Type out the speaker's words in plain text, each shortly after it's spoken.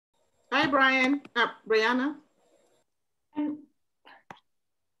Hi, Brian. Brianna. Let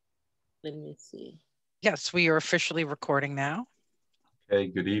me see. Yes, we are officially recording now. Okay,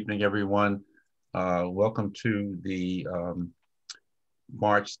 good evening, everyone. Welcome to the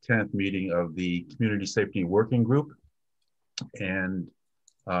March 10th meeting of the Community Safety Working Group. And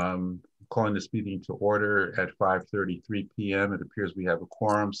calling this meeting to order at 5:33 p.m. It appears we have a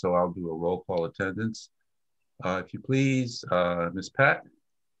quorum, so I'll do a roll call attendance. If you please, Ms. Pat?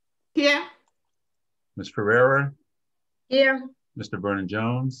 Here. Ms. Ferreira? Here. Mr. Vernon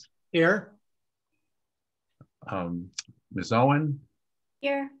Jones? Here. Ms. Owen?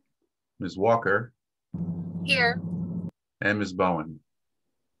 Here. Ms. Walker? Here. And Ms. Bowen?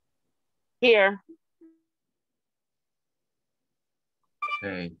 Here.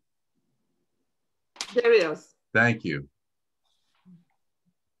 Okay, There it is. thank you.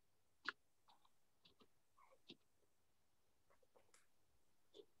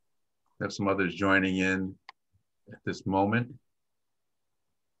 Have some others joining in at this moment.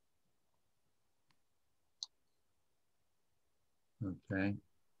 Okay.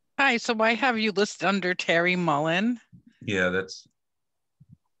 Hi, so I have you listed under Terry Mullen. Yeah, that's.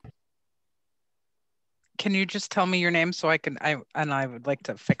 Can you just tell me your name so I can, I would like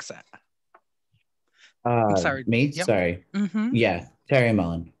to fix it. I'm sorry. Me? Yep. Sorry. Yeah, Terry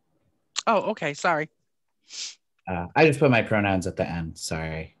Mullen. Oh, okay, sorry. I just put my pronouns at the end.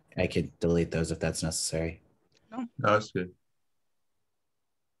 Sorry. I could delete those if that's necessary. No, that's good.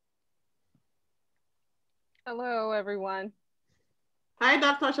 Hello, everyone. Hi,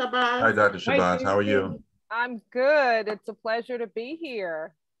 Dr. Shabazz. Hi, Dr. Shabazz. How are you? I'm good. It's a pleasure to be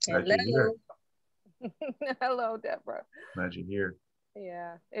here. Glad you're here. Hello, Deborah. Glad you're here.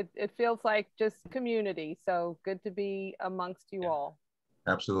 Yeah, it feels like just community. So good to be amongst you all.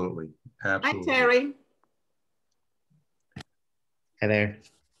 Absolutely. Hi, Absolutely. Terry. Hi there.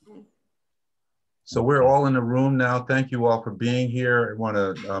 So we're all in the room now. Thank you all for being here. I want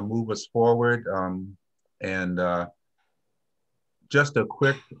to move us forward. Just a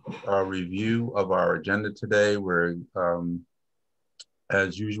quick review of our agenda today. We're,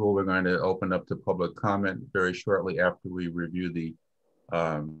 as usual, we're going to open up to public comment very shortly after we review the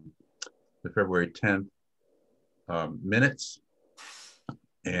February 10th minutes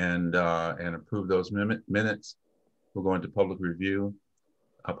and approve those minutes. We'll go into public review,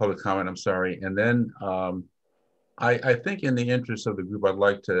 public comment, I'm sorry. And then I think in the interest of the group, I'd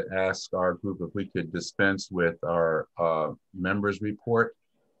like to ask our group if we could dispense with our members report,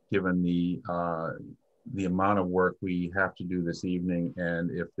 given the amount of work we have to do this evening.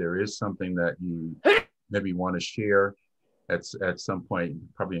 And if there is something that you maybe want to share at some point,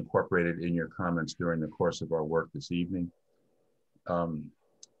 probably incorporated in your comments during the course of our work this evening.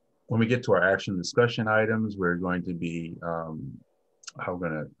 When we get to our action discussion items, we're going to be, I'm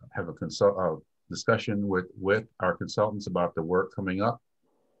going to have a discussion with our consultants about the work coming up.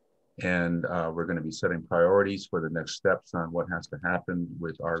 And we're going to be setting priorities for the next steps on what has to happen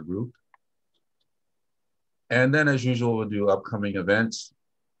with our group. And then as usual, we'll do upcoming events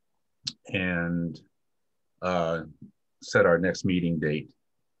and set our next meeting date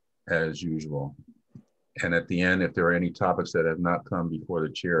as usual. And at the end, if there are any topics that have not come before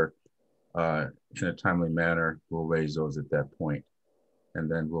the chair in a timely manner, we'll raise those at that point.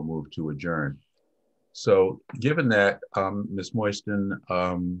 And then we'll move to adjourn. So given that, Ms. Moisten,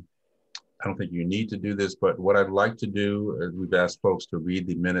 I don't think you need to do this, but what I'd like to do is we've asked folks to read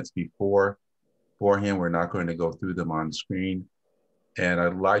the minutes beforehand. We're not going to go through them on screen. And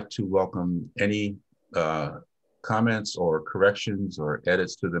I'd like to welcome any comments or corrections or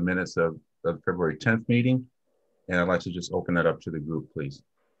edits to the minutes of the February 10th meeting. And I'd like to just open that up to the group, please.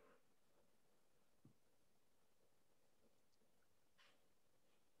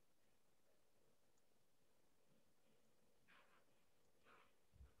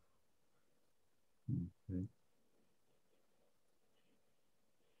 Okay.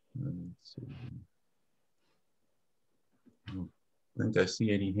 Let's see. I don't think I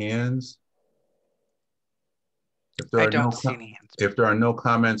see any hands. If there are no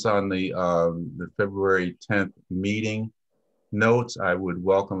comments on the February 10th meeting notes, I would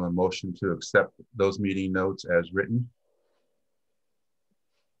welcome a motion to accept those meeting notes as written.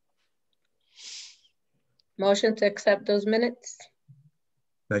 Motion to accept those minutes.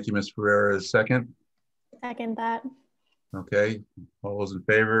 Thank you, Ms. Ferreira. Second. Second that. Okay, all those in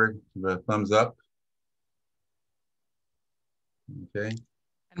favor, give a thumbs up. Okay.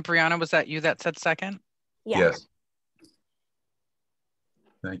 And Brianna, was that you that said second? Yeah. Yes.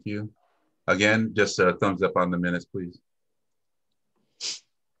 Thank you. Again, just a thumbs up on the minutes, please.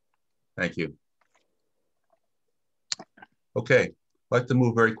 Thank you. Okay, I'd like to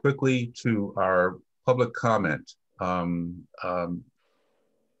move very quickly to our public comment.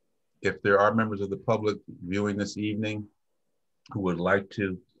 If there are members of the public viewing this evening who would like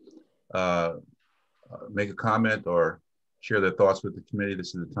to make a comment or share their thoughts with the committee,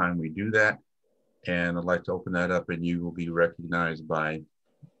 this is the time we do that. And I'd like to open that up, and you will be recognized by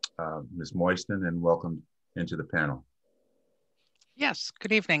Ms. Moisten and welcomed into the panel. Yes,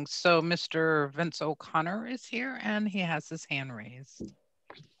 good evening. So Mr. Vince O'Connor is here and he has his hand raised.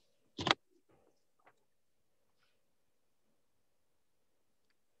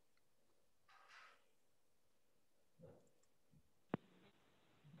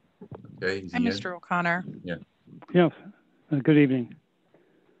 Okay. Hi, Mr. O'Connor. Yeah. Yes. Good evening.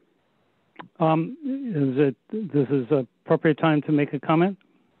 This is an appropriate time to make a comment?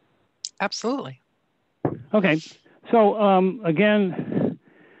 Absolutely. Okay. So again,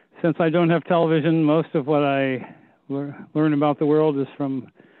 since I don't have television, most of what I learn about the world is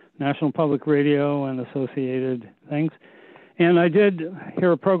from National Public Radio and associated things. And I did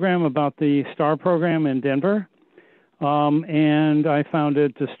hear a program about the STAR program in Denver, and I found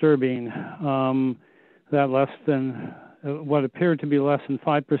it disturbing that less than what appeared to be less than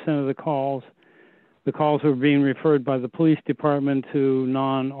 5% of the calls were being referred by the police department to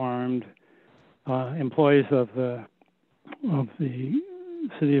non-armed employees of the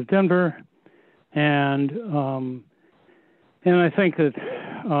city of Denver, and I think that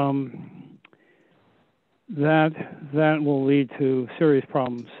that will lead to serious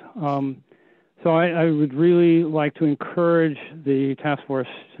problems. So I would really like to encourage the task force,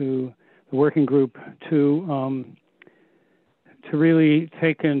 the working group, to really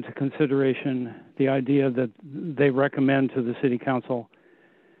take into consideration the idea that they recommend to the city council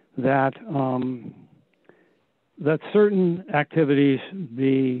that that certain activities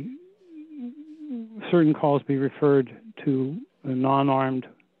certain calls be referred to a non-armed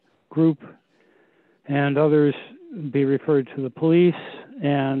group and others be referred to the police,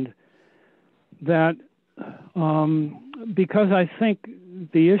 and that because I think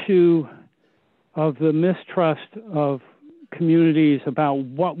the issue of the mistrust of communities about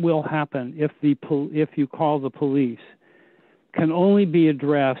what will happen if you call the police can only be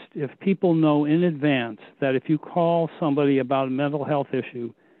addressed if people know in advance that if you call somebody about a mental health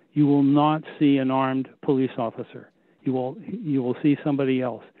issue, you will not see an armed police officer. You will see somebody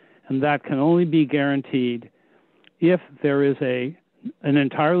else. And that can only be guaranteed if there is an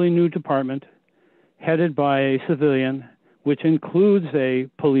entirely new department headed by a civilian, which includes a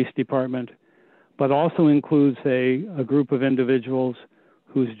police department, but also includes a group of individuals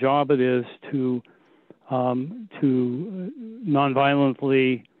whose job it is to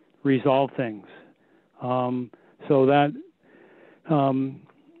nonviolently resolve things. So that,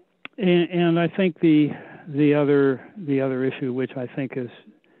 and I think the other issue, which I think is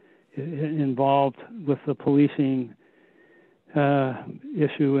involved with the policing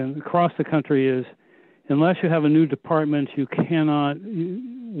issue and across the country, is unless you have a new department, you cannot.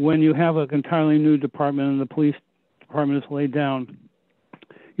 When you have an entirely new department and the police department is laid down,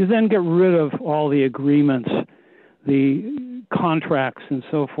 you then get rid of all the agreements, the contracts and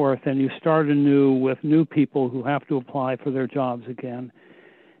so forth, and you start anew with new people who have to apply for their jobs again.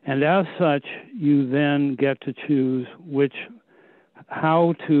 And as such, you then get to choose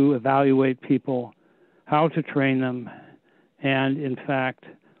how to evaluate people, how to train them, and in fact,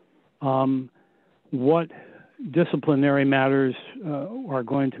 what disciplinary matters are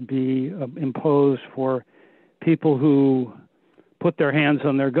going to be imposed for people who put their hands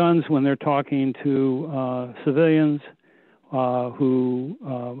on their guns when they're talking to civilians,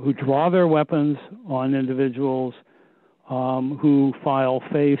 who draw their weapons on individuals, who file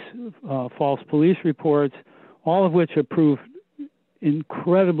false police reports, all of which have proved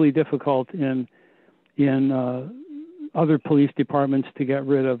incredibly difficult in other police departments to get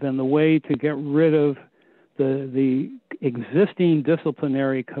rid of. And the way to get rid of the existing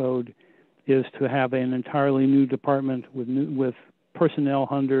disciplinary code is to have an entirely new department with personnel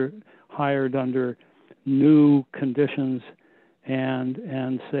hired under new conditions,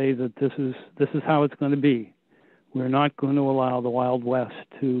 and say that this is how it's going to be. We're not going to allow the Wild West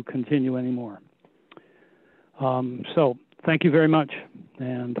to continue anymore. So thank you very much,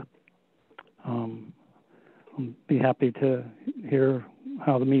 and I'll be happy to hear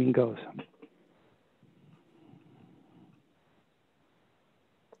how the meeting goes.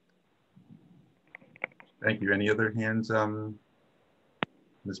 Thank you. Any other hands,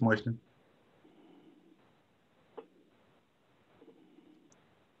 Ms. Moisten?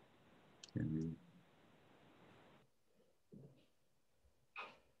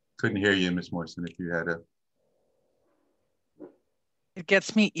 Couldn't hear you, Ms. Moisten, if you had a... It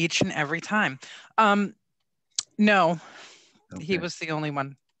gets me each and every time. No, he Okay. was the only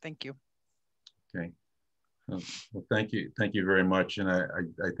one. Thank you. Okay. Well, thank you very much. And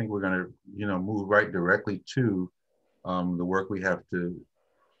I think we're going to, move right directly to the work we have to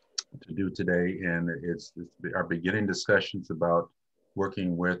do today. And it's our beginning discussions about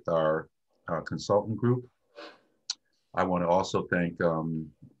working with our consultant group. I want to also thank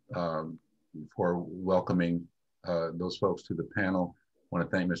for welcoming those folks to the panel. I want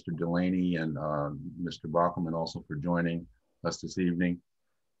to thank Mr. Delaney and Mr. Bockelman also for joining us this evening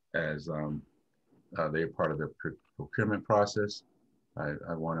as they're part of the procurement process.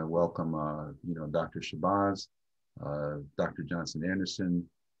 I want to welcome, Dr. Shabazz, Dr. Johnson Anderson,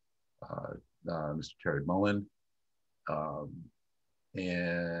 Mr. Terry Mullen,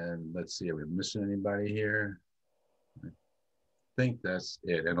 and let's see, are we missing anybody here? I think that's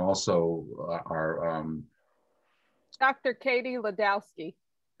it. And also our Dr. Katie Ladowski.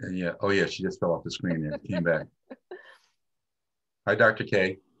 yeah, oh yeah, she just fell off the screen and came back. Hi, Dr.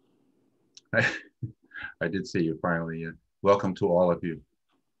 K. I did see you finally. Welcome to all of you.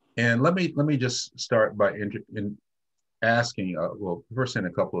 And let me just start by asking, well, first in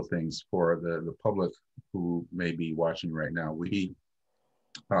a couple of things for the public who may be watching right now. We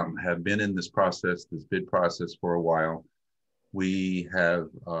have been in this process, this bid process for a while. We have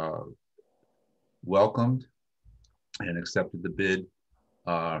welcomed and accepted the bid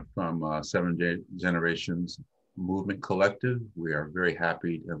from Seven Generations Movement Collective. We are very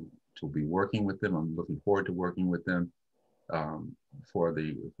happy to be working with them. I'm looking forward to working with them for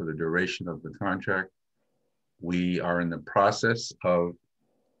the duration of the contract. We are in the process of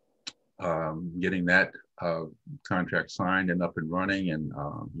getting that contract signed and up and running. And,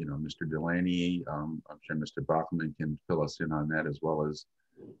 Mr. Delaney, I'm sure Mr. Bachman can fill us in on that, as well as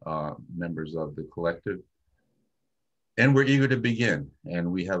members of the collective. And we're eager to begin.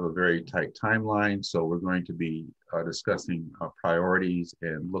 And we have a very tight timeline. So we're going to be discussing our priorities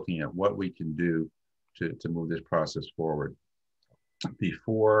and looking at what we can do to move this process forward.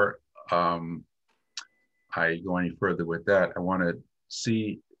 Before I go any further with that, I want to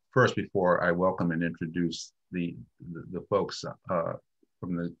see first, before I welcome and introduce the folks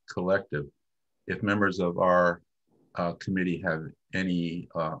from the collective, if members of our committee have any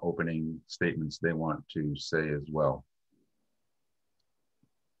opening statements they want to say as well.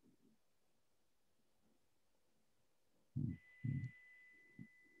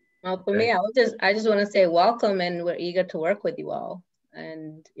 Well, for me, I just want to say welcome, and we're eager to work with you all.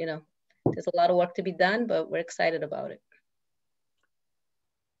 And there's a lot of work to be done, but we're excited about it.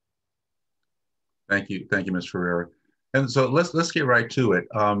 Thank you, Ms. Ferreira. And so let's get right to it.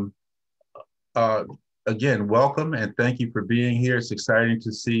 Again, welcome and thank you for being here. It's exciting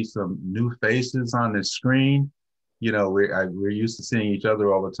to see some new faces on the screen. We're used to seeing each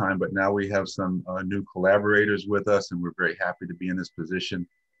other all the time, but now we have some new collaborators with us, and we're very happy to be in this position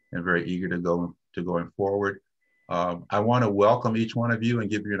and very eager to going forward. I want to welcome each one of you and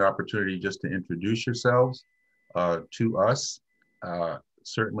give you an opportunity just to introduce yourselves to us.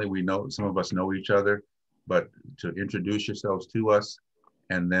 Certainly we know, some of us know each other, but to introduce yourselves to us,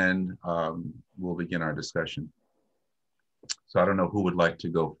 and then we'll begin our discussion. So I don't know who would like to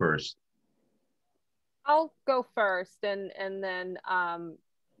go first. I'll go first, and then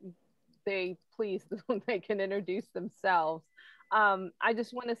they can introduce themselves. I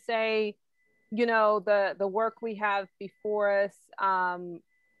just want to say, the work we have before us,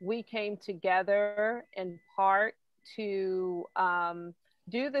 we came together in part to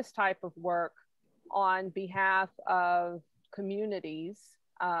do this type of work on behalf of communities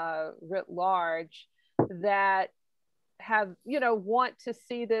writ large that have, want to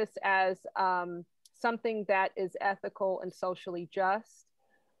see this as something that is ethical and socially just,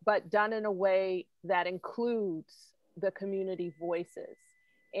 but done in a way that includes the community voices.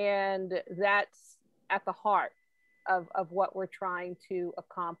 And that's at the heart of what we're trying to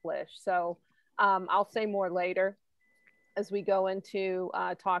accomplish. So I'll say more later as we go into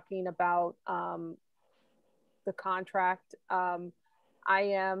talking about the contract. I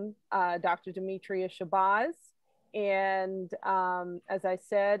am Dr. Demetria Shabazz. And as I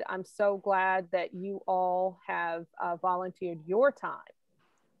said, I'm so glad that you all have volunteered your time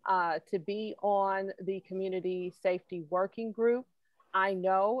to be on the Community Safety Working Group. I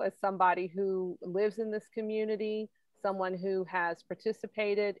know, as somebody who lives in this community, someone who has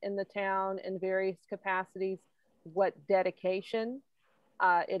participated in the town in various capacities, what dedication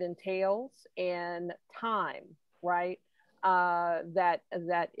it entails and time, right? That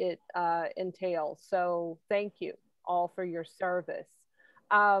it entails. So thank you all for your service.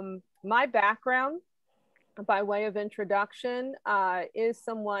 My background, by way of introduction, is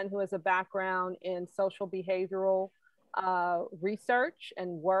someone who has a background in social behavioral research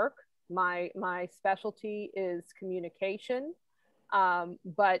and work. My specialty is communication,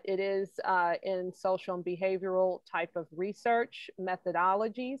 but it is in social and behavioral type of research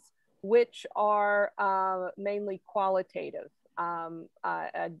methodologies, which are mainly qualitative.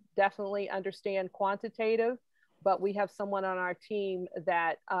 I definitely understand quantitative, but we have someone on our team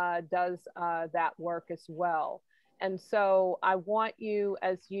that does that work as well. And so I want you,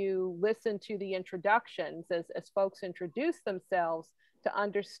 as you listen to the introductions, as folks introduce themselves, to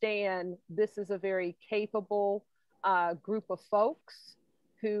understand this is a very capable group of folks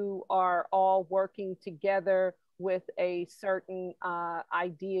who are all working together with a certain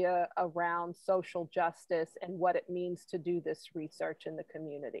idea around social justice and what it means to do this research in the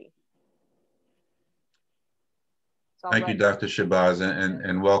community. So Thank you, Dr. Shabazz,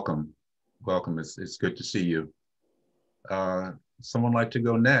 and welcome. Welcome, it's good to see you. Someone like to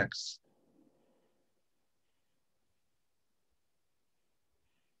go next?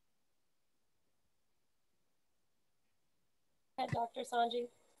 Dr. Sanji.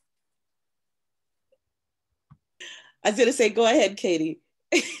 I was gonna say, go ahead, Katie.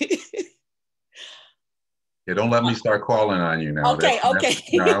 Yeah, don't let me start calling on you now. Okay, okay.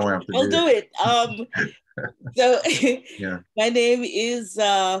 No, I don't have to we'll do it. So yeah. My name is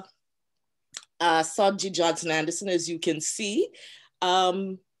Sanji Johnson Anderson, as you can see.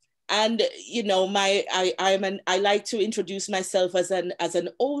 And you know, I like to introduce myself as an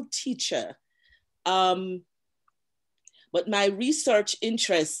old teacher. But my research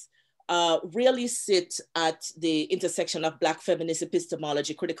interests really sit at the intersection of Black feminist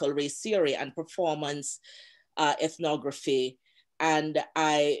epistemology, critical race theory, and performance ethnography. And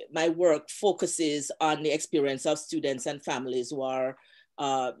my work focuses on the experience of students and families who are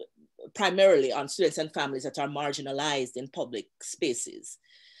primarily on students and families that are marginalized in public spaces.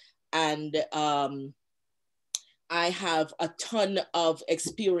 And I have a ton of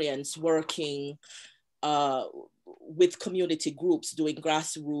experience working with community groups, doing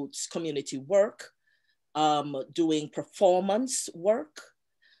grassroots community work, doing performance work.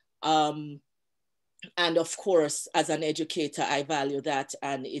 And of course, as an educator, I value that,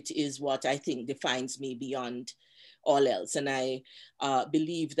 and it is what I think defines me beyond all else. And I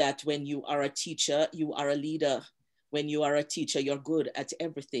believe that when you are a teacher, you are a leader. When you are a teacher, you're good at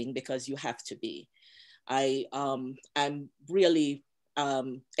everything because you have to be. I'm really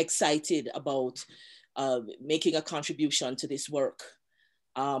excited about making a contribution to this work,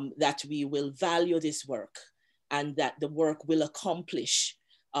 that we will value this work and that the work will accomplish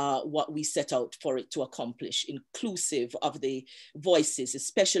what we set out for it to accomplish, inclusive of the voices,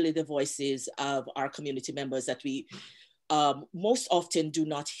 especially the voices of our community members that we most often do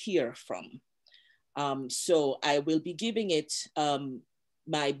not hear from. So I will be giving it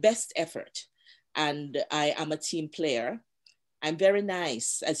my best effort, and I am a team player. I'm very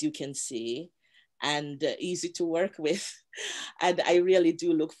nice, as you can see, and easy to work with. And I really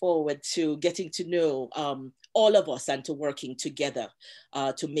do look forward to getting to know all of us and to working together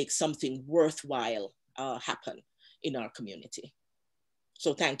to make something worthwhile happen in our community.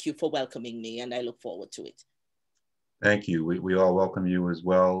 So thank you for welcoming me, and I look forward to it. Thank you. We all welcome you as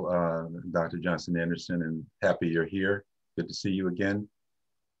well, Dr. Johnson Anderson, and happy you're here. Good to see you again.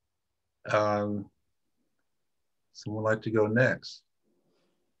 Someone would like to go next?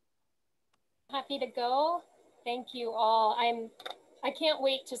 Happy to go. Thank you all. I can't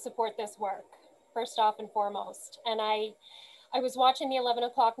wait to support this work, first off and foremost. And I was watching the 11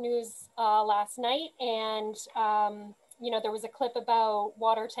 o'clock news last night, and you know, there was a clip about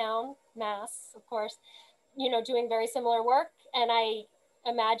Watertown, Mass, of course, you know, doing very similar work. And I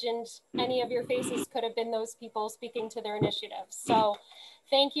imagined any of your faces could have been those people speaking to their initiatives. So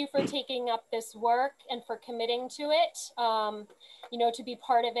thank you for taking up this work and for committing to it. You know, to be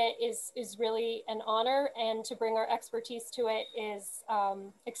part of it is really an honor, and to bring our expertise to it is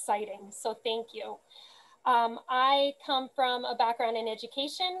exciting. So thank you. I come from a background in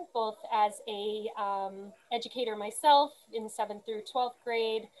education, both as a educator myself in 7th through 12th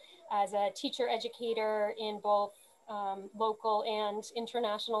grade, as a teacher educator in both local and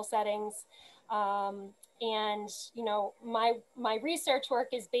international settings. And, you know, my research work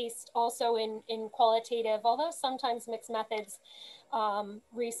is based also in qualitative, although sometimes mixed methods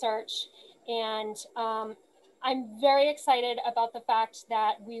research. And I'm very excited about the fact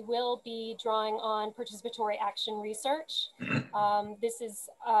that we will be drawing on participatory action research. This is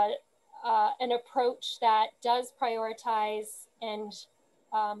an approach that does prioritize and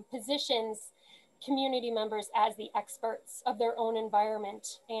positions community members as the experts of their own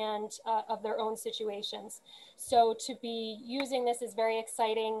environment and of their own situations. So to be using this is very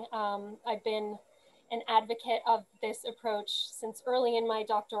exciting. I've been an advocate of this approach since early in my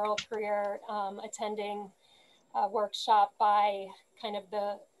doctoral career, attending a workshop by kind of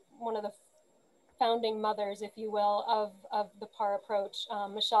one of the founding mothers, if you will, of the PAR approach,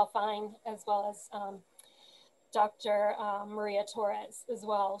 Michelle Fine, as well as Dr. Maria Torres as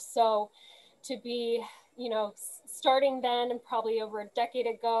well. So to be, starting then and probably over a decade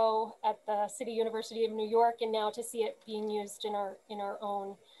ago at the City University of New York, and now to see it being used in our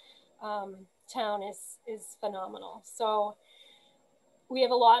own town is phenomenal. So we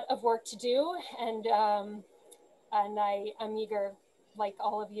have a lot of work to do, and I'm eager, like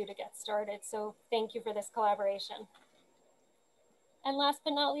all of you, to get started. So thank you for this collaboration. And last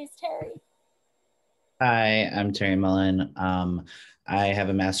but not least, Terry. Hi, I'm Terry Mullen. I have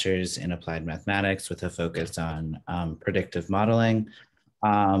a master's in applied mathematics with a focus on predictive modeling.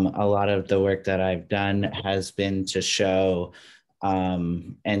 A lot of the work that I've done has been to show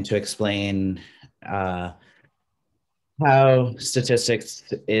and to explain how statistics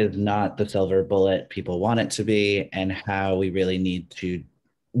is not the silver bullet people want it to be, and how we really need to,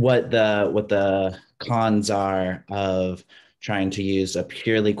 what the cons are of trying to use a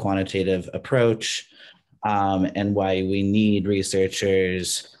purely quantitative approach, and why we need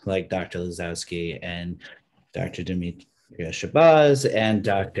researchers like Dr. Lazowski and Dr. Demetria Shabazz and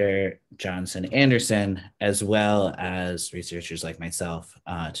Dr. Johnson Anderson, as well as researchers like myself,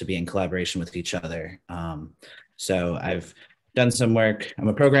 to be in collaboration with each other. So I've done some work. I'm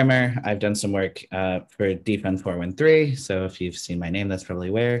a programmer. I've done some work for Defund 413. So if you've seen my name, that's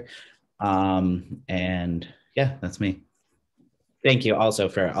probably where. And yeah, that's me. Thank you also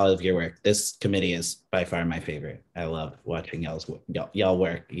for all of your work. This committee is by far my favorite. I love watching y'all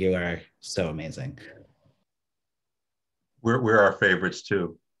work. You are so amazing. We're our favorites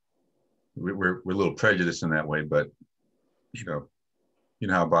too. We're a little prejudiced in that way, but you know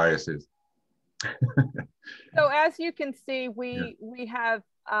how bias is. So as you can see, we have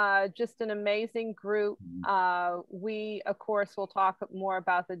just an amazing group. We, of course, will talk more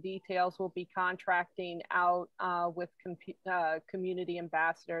about the details. We'll be contracting out with community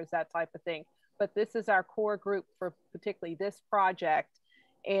ambassadors, that type of thing. But this is our core group for particularly this project.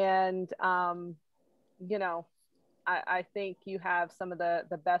 And, I think you have some of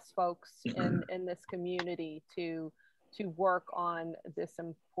the best folks in this community to work on this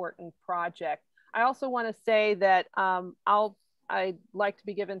important project. I also want to say that I'd like to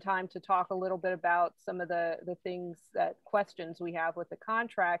be given time to talk a little bit about some of the questions we have with the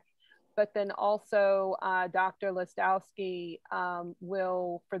contract, but then also Dr. Lazowski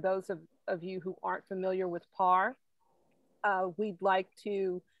will, for those of you who aren't familiar with PAR, we'd like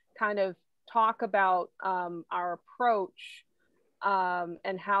to kind of talk about our approach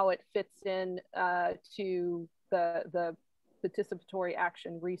and how it fits in to the participatory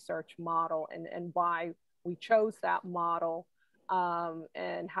action research model, and why we chose that model,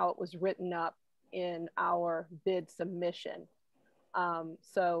 and how it was written up in our bid submission.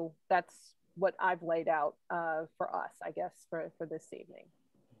 So that's what I've laid out for us, I guess, for this evening.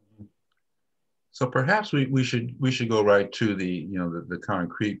 So perhaps we should go right to the the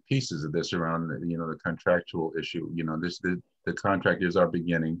concrete pieces of this around the contractual issue. The contract is our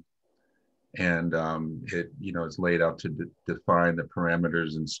beginning, and it's laid out to define the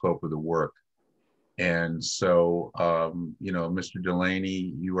parameters and scope of the work. And so Mr.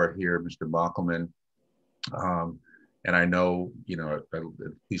 Delaney, you are here, Mr. Bockelman, and I know at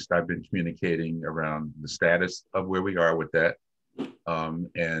least I've been communicating around the status of where we are with that.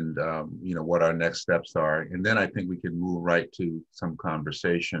 And what our next steps are, and then I think we can move right to some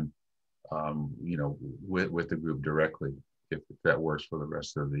conversation, with the group directly, if that works for the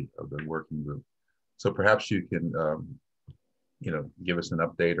rest of the working group. So perhaps you can, give us an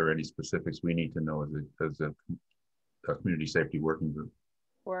update or any specifics we need to know as a community safety working group.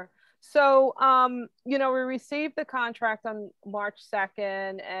 Sure. So, we received the contract on March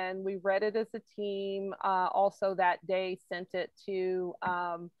 2nd, and we read it as a team. Also that day sent it to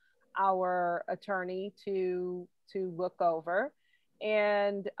our attorney to look over.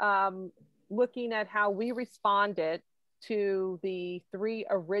 And looking at how we responded to the 3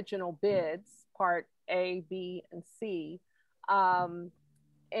 original bids, part A, B, and C.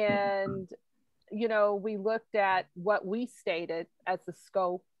 We looked at what we stated as the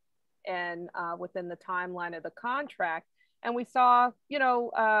scope and within the timeline of the contract. And we saw,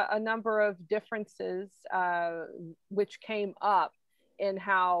 a number of differences which came up in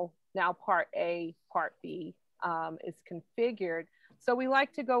how now part A, part B is configured. So we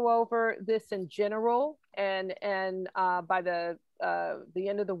like to go over this in general, and by the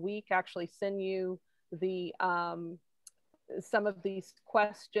end of the week, actually send you the some of these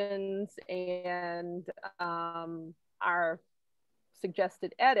questions and our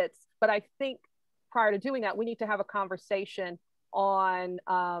suggested edits. But I think prior to doing that, we need to have a conversation on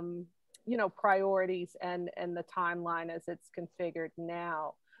you know, priorities and the timeline as it's configured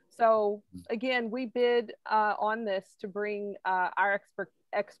now. So again, we bid on this to bring our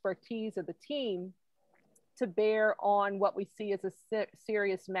expertise of the team to bear on what we see as a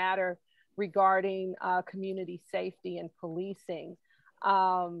serious matter regarding community safety and policing,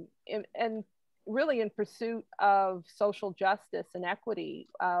 and really in pursuit of social justice and equity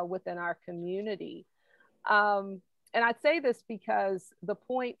within our community. And I say this because the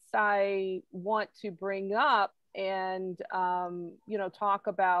points I want to bring up and you know, talk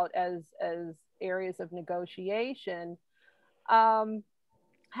about as areas of negotiation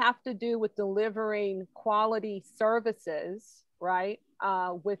have to do with delivering quality services, right,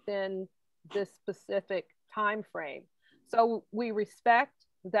 within this specific time frame. So we respect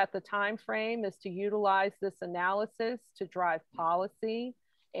that the time frame is to utilize this analysis to drive policy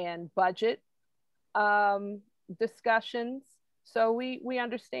and budget discussions. So we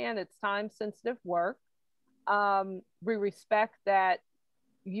understand it's time sensitive work. We respect that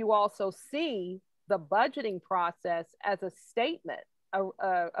you also see the budgeting process as a statement,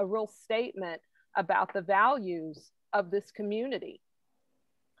 a real statement about the values of this community.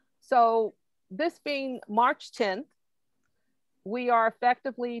 So this being March 10th, we are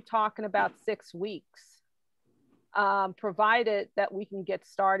effectively talking about 6 weeks, provided that we can get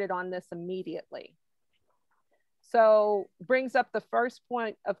started on this immediately. So brings up the first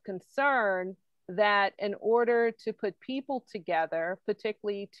point of concern that in order to put people together,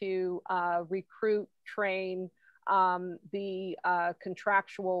 particularly to recruit, train the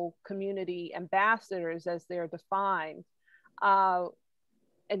contractual community ambassadors as they're defined,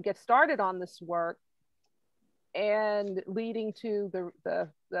 and get started on this work, and leading to the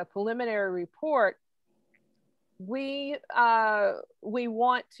preliminary report, we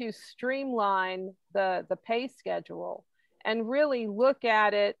want to streamline the pay schedule and really look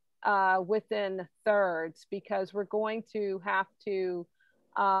at it within thirds, because we're going to have to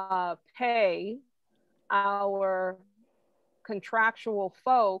pay our contractual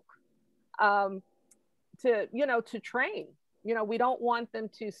folk to, you know, to train. You know, we don't want them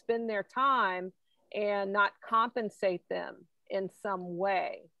to spend their time and not compensate them in some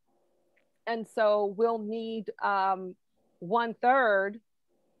way. And so we'll need 1/3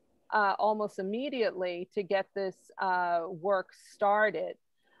 almost immediately to get this work started.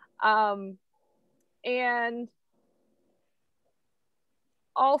 And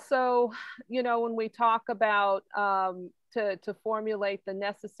also, you know, when we talk about to formulate the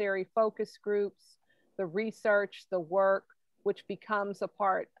necessary focus groups, the research, the work, which becomes a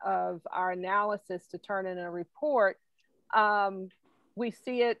part of our analysis to turn in a report, we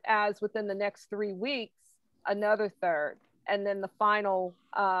see it as within the next 3 weeks, another third. And then the final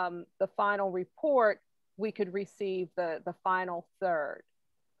report, we could receive the final third,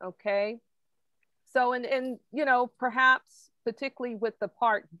 okay? So, and you know, perhaps particularly with the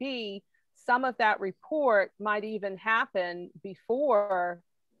Part B, some of that report might even happen before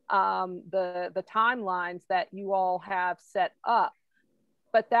the timelines that you all have set up.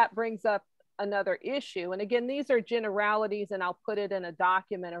 But that brings up another issue. And again, these are generalities, and I'll put it in a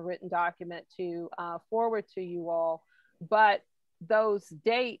document, a written document to forward to you all. But those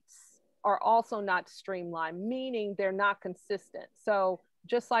dates are also not streamlined, meaning they're not consistent. So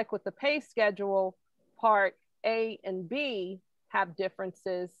just like with the pay schedule, Part A and B have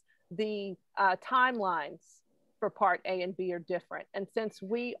differences, the timelines for Part A and B are different. And since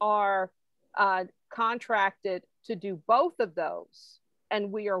we are contracted to do both of those,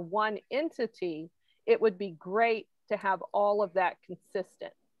 and we are one entity, it would be great to have all of that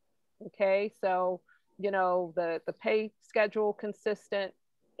consistent. Okay, so, you know, the pay schedule consistent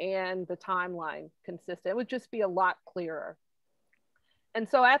and the timeline consistent. It would just be a lot clearer. And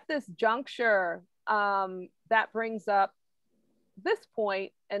so at this juncture, that brings up this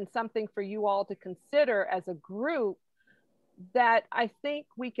point, and something for you all to consider as a group, that I think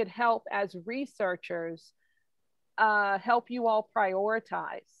we could help as researchers, help you all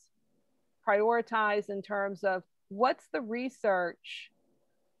prioritize in terms of what's the research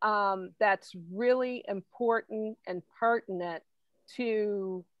that's really important and pertinent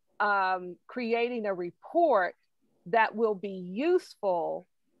to creating a report that will be useful,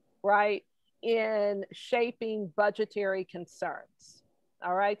 right, in shaping budgetary concerns.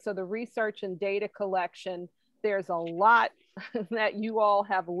 All right, so the research and data collection There's a lot that you all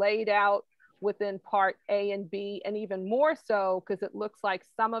have laid out within part A and B, and even more so because it looks like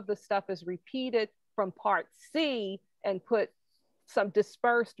some of the stuff is repeated from part C and put some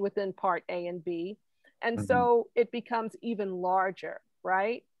dispersed within part A and B. And so it becomes even larger,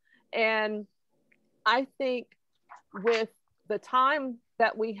 right? And I think with the time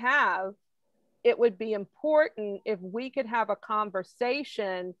that we have, it would be important if we could have a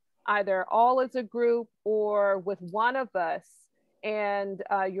conversation, either all as a group or with one of us and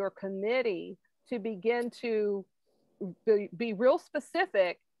your committee, to begin to be real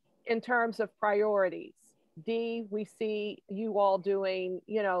specific in terms of priorities. D, we see you all doing,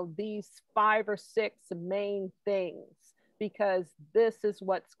 you know, these 5 or 6 main things, because this is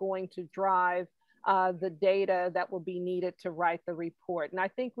what's going to drive the data that will be needed to write the report. And I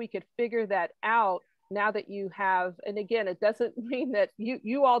think we could figure that out now that you have, and again, it doesn't mean that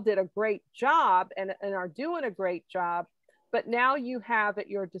you all did a great job and are doing a great job, but now you have at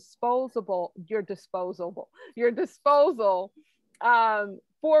your disposal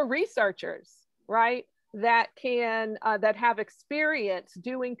for researchers, right? That can, that have experience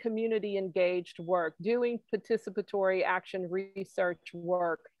doing community engaged work, doing participatory action research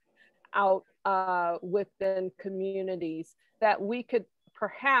work out within communities, that we could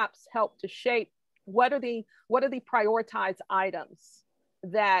perhaps help to shape what are the prioritized items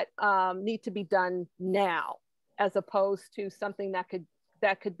that need to be done now, as opposed to something that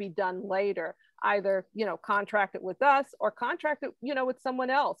could be done later, either, you know, contract it with us or contract it, you know, with someone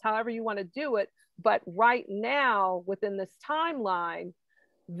else, however you want to do it. But right now, within this timeline,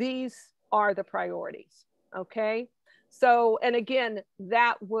 these are the priorities, okay? So, and again,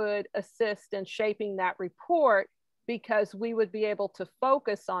 that would assist in shaping that report, because we would be able to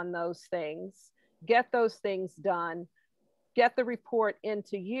focus on those things, get those things done, get the report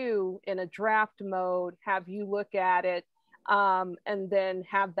into you in a draft mode, have you look at it, and then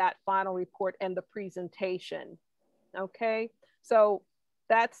have that final report and the presentation, okay? So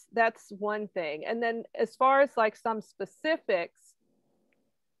that's one thing. And then as far as like some specifics,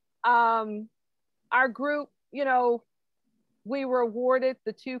 our group, you know, we were awarded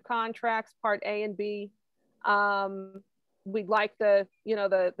the 2 contracts, part A and B. We'd like the, you know,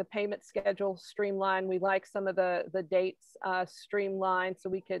 the payment schedule streamlined. We like some of the dates streamlined, so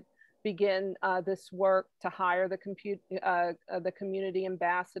we could begin this work to hire the community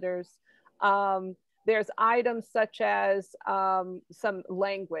ambassadors. There's items such as some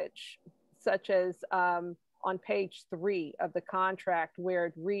language, such as on page 3 of the contract, where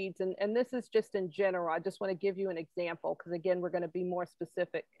it reads, and this is just in general, I just want to give you an example, because again, we're going to be more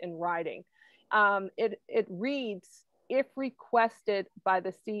specific in writing. It reads, if requested by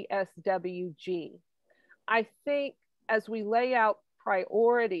the CSWG. I think as we lay out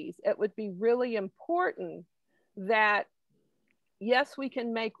priorities, it would be really important that, yes, we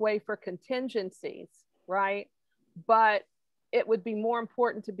can make way for contingencies, right? But it would be more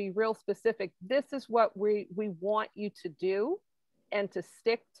important to be real specific. This is what we want you to do, and to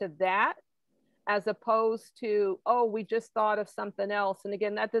stick to that, as opposed to, oh, we just thought of something else. And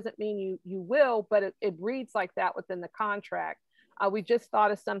again, that doesn't mean you will, but it reads like that within the contract. We just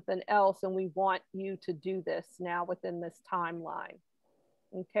thought of something else, and we want you to do this now within this timeline,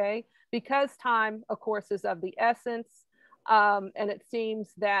 okay? Because time, of course, is of the essence. And it seems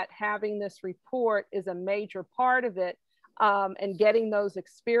that having this report is a major part of it, and getting those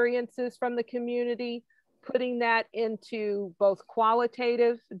experiences from the community, putting that into both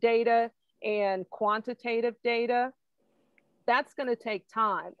qualitative data and quantitative data, that's going to take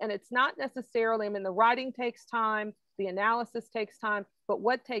time. And it's not necessarily, I mean, the writing takes time, the analysis takes time, but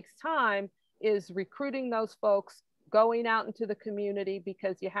what takes time is recruiting those folks, going out into the community,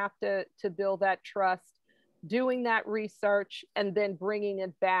 because you have to build that trust, doing that research, and then bringing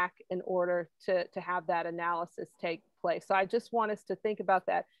it back in order to have that analysis take place. So I just want us to think about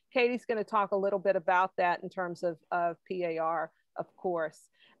that. Katie's going to talk a little bit about that in terms of PAR, of course.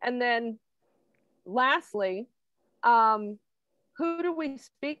 And then lastly, who do we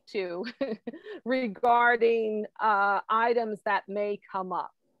speak to regarding items that may come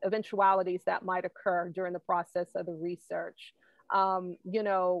up, eventualities that might occur during the process of the research? You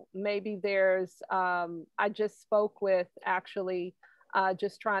know, maybe there's, I just spoke with, actually,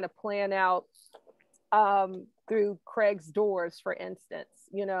 just trying to plan out through Craig's Doors, for instance,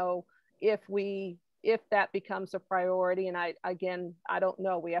 you know, if that becomes a priority. And again, I don't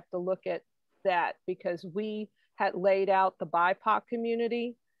know, we have to look at that, because we had laid out the BIPOC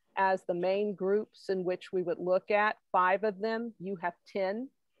community as the main groups in which we would look at, 5 of them, you have 10,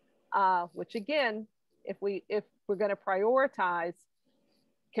 which again, if we're going to prioritize,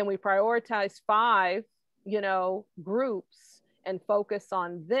 can we prioritize 5 groups and focus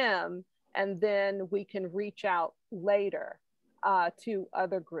on them, and then we can reach out later to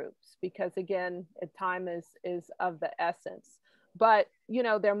other groups, because again, time is of the essence. But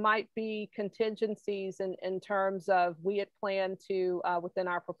there might be contingencies in terms of, we had planned to within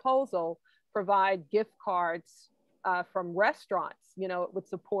our proposal provide gift cards from restaurants. It would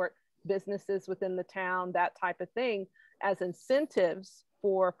support businesses within the town, that type of thing, as incentives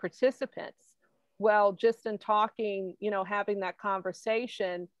for participants. Well, just in talking, having that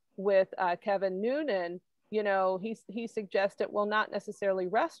conversation with Kevin Noonan, he suggested, well, not necessarily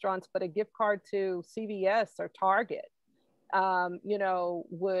restaurants, but a gift card to CVS or Target,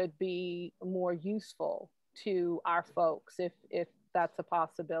 would be more useful to our folks if that's a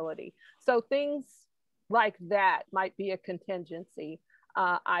possibility. So things like that might be a contingency.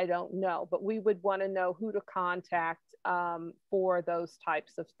 I don't know, but we would want to know who to contact for those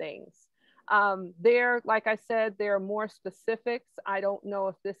types of things. Like I said, there are more specifics. I don't know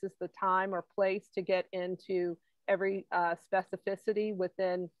if this is the time or place to get into every specificity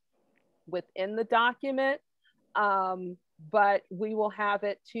within the document, but we will have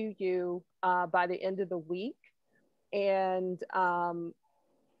it to you by the end of the week, and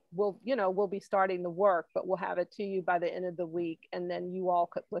we'll be starting the work, but we'll have it to you by the end of the week, and then you all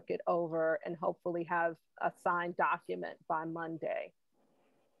could look it over and hopefully have a signed document by Monday.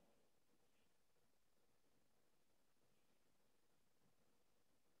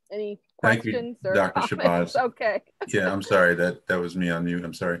 Any questions? Thank you, or Dr. comments? Shabazz. Okay. Yeah, I'm sorry, that was me on mute.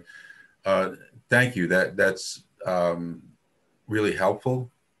 I'm sorry. Thank you. That's really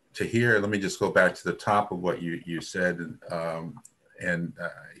helpful to hear. Let me just go back to the top of what you said, and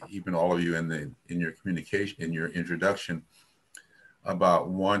even all of you in your communication, in your introduction, about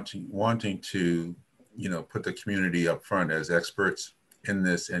wanting to put the community up front as experts in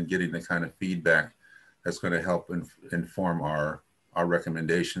this, and getting the kind of feedback that's going to help inform our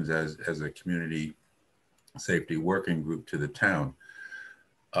recommendations as a community safety working group to the town.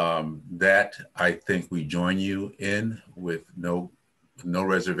 That I think we join you in with no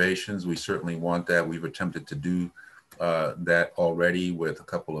reservations. We certainly want that. We've attempted to do that already with a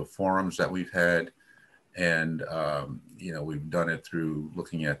couple of forums that we've had, and we've done it through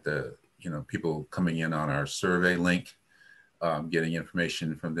looking at the people coming in on our survey link, getting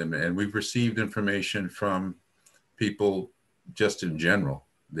information from them, and we've received information from people just in general.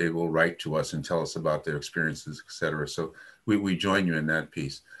 They will write to us and tell us about their experiences, et cetera. So we join you in that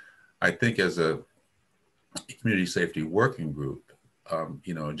piece. I think as a community safety working group,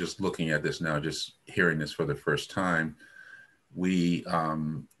 just looking at this now, just hearing this for the first time, we're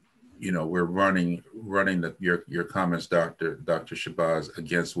running your comments, Dr. Shabazz,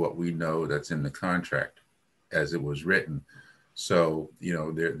 against what we know that's in the contract as it was written. So,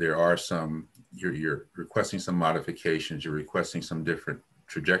 there are some, you're requesting some modifications, you're requesting some different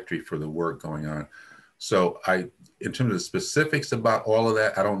trajectory for the work going on. So in terms of the specifics about all of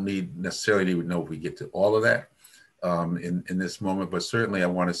that, I don't necessarily need to know if we get to all of that in this moment, but certainly I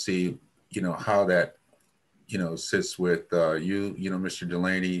want to see, how that, sits with you, Mr.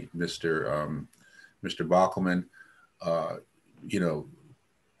 Delaney, Mr. Bockelman.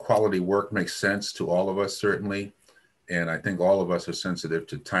 Quality work makes sense to all of us, certainly. And I think all of us are sensitive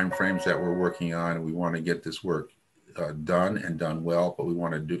to timeframes that we're working on, and we want to get this work done and done well, but we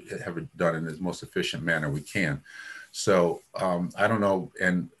want to have it done in the most efficient manner we can. So I don't know,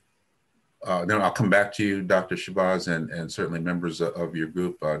 and then I'll come back to you, Dr. Shabazz, and certainly members of your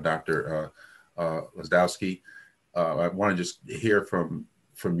group, Dr. Lazdowski. I want to just hear from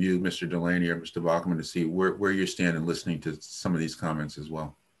you, Mr. Delaney or Mr. Bockelman, to see where you stand in listening to some of these comments as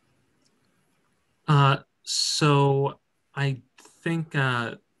well. So I think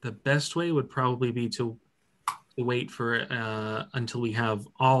the best way would probably be to wait for until we have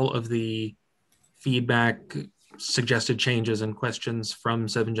all of the feedback, suggested changes, and questions from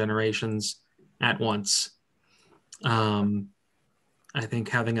 7 Generations at once. I think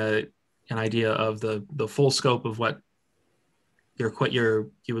having an idea of the full scope of what you're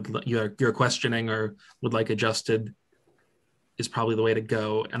questioning or would like adjusted is probably the way to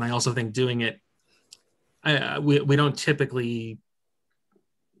go. And I also think doing it, we don't typically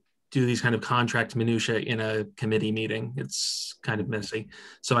do these kind of contract minutiae in a committee meeting. It's kind of messy.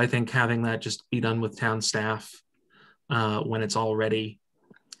 So I think having that just be done with town staff when it's all ready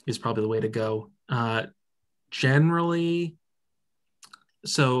is probably the way to go. Generally,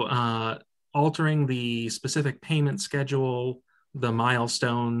 so altering the specific payment schedule, the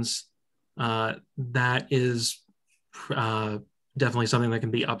milestones, that is definitely something that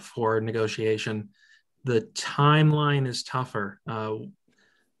can be up for negotiation. The timeline is tougher.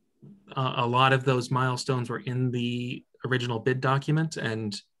 a lot of those milestones were in the original bid document,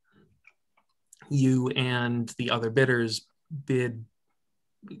 and you and the other bidders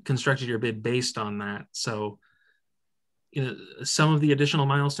constructed your bid based on that. So, you know, some of the additional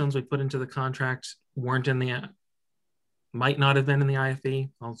milestones we put into the contract weren't in the, might not have been in the IFB.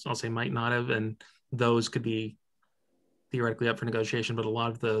 I'll say might not have, and those could be theoretically up for negotiation, but a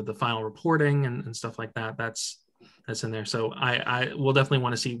lot of the final reporting and stuff like that, that's in there. So I will definitely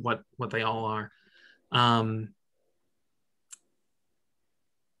want to see what they all are.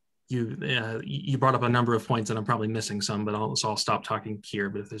 You brought up a number of points and I'm probably missing some, but I'll stop talking here,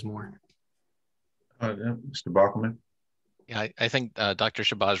 but if there's more. Mr. Bockelman. Yeah, I think Dr.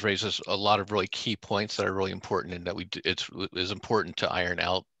 Shabazz raises a lot of really key points that are really important, and that it is important to iron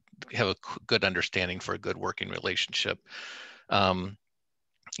out, have a good understanding for a good working relationship.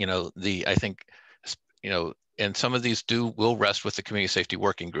 You know, I think, you know, and some of these will rest with the community safety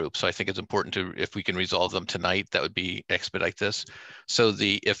working group. So I think it's important to, if we can resolve them tonight, that would be expedite this. So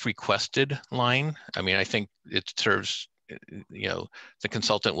the if requested line, I mean, I think it serves, you know, the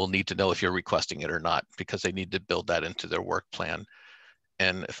consultant will need to know if you're requesting it or not, because they need to build that into their work plan.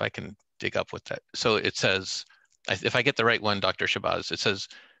 And if I can dig up with that. So it says, if I get the right one, Dr. Shabazz, it says,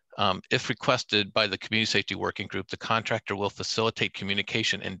 if requested by the Community Safety Working Group, the contractor will facilitate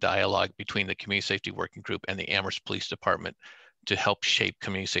communication and dialogue between the Community Safety Working Group and the Amherst Police Department to help shape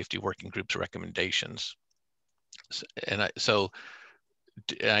Community Safety Working Group's recommendations. And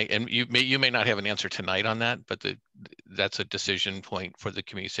you may not have an answer tonight on that, but that's a decision point for the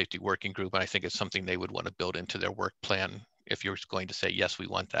Community Safety Working Group, and I think it's something they would want to build into their work plan if you're going to say, yes, we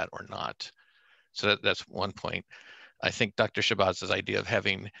want that or not. So that's one point. I think Dr. Shabazz's idea of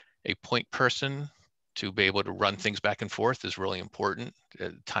having a point person to be able to run things back and forth is really important.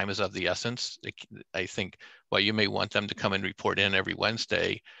 Time is of the essence. I think while you may want them to come and report in every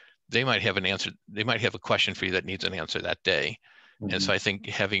Wednesday, they might have an answer. They might have a question for you that needs an answer that day. Mm-hmm. And so I think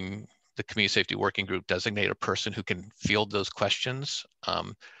having the Community Safety Working Group designate a person who can field those questions,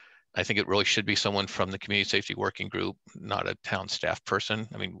 I think it really should be someone from the Community Safety Working Group, not a town staff person.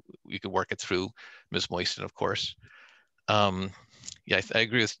 I mean, we could work it through Ms. Moisten, of course. Yeah, I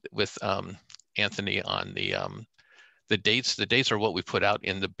agree with Anthony on the dates. The dates are what we put out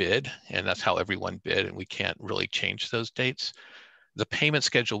in the bid, and that's how everyone bid, and we can't really change those dates. The payment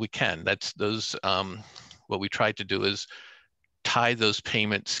schedule we can. That's those. What we tried to do is tie those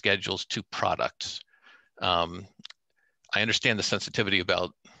payment schedules to products. I understand the sensitivity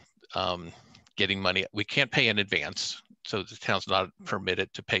about getting money. We can't pay in advance, so the town's not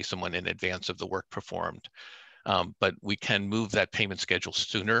permitted to pay someone in advance of the work performed. But we can move that payment schedule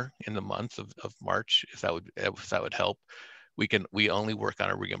sooner in the month of March, if that would help. We only work on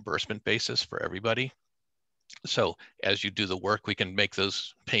a reimbursement basis for everybody. So as you do the work, we can make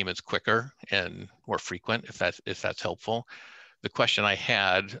those payments quicker and more frequent if that's helpful. The question I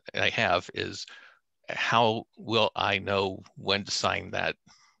have is, how will I know when to sign that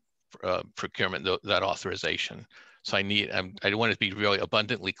procurement, that authorization? So I want to be really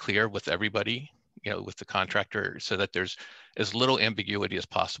abundantly clear with everybody, you know, with the contractor, so that there's as little ambiguity as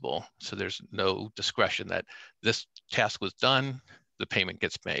possible. So there's no discretion that this task was done, the payment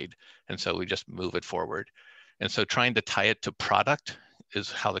gets made. And so we just move it forward. And so trying to tie it to product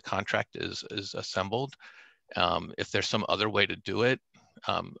is how the contract is assembled. If there's some other way to do it,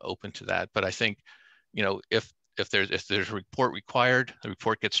 open to that. But I think, you know, if there's a report required, the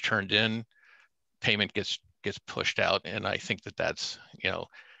report gets turned in, payment gets pushed out. And I think that's, you know,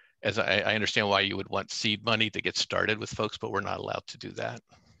 as I understand why you would want seed money to get started with folks, but we're not allowed to do that.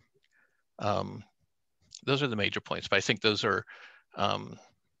 Those are the major points, but I think those are,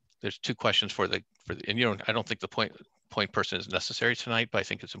 there's two questions and you know, I don't think the point person is necessary tonight, but I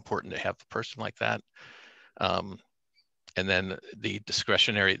think it's important to have a person like that. And then the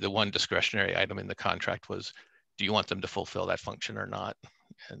one discretionary item in the contract was, do you want them to fulfill that function or not?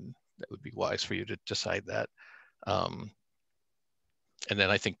 And that would be wise for you to decide that. And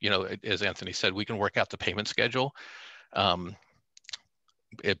then I think, you know, as Anthony said, we can work out the payment schedule, but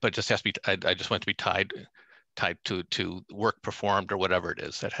it just has to be, I just want it to be tied to work performed or whatever it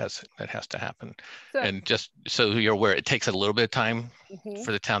is that has to happen. So, and just so you're aware, it takes a little bit of time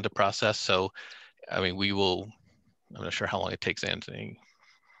for the town to process. So, I mean, I'm not sure how long it takes, Anthony.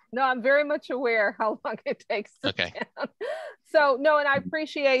 No, I'm very much aware how long it takes. Okay. So, no, and I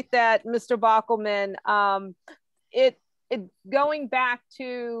appreciate that, Mr. Bockelman. Going back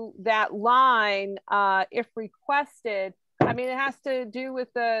to that line, if requested, I mean, it has to do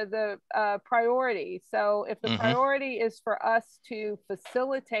with the priority. So if the priority is for us to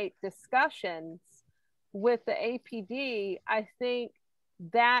facilitate discussions with the APD, I think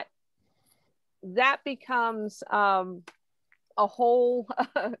that becomes a whole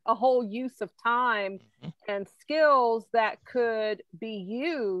use of time and skills that could be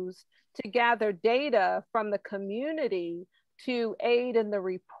used to gather data from the community to aid in the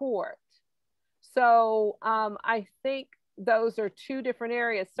report. So I think those are two different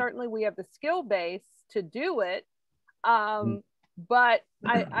areas. Certainly we have the skill base to do it, but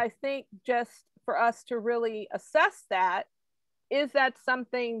I think just for us to really assess that, is that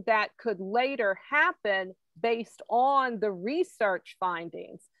something that could later happen based on the research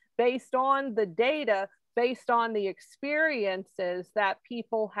findings, based on the data, based on the experiences that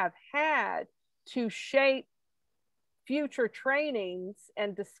people have had to shape future trainings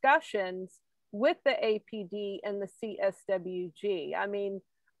and discussions with the APD and the CSWG. I mean,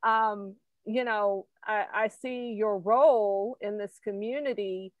 you know, I see your role in this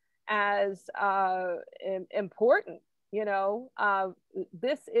community as important. You know,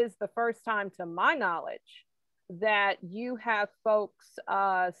 this is the first time, to my knowledge, that you have folks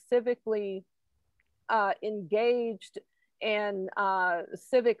civically engaged and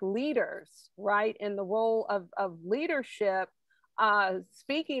civic leaders, right, in the role of leadership,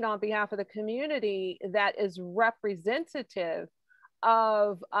 speaking on behalf of the community that is representative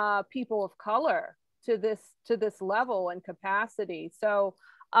of people of color to this level and capacity. So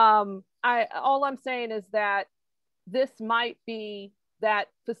all I'm saying is that this might be that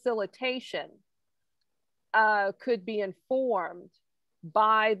facilitation could be informed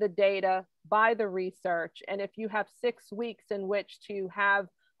by the data, by the research. And if you have 6 weeks in which to have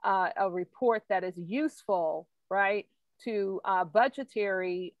a report that is useful, right, to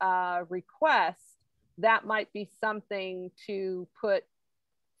budgetary requests, that might be something to put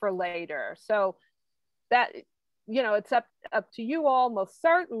for later. So that, you know, it's up to you all, most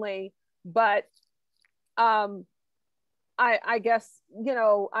certainly, but I guess, you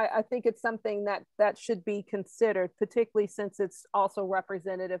know, I think it's something that should be considered, particularly since it's also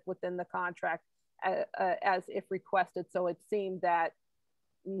representative within the contract as if requested. So it seemed that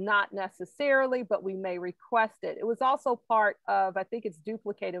not necessarily, but we may request it. It was also part of, I think it's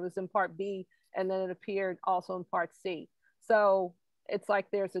duplicated, it was in part B, and then it appeared also in part C. So it's like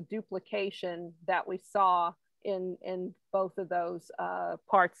there's a duplication that we saw in both of those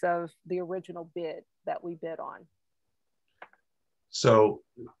parts of the original bid that we bid on. So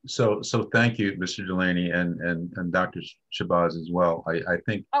thank you, Mr. Delaney, and Dr. Shabazz as well. I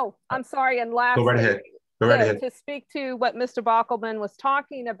think. Oh, I'm sorry. And lastly, go right ahead. Go right ahead. To speak to what Mr. Bockelman was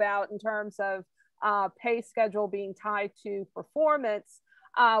talking about in terms of pay schedule being tied to performance,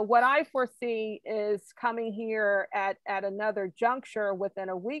 what I foresee is coming here at another juncture within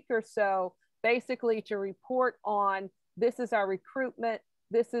a week or so, basically to report on, this is our recruitment,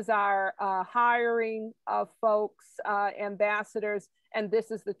 this is our hiring of folks, ambassadors, and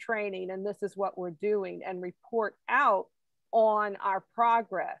this is the training, and this is what we're doing, and report out on our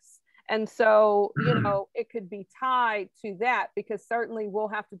progress. And so, you know, it could be tied to that, because certainly we'll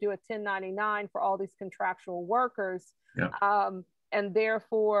have to do a 1099 for all these contractual workers. Yeah. And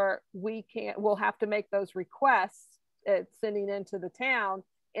therefore we'll have to make those requests sending into the town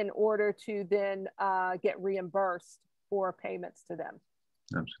in order to then get reimbursed for payments to them.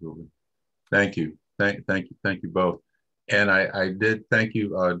 Absolutely. Thank you. Thank you both. And I did thank you,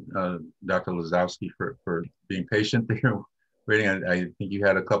 Dr. Lazowski, for being patient there. Waiting. I think you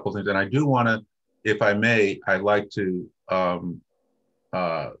had a couple things, and I do want to, if I may, I'd like to,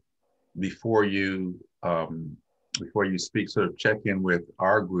 before you speak, sort of check in with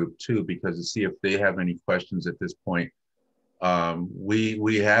our group too, because to see if they have any questions at this point.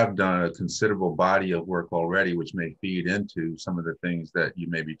 We have done a considerable body of work already, which may feed into some of the things that you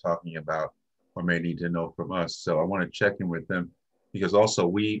may be talking about or may need to know from us. So I want to check in with them, because also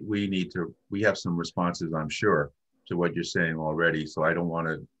we have some responses, I'm sure, to what you're saying already. So I don't want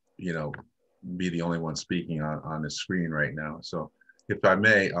to, you know, be the only one speaking on the screen right now. So if I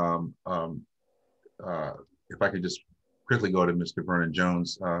may, if I could just quickly go to Mr. Vernon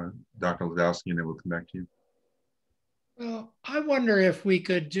Jones, Dr. Lazowski, and then we'll come back to you. Well, I wonder if we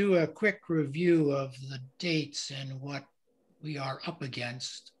could do a quick review of the dates and what we are up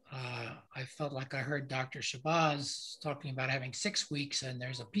against. I felt like I heard Dr. Shabazz talking about having 6 weeks, and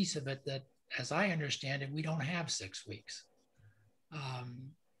there's a piece of it that, as I understand it, we don't have 6 weeks.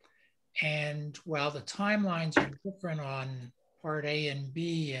 And while the timelines are different on part A and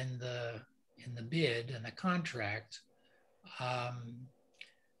B in the bid and the contract,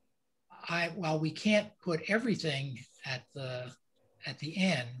 while we can't put everything at the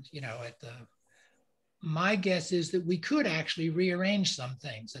end, you know, my guess is that we could actually rearrange some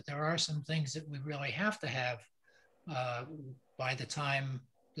things, that there are some things that we really have to have by the time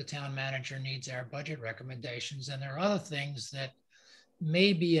the town manager needs our budget recommendations. And there are other things that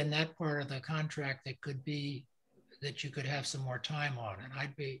may be in that part of the contract that could be, that you could have some more time on. And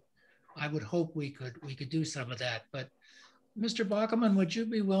I would hope we could do some of that. But Mr. Bockelman, would you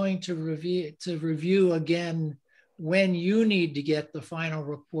be willing to review again when you need to get the final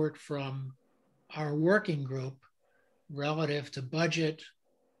report from our working group relative to budget,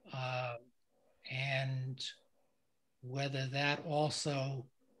 and whether that also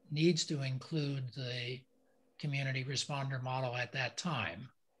needs to include the community responder model at that time,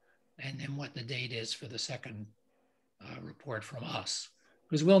 and then what the date is for the second report from us?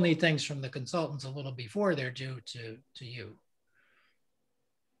 Because we'll need things from the consultants a little before they're due to you.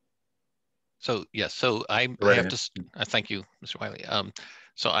 So yes, so I have to, thank you, Mr. Wiley.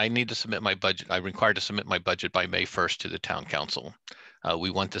 So I need to submit my budget. I'm required to submit my budget by May 1st to the town council.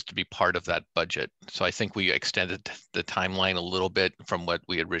 We want this to be part of that budget. So I think we extended the timeline a little bit from what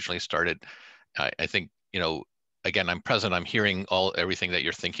we originally started. I think, you know, again, I'm present, I'm hearing everything that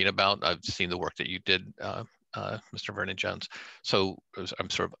you're thinking about. I've seen the work that you did, Mr. Vernon Jones. So I'm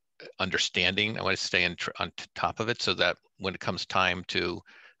sort of understanding. I want to stay on top of it so that when it comes time to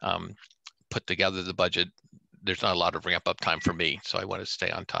put together the budget, there's not a lot of ramp up time for me. So I want to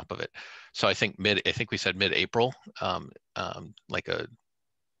stay on top of it. So I think we said mid-April, like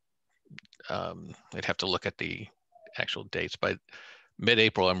I'd have to look at the actual dates, but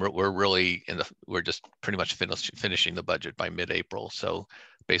mid-April, and we're really we're just pretty much finishing the budget by mid-April. So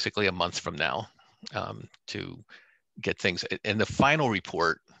basically a month from now to get things. And the final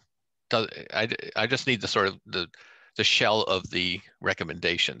report, I just need the sort of the shell of the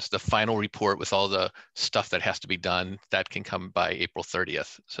recommendations. The final report with all the stuff that has to be done, that can come by April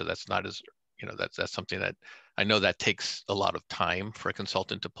 30th. So that's not as, you know, that's something that I know that takes a lot of time for a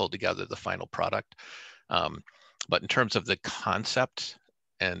consultant to pull together the final product. But in terms of the concept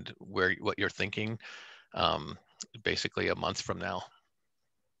and what you're thinking, basically a month from now.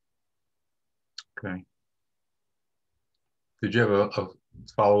 Okay. Did you have a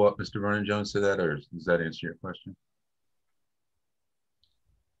follow-up, Mr. Vernon Jones, to that, or does that answer your question?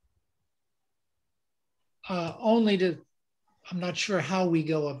 I'm not sure how we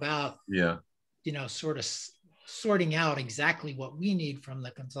go about, you know, sort of sorting out exactly what we need from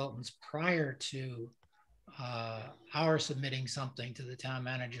the consultants prior to our submitting something to the town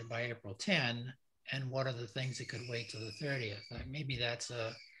manager by April 10, and what are the things that could wait till the 30th. Maybe that's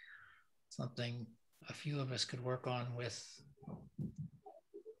something a few of us could work on with,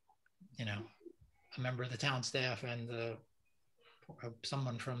 you know, a member of the town staff and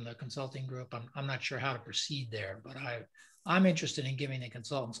someone from the consulting group. I'm not sure how to proceed there, but I'm interested in giving the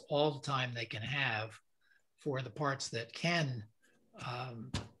consultants all the time they can have for the parts that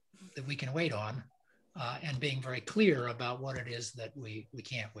that we can wait on, and being very clear about what it is that we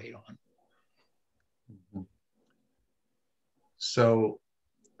can't wait on. Mm-hmm. So,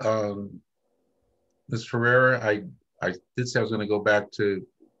 Ms. Ferreira, I did say I was going to go back to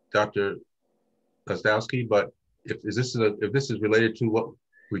Dr. Gostowski, but if this is related to what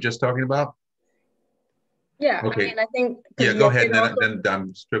we're just talking about? Yeah, okay. I mean, I think. Yeah, go ahead, then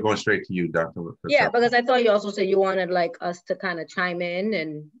I'm still going straight to you, Dr. Yeah, because I thought you also said you wanted like us to kind of chime in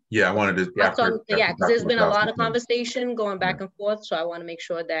and. Yeah, I wanted to. Yeah, because there's been a lot of conversation going back and forth, so I want to make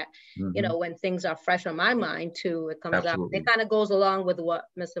sure that, you know, when things are fresh on my mind too, it comes out. It kind of goes along with what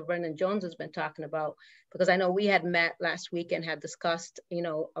Mr. Vernon Jones has been talking about, because I know we had met last week and had discussed, you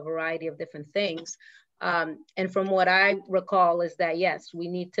know, a variety of different things. And from what I recall is that, yes, we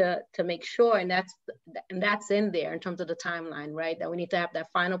need to make sure, and that's in there in terms of the timeline, right? That we need to have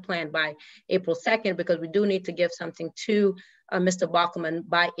that final plan by April 2nd, because we do need to give something to Mr. Bockelman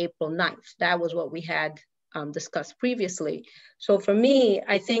by April 9th. That was what we had discussed previously. So for me,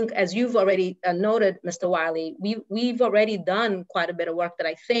 I think, as you've already noted, Mr. Wiley, we've already done quite a bit of work that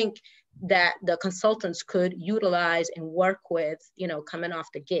I think that the consultants could utilize and work with, you know, coming off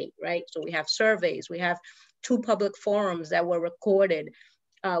the gate, right? So we have surveys, we have 2 public forums that were recorded.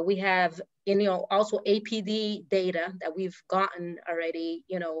 We have, you know, also APD data that we've gotten already,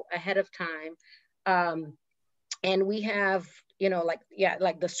 you know, ahead of time. And we have, you know,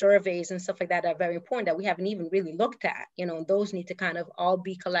 like the surveys and stuff like that are very important that we haven't even really looked at, you know, those need to kind of all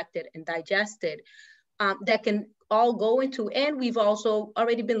be collected and digested. That can all go into, and we've also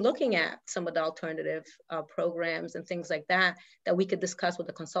already been looking at some of the alternative programs and things like that we could discuss with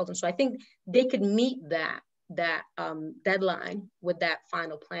the consultants. So I think they could meet that deadline with that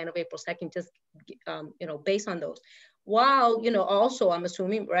final plan of April 2nd, just you know, based on those. While, you know, also I'm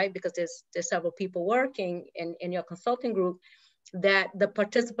assuming, right, because there's several people working in your consulting group, that the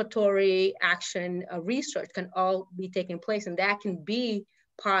participatory action research can all be taking place, and that can be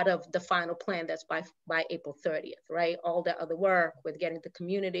part of the final plan that's by April 30th, right? All that other work with getting the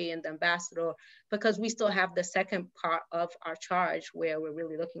community and the ambassador, because we still have the second part of our charge where we're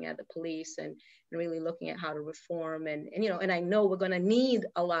really looking at the police and really looking at how to reform and you know, and I know we're gonna need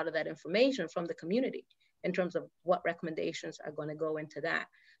a lot of that information from the community in terms of what recommendations are gonna go into that.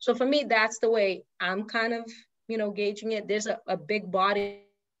 So for me, that's the way I'm kind of, you know, gauging it. There's a big body.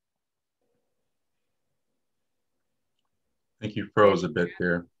 I think you froze a bit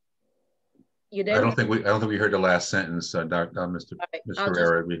there. You did? I don't think we heard the last sentence, Mr.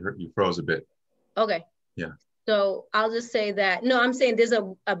 Herrera. We heard you froze a bit. Okay. Yeah. So I'll just say that, no, I'm saying there's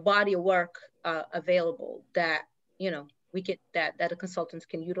a body of work available that, you know, we could, that the consultants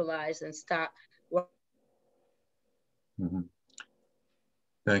can utilize and start work. Mm-hmm.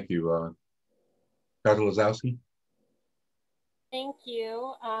 Thank you. Dr. Lazowski? Thank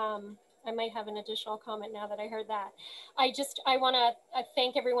you. I might have an additional comment now that I heard that. I want to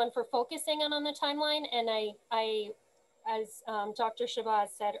thank everyone for focusing on the timeline. And as Dr. Shabazz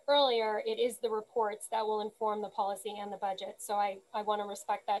said earlier, it is the reports that will inform the policy and the budget. So I want to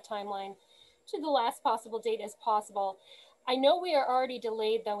respect that timeline to the last possible date as possible. I know we are already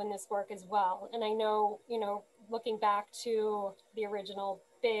delayed though in this work as well. And I know, you know, looking back to the original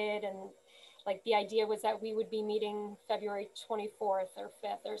bid and like the idea was that we would be meeting February 24th or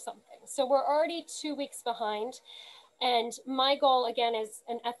 5th or something. So we're already 2 weeks behind. And my goal, again, as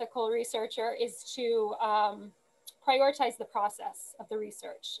an ethical researcher, is to prioritize the process of the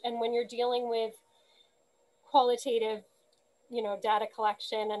research. And when you're dealing with qualitative, you know, data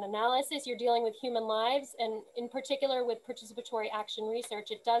collection and analysis, you're dealing with human lives. And in particular with participatory action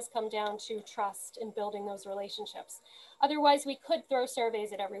research, it does come down to trust and building those relationships. Otherwise, we could throw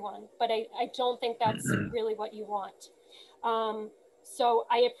surveys at everyone, but I don't think that's really what you want. So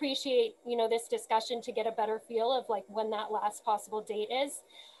I appreciate, you know, this discussion to get a better feel of like when that last possible date is.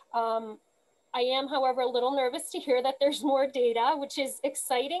 I am, however, a little nervous to hear that there's more data, which is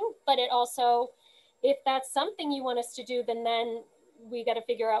exciting, but it also, if that's something you want us to do, then we got to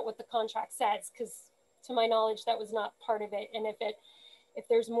figure out what the contract says, because to my knowledge, that was not part of it. And if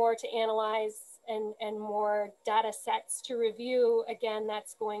there's more to analyze and more data sets to review, again,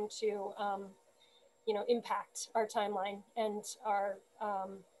 that's going to, you know, impact our timeline and our,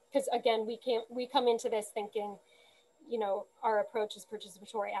 because again, we come into this thinking, you know, our approach is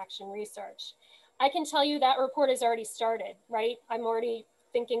participatory action research. I can tell you that report has already started, right? I'm already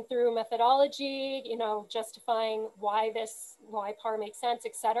thinking through methodology, you know, justifying why PAR makes sense,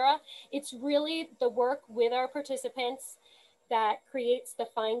 et cetera. It's really the work with our participants that creates the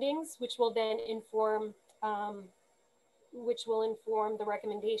findings, which will then inform, the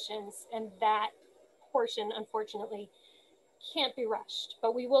recommendations. And that portion, unfortunately, can't be rushed.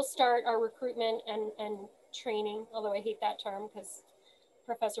 But we will start our recruitment and training, although I hate that term because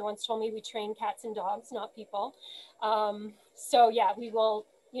professor once told me we train cats and dogs, not people. So yeah, we will,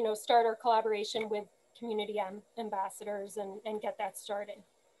 you know, start our collaboration with community ambassadors and get that started.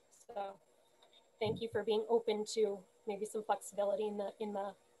 So thank you for being open to maybe some flexibility in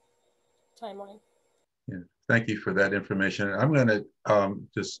the timeline. Yeah, thank you for that information. I'm going to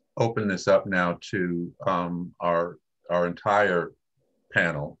just open this up now to our entire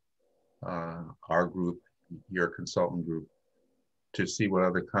panel, our group, your consultant group, to see what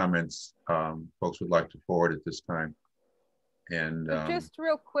other comments folks would like to forward at this time. And just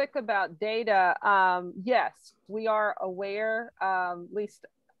real quick about data. Yes, we are aware, at least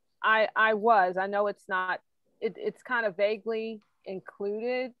I know it's not, it's kind of vaguely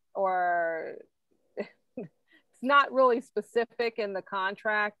included, or it's not really specific in the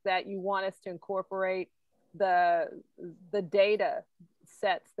contract that you want us to incorporate the data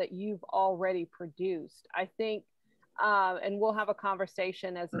sets that you've already produced. I think, and we'll have a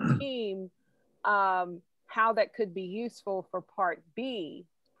conversation as a team, how that could be useful for Part B,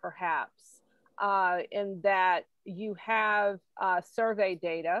 perhaps, in that you have survey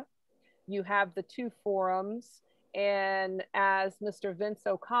data, you have the 2 forums, and as Mr. Vince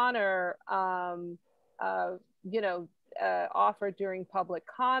O'Connor, you know, offered during public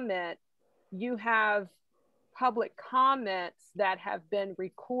comment, you have public comments that have been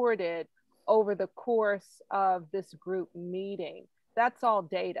recorded over the course of this group meeting. That's all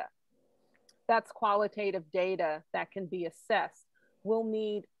data. That's qualitative data that can be assessed. We'll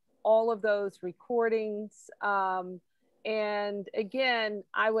need all of those recordings. And again,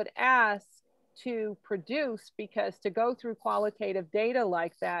 I would ask to produce, because to go through qualitative data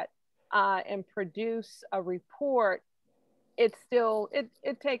like that and produce a report, it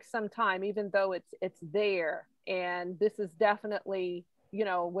takes some time, even though it's there. And this is definitely, you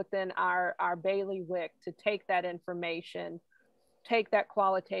know, within our bailiwick to take that information, take that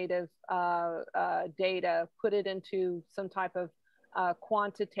qualitative data, put it into some type of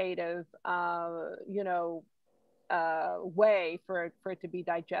quantitative, you know, way for it to be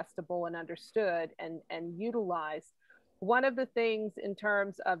digestible and understood and utilized. One of the things in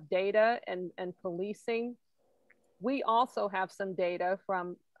terms of data and policing, we also have some data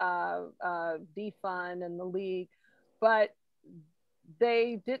from Defund and the League, but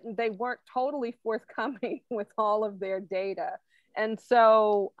they weren't totally forthcoming with all of their data. And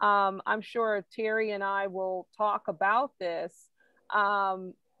so I'm sure Terry and I will talk about this,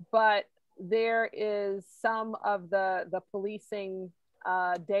 but there is some of the policing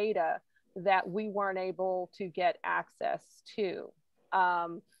data that we weren't able to get access to.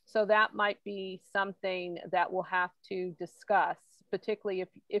 So that might be something that we'll have to discuss, particularly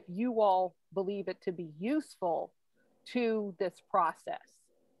if you all believe it to be useful to this process,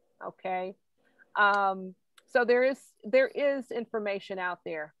 okay? So there is information out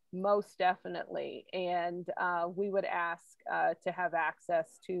there, most definitely, and we would ask to have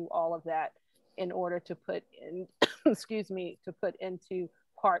access to all of that in order to put in, excuse me, to put into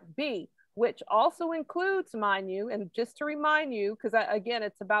Part B, which also includes, mind you, and just to remind you, because again,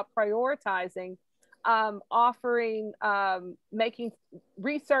 it's about prioritizing, offering,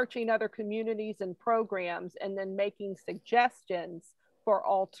 researching other communities and programs, and then making suggestions for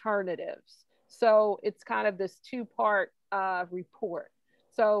alternatives. So it's kind of this two-part report.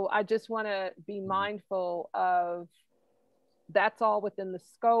 So I just want to be mindful of that's all within the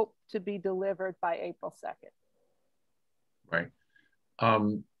scope to be delivered by April 2nd. Right.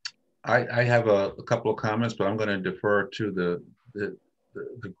 I have a couple of comments, but I'm going to defer to the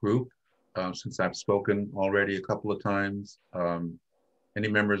group since I've spoken already a couple of times. Any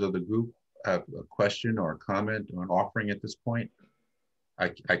members of the group have a question or a comment or an offering at this point?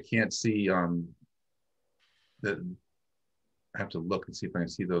 I can't see I have to look and see if I can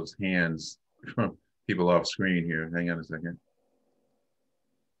see those hands from people off screen here. Hang on a second.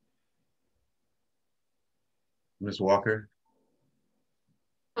 Ms. Walker?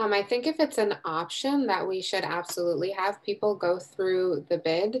 I think if it's an option that we should absolutely have people go through the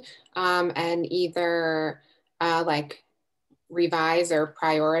bid and either like revise or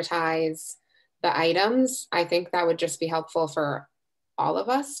prioritize the items. I think that would just be helpful for all of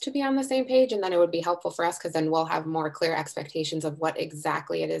us to be on the same page, and then it would be helpful for us because then we'll have more clear expectations of what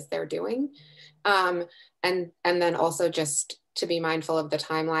exactly it is they're doing. And then also just to be mindful of the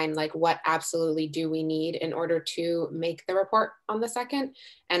timeline, like what absolutely do we need in order to make the report on the 2nd,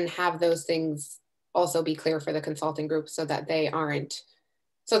 and have those things also be clear for the consulting group so that they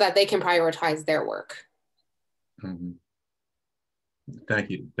can prioritize their work. Mm-hmm. Thank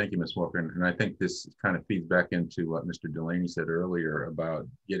you, Ms. Walker. And I think this kind of feeds back into what Mr. Delaney said earlier about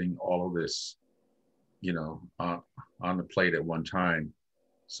getting all of this, you know, on the plate at one time,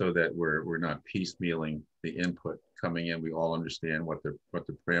 so that we're not piecemealing the input coming in. We all understand what the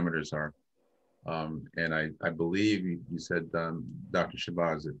parameters are. And I believe you said, Dr.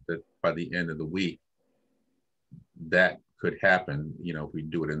 Shabazz, that by the end of the week, that could happen, you know, if we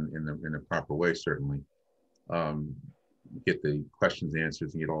do it in the proper way, certainly. Get the questions,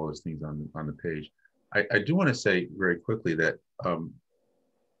 answers, and get all those things on the page. I do want to say very quickly that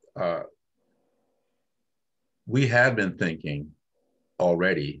we have been thinking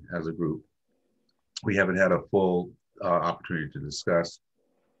already as a group. We haven't had a full opportunity to discuss,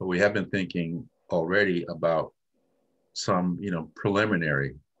 but we have been thinking already about some, you know,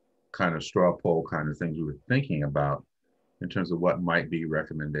 preliminary kind of straw poll kind of things we were thinking about in terms of what might be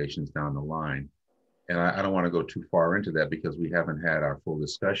recommendations down the line. And I don't want to go too far into that because we haven't had our full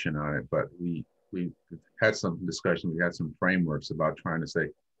discussion on it, but we've had some discussion, we had some frameworks about trying to say,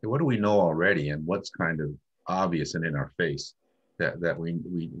 hey, what do we know already and what's kind of obvious and in our face that we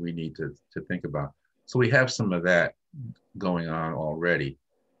need to think about. So we have some of that going on already.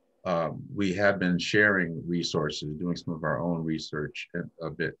 We have been sharing resources, doing some of our own research a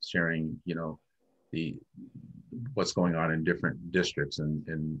bit, sharing, you know, what's going on in different districts and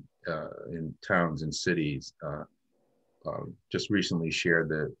in towns and cities. Just recently shared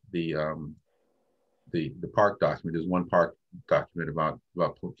the park document. There's one park document about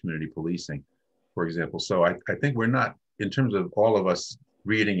community policing, for example. So I think we're not, in terms of all of us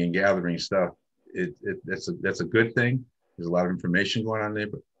reading and gathering stuff, that's a good thing. There's a lot of information going on there,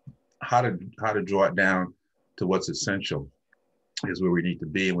 but how to draw it down to what's essential is where we need to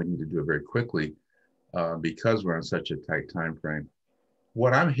be, and we need to do it very quickly because we're on such a tight time frame.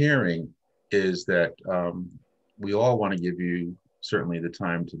 What I'm hearing is that we all want to give you certainly the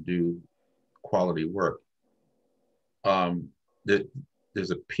time to do quality work,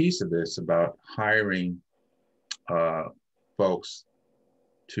 there's a piece of this about hiring folks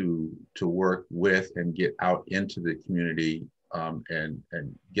to work with and get out into the community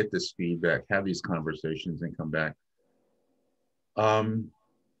and get this feedback, have these conversations, and come back.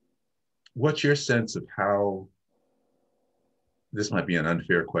 What's your sense of how, this might be an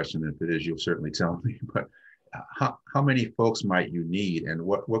unfair question, if it is, you'll certainly tell me, but how many folks might you need, and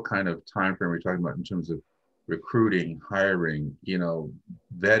what kind of time frame are we talking about in terms of recruiting, hiring,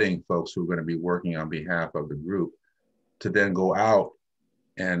 vetting folks who are going to be working on behalf of the group to then go out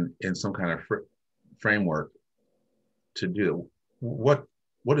and in some kind of framework to do? What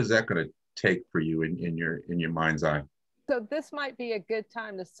is that going to take for you in your mind's eye? So this might be a good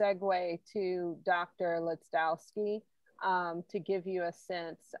time to segue to Dr. Lizdowski to give you a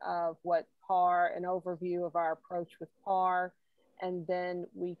sense of what PAR, an overview of our approach with PAR, and then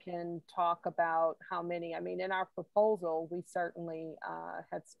we can talk about how many. I mean, in our proposal, we certainly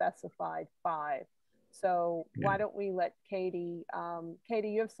had specified 5. So why don't we let Katie,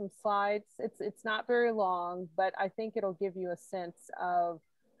 Katie, you have some slides. It's not very long, but I think it'll give you a sense of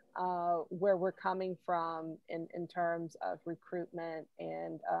where we're coming from in terms of recruitment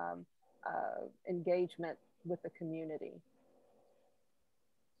and engagement with the community.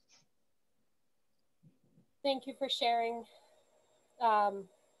 Thank you for sharing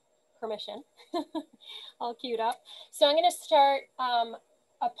permission. All queued up. So I'm going to start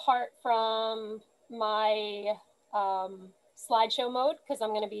apart from my slideshow mode, because I'm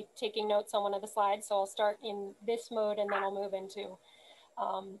going to be taking notes on one of the slides. So I'll start in this mode and then I'll move into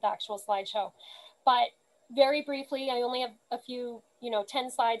the actual slideshow. But very briefly, I only have a few,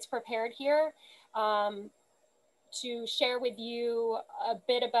 10 slides prepared here to share with you a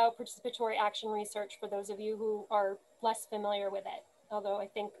bit about participatory action research for those of you who are less familiar with it, although I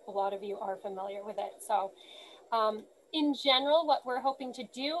think a lot of you are familiar with it. So in general, what we're hoping to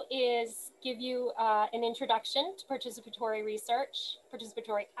do is give you an introduction to participatory research,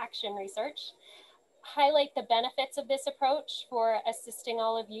 participatory action research, highlight the benefits of this approach for assisting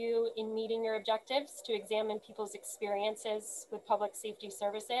all of you in meeting your objectives, to examine people's experiences with public safety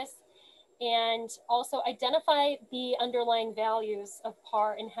services, and also identify the underlying values of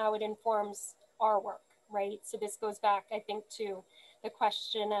PAR and how it informs our work, right? So this goes back, I think, to the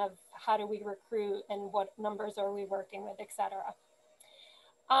question of how do we recruit and what numbers are we working with, et cetera.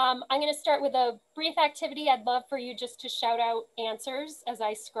 I'm going to start with a brief activity. I'd love for you just to shout out answers as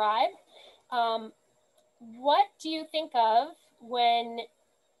I scribe. What do you think of when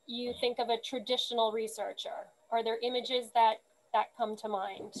you think of a traditional researcher? Are there images that come to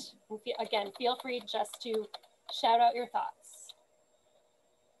mind? And again, feel free just to shout out your thoughts.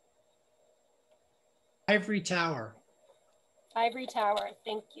 Ivory Tower. Ivory Tower,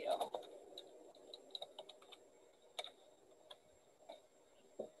 thank you.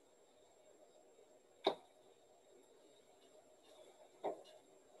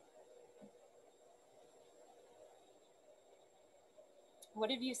 What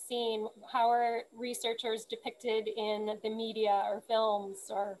have you seen? How are researchers depicted in the media or films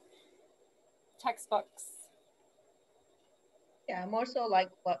or textbooks? Yeah, more so like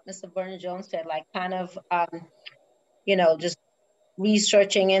what Mr. Vernon-Jones said, like kind of, just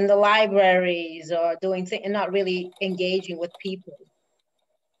researching in the libraries or doing things and not really engaging with people.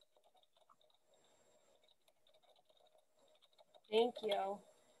 Thank you.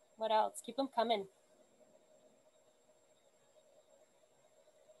 What else? Keep them coming.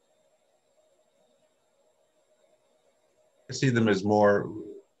 I see them as more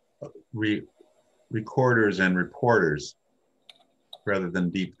recorders and reporters rather than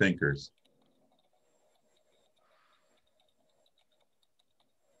deep thinkers.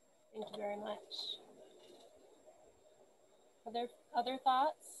 Thank you very much. Other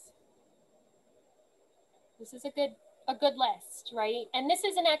thoughts? This is a good list, right? And this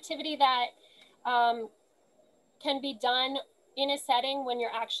is an activity that can be done in a setting when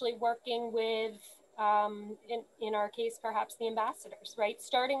you're actually working with, in our case, perhaps the ambassadors, right?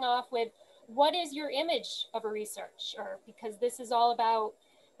 Starting off with, what is your image of a researcher? Because this is all about,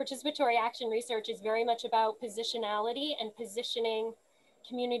 participatory action research is very much about positionality and positioning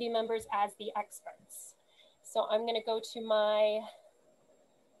community members as the experts. So I'm going to go to my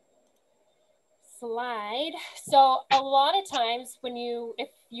slide. So a lot of times if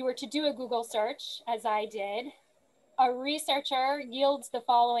you were to do a Google search, as I did, a researcher yields the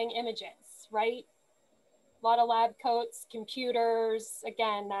following images, right? A lot of lab coats, computers,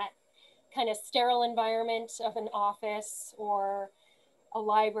 again, that kind of sterile environment of an office or a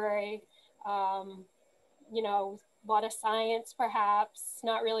library, a lot of science perhaps,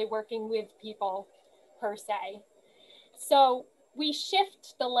 not really working with people per se. So we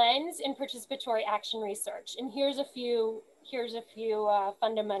shift the lens in participatory action research, and here's a few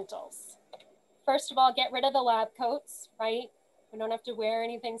fundamentals. First of all, get rid of the lab coats, right? We don't have to wear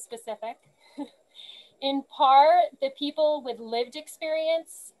anything specific. In PAR, the people with lived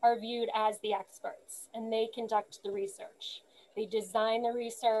experience are viewed as the experts, and they conduct the research. They design the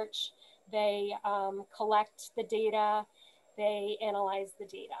research, they collect the data, they analyze the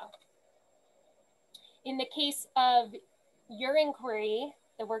data. In the case of your inquiry,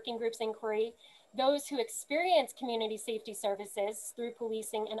 the working group's inquiry, those who experience community safety services through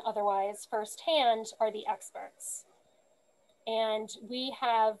policing and otherwise firsthand are the experts. And we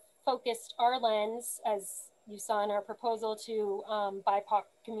have focused our lens, as you saw in our proposal, to BIPOC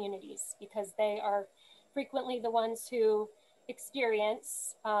communities, because they are frequently the ones who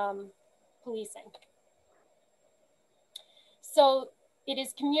experience policing. So it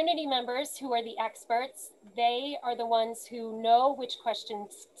is community members who are the experts. They are the ones who know which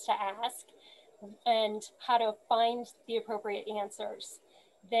questions to ask and how to find the appropriate answers.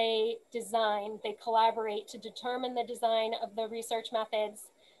 They design, they collaborate to determine the design of the research methods,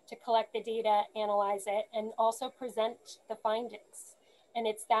 to collect the data, analyze it, and also present the findings. And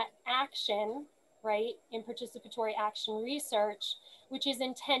it's that action, right, in participatory action research, which is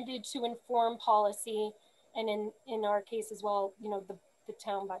intended to inform policy, and in our case as well, you know, the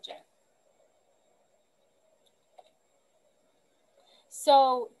town budget.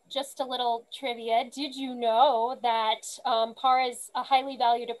 So just a little trivia, did you know that PAR is a highly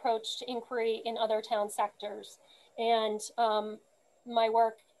valued approach to inquiry in other town sectors? And my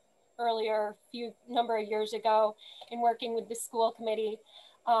work earlier, number of years ago, in working with the school committee,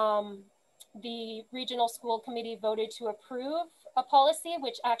 the regional school committee voted to approve a policy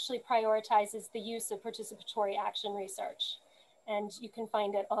which actually prioritizes the use of participatory action research. And you can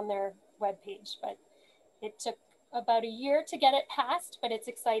find it on their webpage, but it took about a year to get it passed, but it's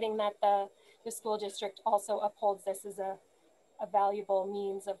exciting that the school district also upholds this as a valuable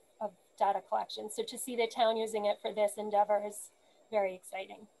means of data collection. So to see the town using it for this endeavor is very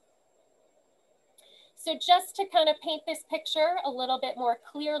exciting. So just to kind of paint this picture a little bit more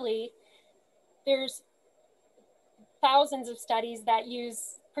clearly, there's thousands of studies that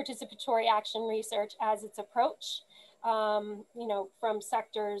use participatory action research as its approach, you know, from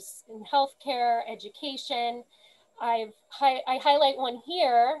sectors in healthcare, education. I highlight one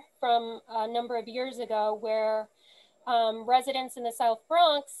here from a number of years ago where residents in the South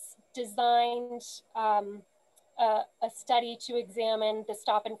Bronx designed a study to examine the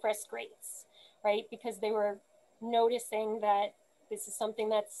stop and frisk rates, right? Because they were noticing that this is something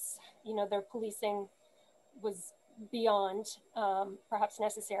that's, you know, their policing was beyond perhaps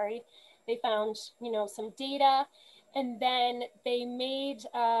necessary. They found, you know, some data, and then they made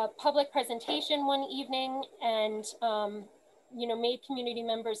a public presentation one evening and, you know, made community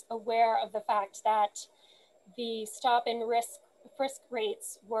members aware of the fact that the stop and frisk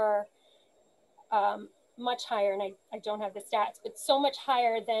rates were much higher, and I don't have the stats, but so much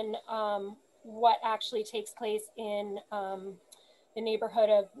higher than what actually takes place in the neighborhood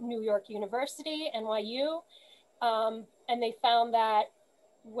of New York University, NYU. And they found that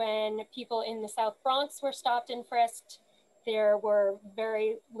when people in the South Bronx were stopped and frisked, there were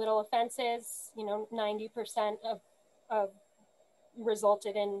very little offenses, you know, 90% of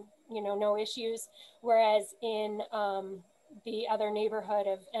resulted in, you know, no issues. Whereas in the other neighborhood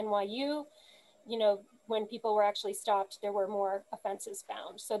of NYU, you know, when people were actually stopped, there were more offenses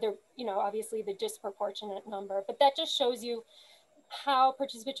found. So there, you know, obviously the disproportionate number, but that just shows you how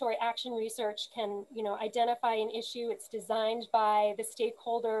participatory action research can, you know, identify an issue. It's designed by the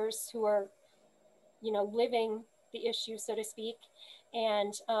stakeholders who are, you know, living the issue, so to speak,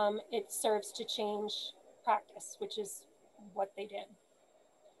 and it serves to change practice, which is what they did.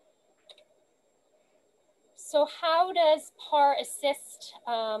 So how does PAR assist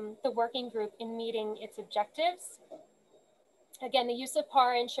the working group in meeting its objectives? Again, the use of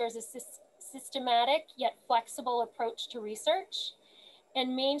PAR ensures a systematic yet flexible approach to research,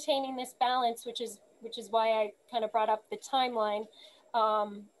 and maintaining this balance, which is why I kind of brought up the timeline.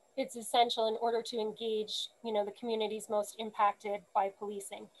 It's essential in order to engage, you know, the communities most impacted by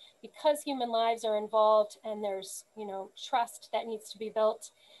policing, because human lives are involved and there's, you know, trust that needs to be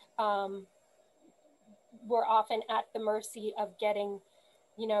built. We're often at the mercy of getting,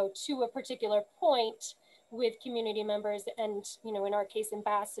 you know, to a particular point with community members and, you know, in our case,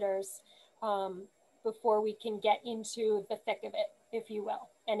 ambassadors, before we can get into the thick of it, if you will.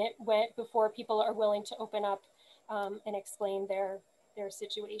 And it went before people are willing to open up and explain their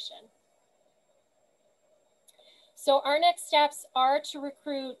situation. So our next steps are to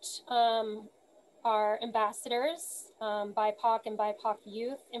recruit our ambassadors, BIPOC and BIPOC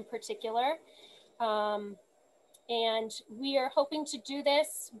youth in particular. And we are hoping to do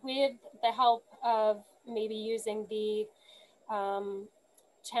this with the help of maybe using the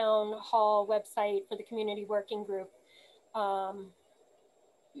town hall website for the community working group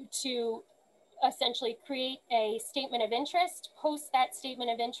to essentially create a statement of interest, post that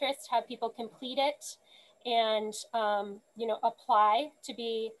statement of interest, have people complete it, and you know, apply to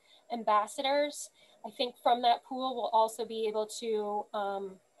be ambassadors. I think from that pool, we'll also be able to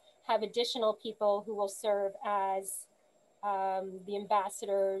have additional people who will serve as the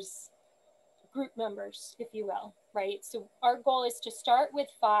ambassadors group members, if you will, right? So our goal is to start with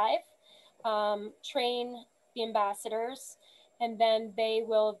 5, train the ambassadors, and then they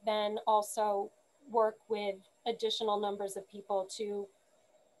will then also work with additional numbers of people to,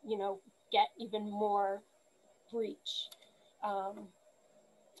 you know, get even more reach.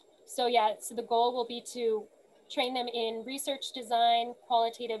 So yeah, so the goal will be to train them in research design,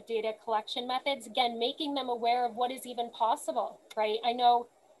 qualitative data collection methods, again, making them aware of what is even possible, right? I know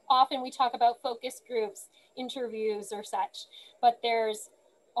often we talk about focus groups, interviews or such, but there's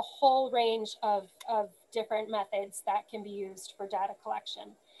a whole range of different methods that can be used for data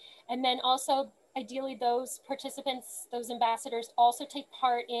collection. And then also, ideally, those participants, those ambassadors also take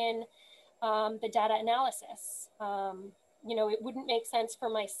part in the data analysis. You know, it wouldn't make sense for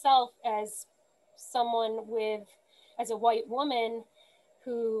myself as someone with, as a white woman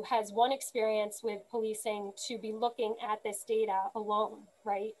who has one experience with policing to be looking at this data alone,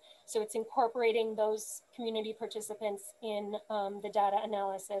 right? So it's incorporating those community participants in the data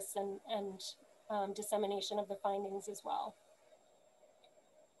analysis and dissemination of the findings as well.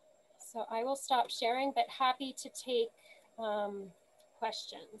 So I will stop sharing, but happy to take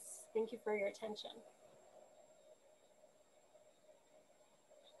questions. Thank you for your attention.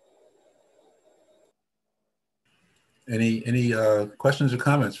 Any questions or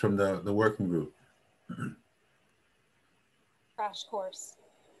comments from the working group? Crash course.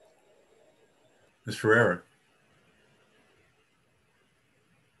 Ms. Ferreira.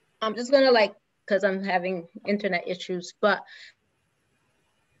 I'm just gonna because I'm having internet issues, but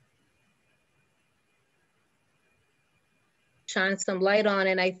shine some light on,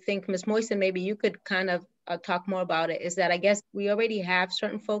 and I think Ms. Moisten, maybe you could kind of talk more about it, is that I guess we already have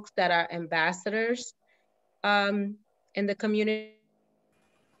certain folks that are ambassadors in the community.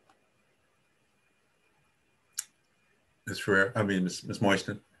 Ms. Ferreira, I mean, Ms.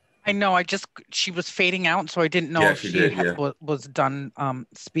 Moisten. I know, she was fading out, so I didn't know if she was done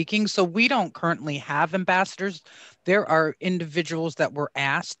speaking. So we don't currently have ambassadors. There are individuals that were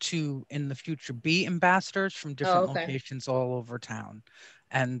asked to, in the future, be ambassadors from different locations all over town.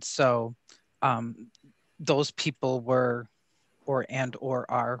 And so those people were, or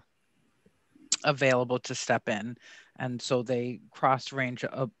are available to step in. And so they cross-range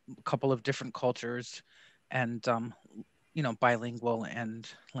a couple of different cultures and you know, bilingual and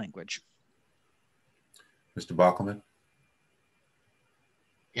language. Mr. Bockelman?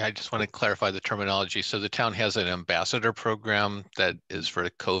 Yeah, I just want to clarify the terminology. So the town has an ambassador program that is for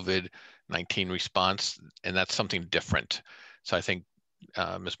COVID-19 response, and that's something different. So I think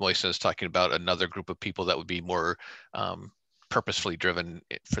Ms. Moisten is talking about another group of people that would be more purposefully driven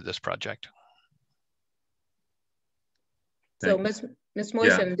for this project. So Ms.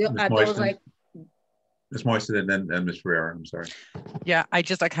 Moisten, there was like, Ms. Moisten and then Ms. Ferreira, I'm sorry. Yeah, I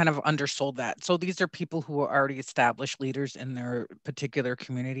kind of undersold that. So these are people who are already established leaders in their particular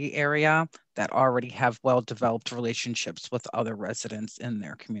community area that already have well-developed relationships with other residents in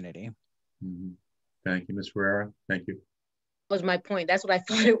their community. Mm-hmm. Thank you, Ms. Ferreira. Thank you. Was my point. That's what I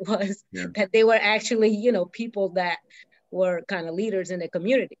thought it was, that they were actually, you know, people that were kind of leaders in the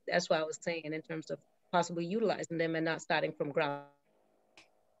community. That's what I was saying in terms of possibly utilizing them and not starting from ground.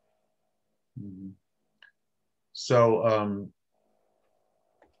 Mm-hmm. So,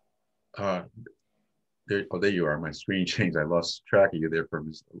 there you are. My screen changed. I lost track of you there for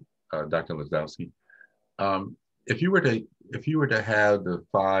Dr. Lazdowski. If you were to have the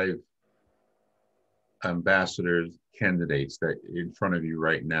 5 ambassadors candidates that in front of you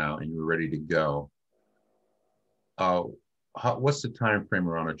right now, and you were ready to go, what's the time frame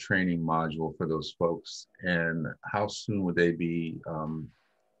around a training module for those folks, and how soon would they be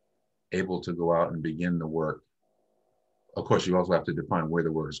able to go out and begin the work? Of course, you also have to define where the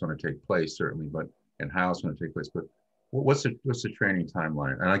work is going to take place, certainly, and how it's going to take place. But what's the training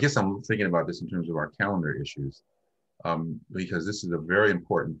timeline? And I guess I'm thinking about this in terms of our calendar issues, because this is a very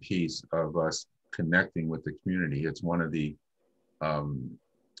important piece of us connecting with the community. It's one of the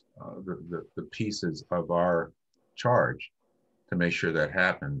pieces of our charge to make sure that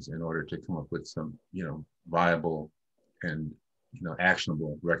happens in order to come up with some, viable and,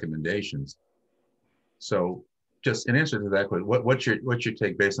 actionable recommendations. So just in answer to that question, what's your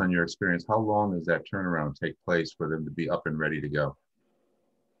take based on your experience? How long does that turnaround take place for them to be up and ready to go?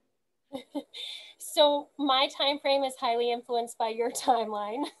 So my time frame is highly influenced by your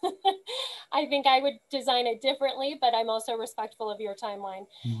timeline. I think I would design it differently, but I'm also respectful of your timeline.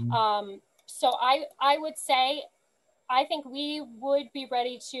 Mm-hmm. So I would say, I think we would be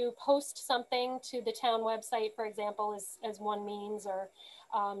ready to post something to the town website, for example, as one means, or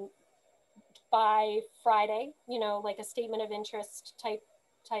by Friday, like a statement of interest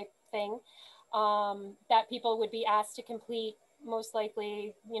type thing, that people would be asked to complete, most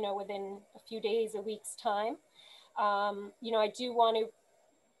likely, within a few days, a week's time. I do want to,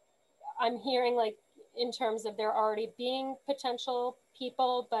 I'm hearing, like, in terms of there already being potential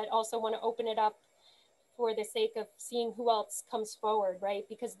people, but also want to open it up for the sake of seeing who else comes forward, right?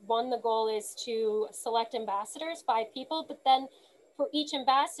 Because one, the goal is to select ambassadors, 5 people, but then for each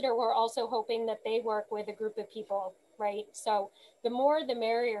ambassador, we're also hoping that they work with a group of people, right? So the more, the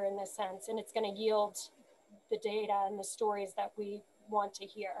merrier in this sense, and it's going to yield the data and the stories that we want to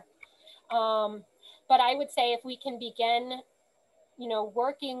hear. But I would say if we can begin,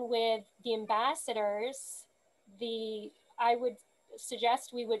 working with the ambassadors, I would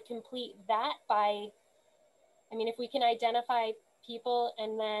suggest we would complete that by, if we can identify people,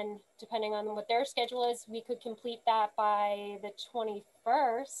 and then depending on what their schedule is, we could complete that by the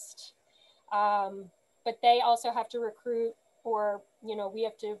 21st. But they also have to recruit, or, we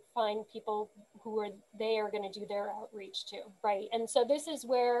have to find people who they are going to do their outreach to, right? And so this is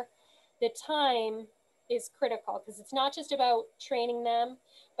where the time is critical, because it's not just about training them,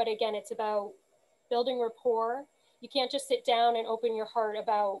 but again, it's about building rapport. You can't just sit down and open your heart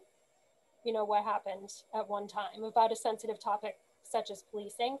about, what happened at one time about a sensitive topic such as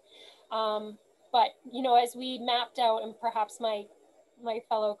policing. But, as we mapped out, and perhaps my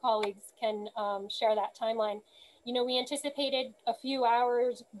fellow colleagues can share that timeline, we anticipated a few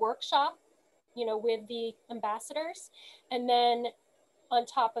hours workshop, with the ambassadors. And then on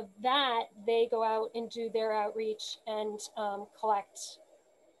top of that, they go out and do their outreach and collect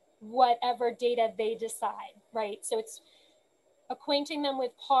whatever data they decide, right? So it's acquainting them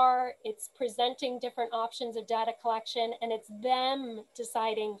with PAR, it's presenting different options of data collection, and it's them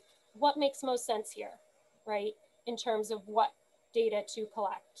deciding what makes most sense here, right? In terms of what data to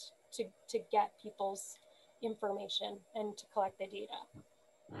collect to get people's information and to collect the data.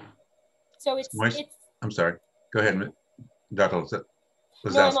 So I'm sorry, go ahead, Dr.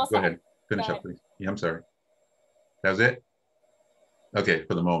 No, go ahead, finish up, please. Yeah, I'm sorry. That was it? Okay,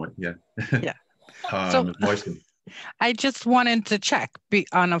 for the moment, yeah. Yeah. So, I just wanted to check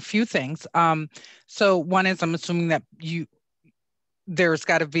on a few things. So one is, I'm assuming that there's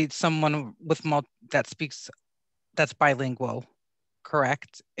got to be someone with that's bilingual,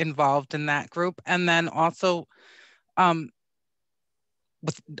 correct, involved in that group, and then also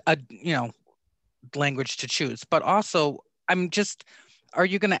with a language to choose. But also, are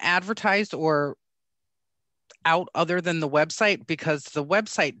you going to advertise or out other than the website? Because the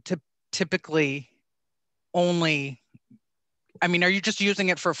website typically only, are you just using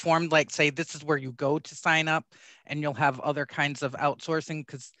it for a form, like say this is where you go to sign up, and you'll have other kinds of outsourcing?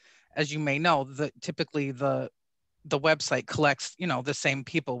 Because as you may know, typically the website collects the same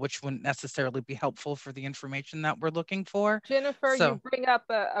people, which wouldn't necessarily be helpful for the information that we're looking for. Jennifer, you bring up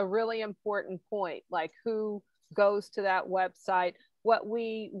a really important point, like who goes to that website. What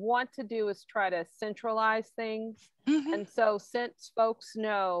we want to do is try to centralize things. Mm-hmm. And so since folks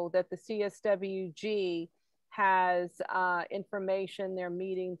know that the CSWG has information, their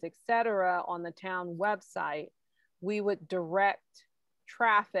meetings, etc., on the town website, we would direct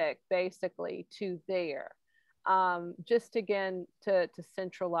traffic basically to there. Just again to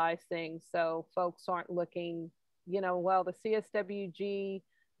centralize things, so folks aren't looking, well, the CSWG,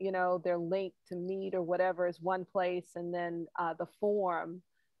 they're linked to Meet or whatever is one place, and then the form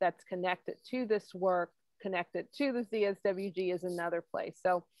that's connected to this work, connected to the CSWG, is another place.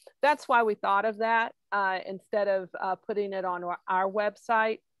 So that's why we thought of that, instead of putting it on our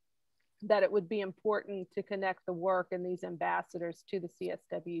website, that it would be important to connect the work and these ambassadors to the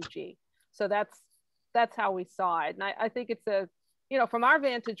CSWG. So that's how we saw it. And I think it's from our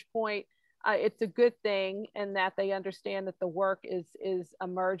vantage point, it's a good thing in that they understand that the work is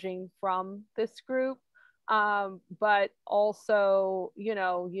emerging from this group. But also, you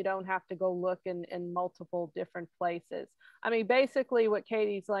don't have to go look in multiple different places. Basically what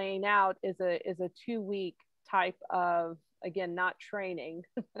Katie's laying out is a 2-week type of again, not training,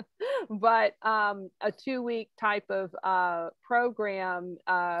 but a 2-week type of program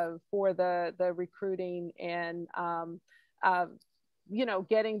for the recruiting and, you know,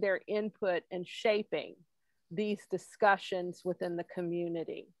 getting their input and shaping these discussions within the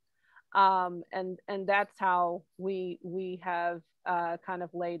community. And that's how we have kind of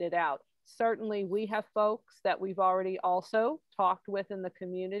laid it out. Certainly we have folks that we've already also talked with in the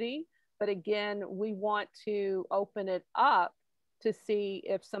community, but again, we want to open it up to see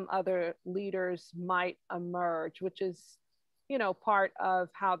if some other leaders might emerge, which is, you know, part of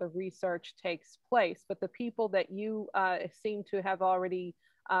how the research takes place. But the people that you seem to have already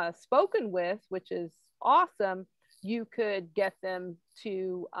spoken with, which is awesome, you could get them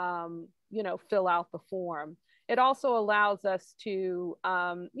to, you know, fill out the form. It also allows us to,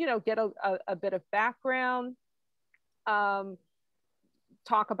 you know, get a bit of background,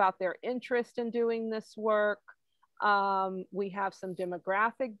 talk about their interest in doing this work. We have some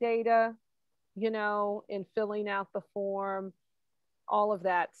demographic data, you know, in filling out the form. All of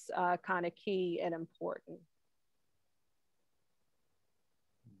that's kind of key and important.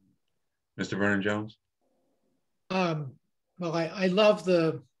 Mr. Vernon Jones? Well, I love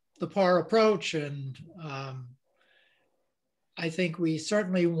the PAR approach, and I think we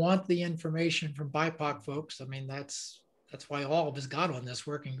certainly want the information from BIPOC folks. I mean, that's why all of us got on this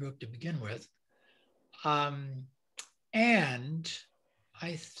working group to begin with. And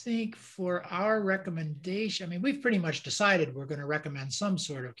I think for our recommendation, I mean, we've pretty much decided we're going to recommend some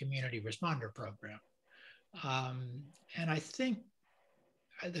sort of community responder program. And I think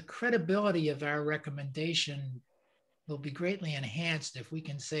the credibility of our recommendation will be greatly enhanced if we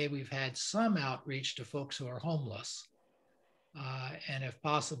can say we've had some outreach to folks who are homeless, and if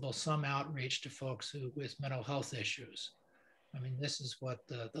possible, some outreach to folks who with mental health issues. I mean, this is what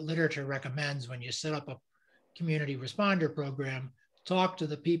the literature recommends when you set up a community responder program. Talk to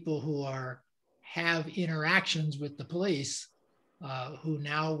the people who have interactions with the police, who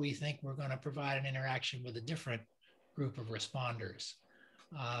now we think we're going to provide an interaction with a different group of responders.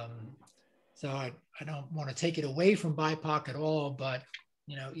 So I don't want to take it away from BIPOC at all, but,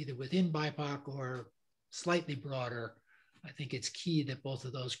 you know, either within BIPOC or slightly broader, I think it's key that both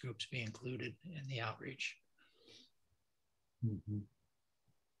of those groups be included in the outreach. Mm-hmm.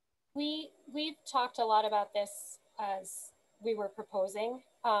 We've talked a lot about this as we were proposing,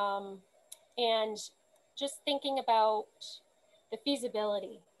 and just thinking about the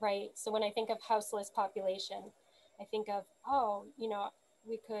feasibility, right? So when I think of houseless population, I think of, oh, you know,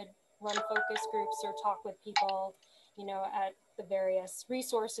 we could run focus groups or talk with people, you know, at the various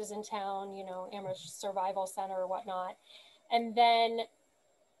resources in town, you know, Amherst Survival Center or whatnot. And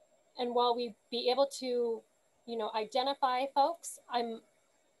while we be able to, you know, identify folks, I'm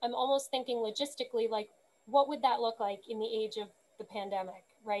almost thinking logistically, like, what would that look like in the age of the pandemic,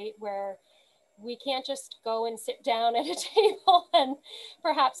 right? Where we can't just go and sit down at a table and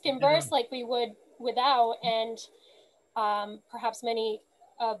perhaps converse like we would without, and perhaps many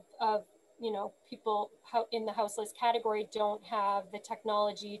of you know, people in the houseless category don't have the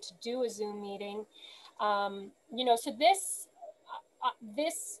technology to do a Zoom meeting. You know, so this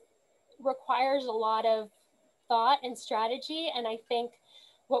requires a lot of thought and strategy. And I think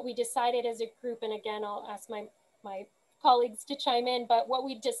what we decided as a group, and again, I'll ask my colleagues to chime in, but what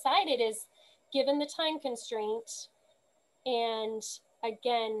we decided is, given the time constraint, and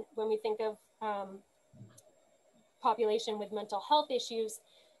again, when we think of population with mental health issues,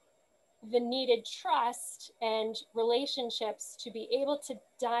 the needed trust and relationships to be able to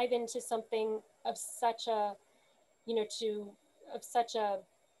dive into something of such a, you know, of such a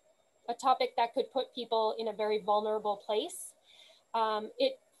topic that could put people in a very vulnerable place.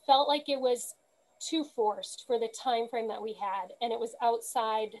 It felt like it was too forced for the time frame that we had, and it was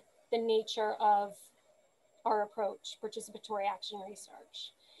outside the nature of our approach, participatory action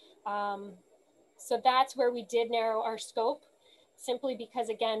research. So that's where we did narrow our scope, simply because,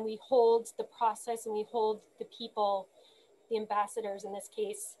 again, we hold the process and we hold the people, the ambassadors in this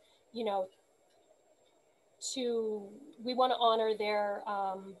case, you know, we want to honor their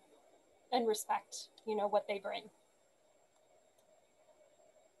and respect, you know, what they bring.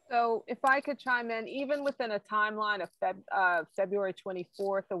 So if I could chime in, even within a timeline of February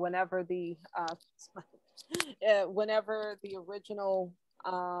 24th or whenever the original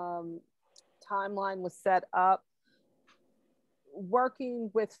timeline was set up, working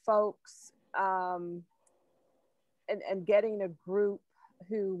with folks and getting a group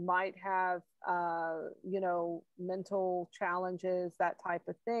who might have, you know, mental challenges, that type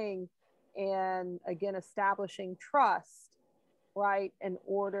of thing. And again, establishing trust, right, in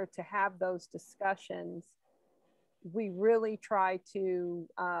order to have those discussions. we really try to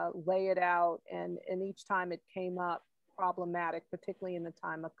lay it out, and each time it came up problematic, particularly in the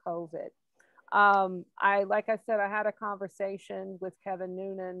time of COVID. Like I said, I had a conversation with Kevin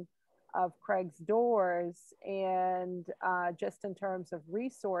Noonan of Craig's Doors, and just in terms of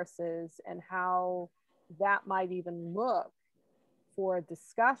resources and how that might even look for a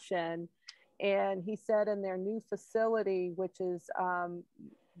discussion. And he said in their new facility, which is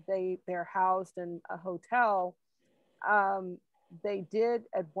they're housed in a hotel, they did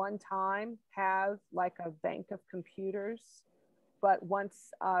at one time have like a bank of computers, but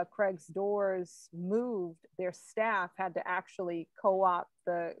once Craig's Doors moved, their staff had to actually co-opt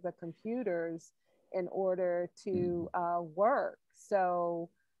the computers in order to work. So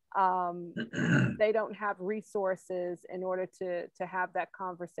they don't have resources in order to have that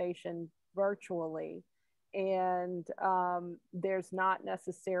conversation virtually. And there's not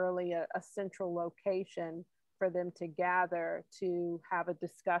necessarily a central location for them to gather to have a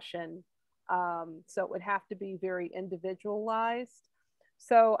discussion. So it would have to be very individualized.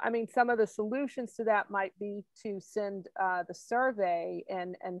 So, I mean, some of the solutions to that might be to send the survey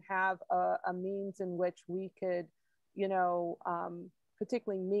and have a means in which we could, you know,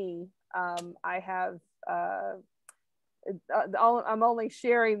 particularly me, I have, I'm only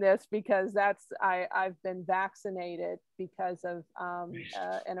sharing this because I've been vaccinated because of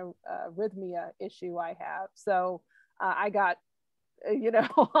an arrhythmia issue I have. So I got, you know,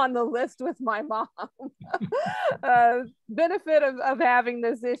 on the list with my mom. Benefit of having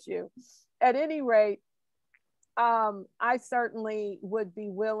this issue. At any rate, I certainly would be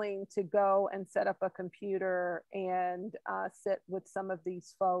willing to go and set up a computer and sit with some of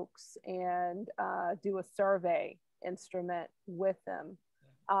these folks and do a survey instrument with them.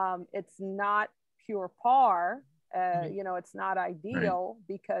 It's not pure par, you know, it's not ideal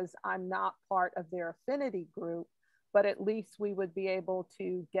because I'm not part of their affinity group, but at least we would be able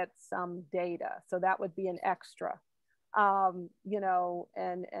to get some data. So that would be an extra, you know,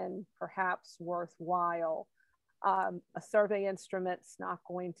 and perhaps worthwhile. A survey instrument's not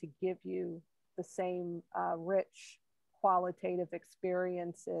going to give you the same rich qualitative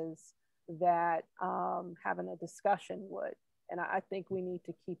experiences that having a discussion would. And I think we need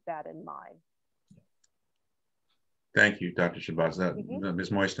to keep that in mind. Thank you, Dr. Shabazz.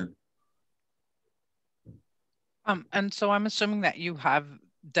 Ms. Moisten. And so I'm assuming that you have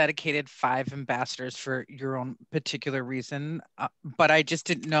dedicated 5 ambassadors for your own particular reason, but I just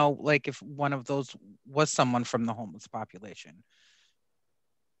didn't know, like, if one of those was someone from the homeless population.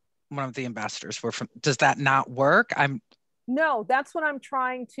 One of the ambassadors were from, does that not work? No, that's what I'm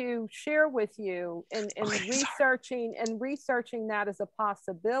trying to share with you in Okay, researching that as a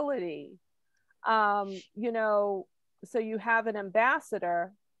possibility. You know, so you have an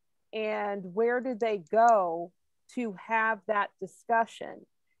ambassador, and where do they go to have that discussion?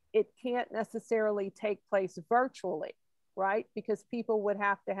 It can't necessarily take place virtually, right? Because people would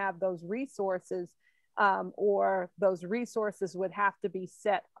have to have those resources, or those resources would have to be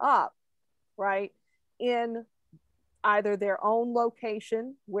set up, right, in either their own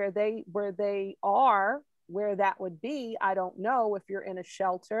location where they are, where that would be. I don't know if you're in a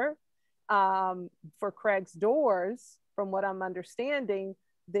shelter. For Craig's Doors, from what I'm understanding,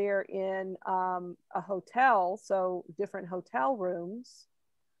 they're in a hotel, so different hotel rooms.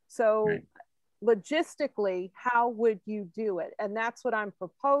 So logistically, how would you do it? And that's what I'm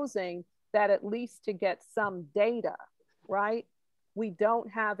proposing, that at least to get some data, right? We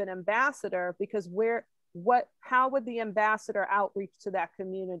don't have an ambassador because how would the ambassador outreach to that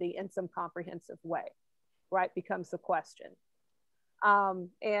community in some comprehensive way, right? Becomes the question.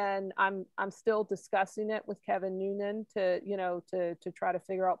 And I'm still discussing it with Kevin Noonan to try to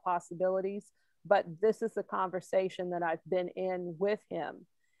figure out possibilities, but this is a conversation that I've been in with him.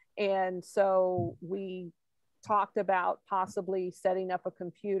 And so we talked about possibly setting up a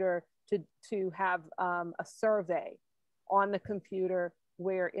computer to have a survey on the computer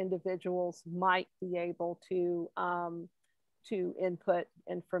where individuals might be able to input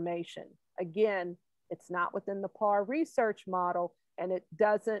information. Again, it's not within the PAR research model, and it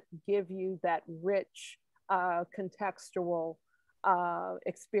doesn't give you that rich contextual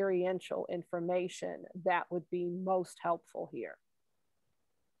experiential information that would be most helpful here.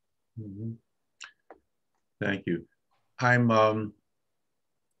 Mm-hmm. Thank you. I'm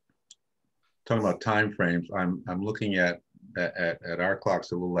talking about time frames. I'm looking at our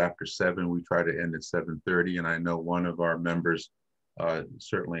clocks a little after 7. We try to end at 7:30, and I know one of our members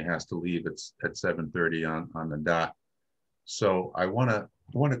certainly has to leave at 7:30 on the dot. So I want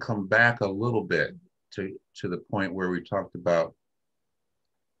to come back a little bit to the point where we talked about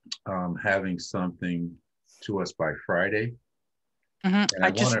having something to us by Friday. And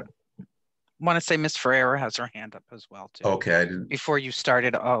I just want to say Ms. Ferreira has her hand up as well too. Okay, I didn't. Before you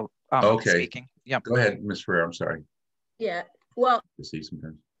started speaking. Yep. Go ahead, Ms. Ferreira, I'm sorry. Yeah, well. To see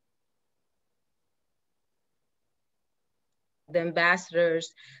sometimes. The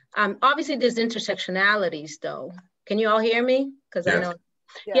ambassadors, obviously there's intersectionalities though. Can you all hear me? Because yes. I know,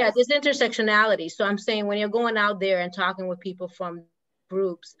 yeah, there's intersectionality. So I'm saying when you're going out there and talking with people from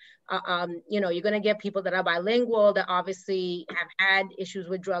groups, you know, you're going to get people that are bilingual that obviously have had issues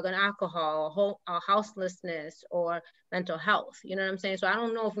with drug and alcohol, or houselessness, or mental health. You know what I'm saying? So I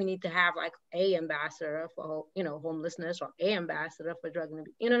don't know if we need to have like a ambassador for, you know, homelessness, or a ambassador for drug and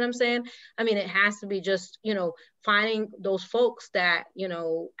abuse. You know what I'm saying? I mean, it has to be just, you know, finding those folks that, you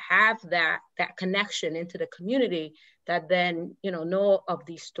know, have that connection into the community, that then, you know of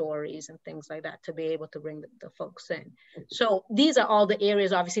these stories and things like that, to be able to bring the folks in. So these are all the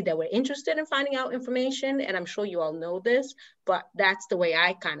areas, obviously, that we're interested in finding out information. And I'm sure you all know this, but that's the way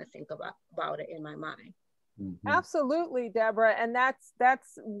I kind of think about it in my mind. Mm-hmm. Absolutely, Deborah. And that's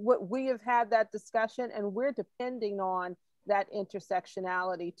what we have had that discussion, and we're depending on that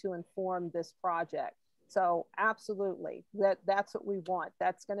intersectionality to inform this project. So absolutely, that's what we want.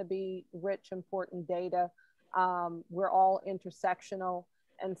 That's going to be rich, important data. We're all intersectional.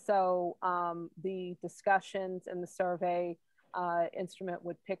 And so the discussions and the survey instrument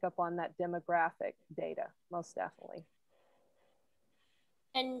would pick up on that demographic data, most definitely.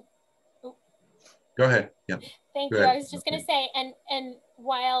 And go ahead. Yeah. Thank you. I was just going to say, and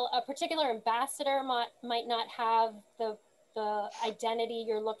while a particular ambassador might not have the identity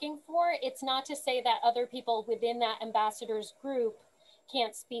you're looking for, it's not to say that other people within that ambassador's group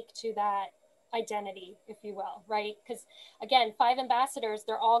can't speak to that identity, if you will, right? Because again, 5 ambassadors,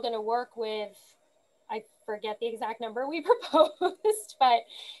 they're all going to work with, I forget the exact number we proposed, but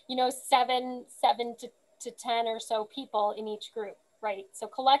you know, 7 to 10 or so people in each group, right? So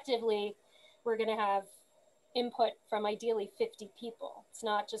collectively, we're going to have input from ideally 50 people. It's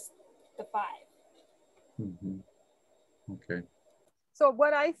not just the 5. Mm-hmm. Okay. So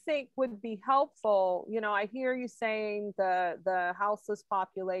what I think would be helpful, you know, I hear you saying the houseless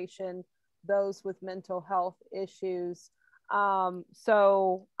population, those with mental health issues.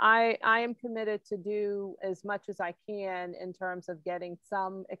 So I am committed to do as much as I can in terms of getting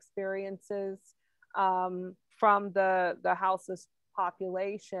some experiences from the houseless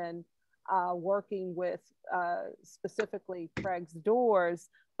population, working with specifically Craig's Doors,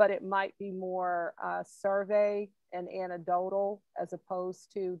 but it might be more survey and anecdotal as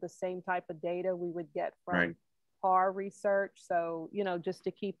opposed to the same type of data we would get from PAR research. So, you know, just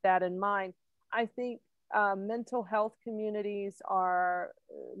to keep that in mind, I think mental health communities are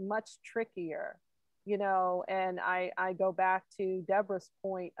much trickier, you know, and I go back to Deborah's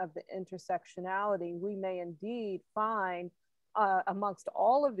point of the intersectionality. We may indeed find amongst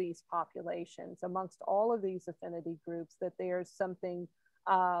all of these populations, amongst all of these affinity groups, that there's something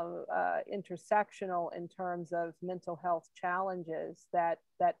intersectional in terms of mental health challenges that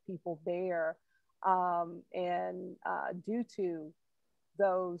people bear, and due to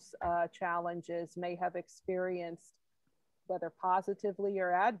those challenges may have experienced, whether positively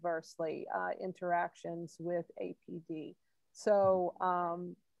or adversely, interactions with APD. So,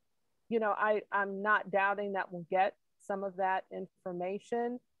 you know, I'm not doubting that we'll get some of that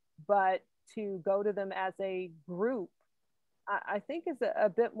information, but to go to them as a group, I think is a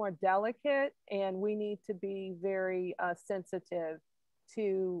bit more delicate, and we need to be very sensitive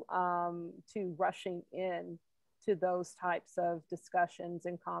to rushing in to those types of discussions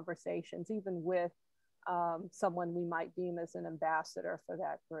and conversations, even with someone we might deem as an ambassador for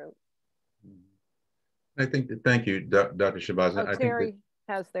that group. I think that, thank you, Dr. Shabazz. Oh, Terry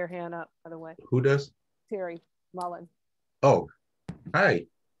has their hand up, by the way. Who does? Terry Mullen. Oh, hi.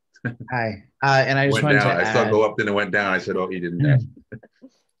 Hi. And I just wanted to add, I saw it go up, then it went down. I said, oh, he didn't ask.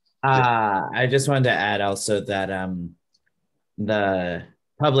 I just wanted to add also that the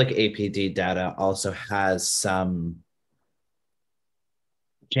public APD data also has some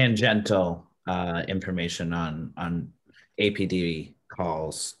tangential information on APD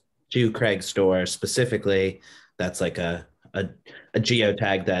calls to Craig's Door specifically. That's like a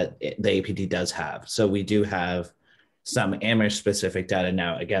geotag that the APD does have. So we do have some Amherst specific data.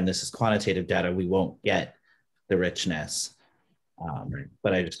 Now, again, this is quantitative data. We won't get the richness,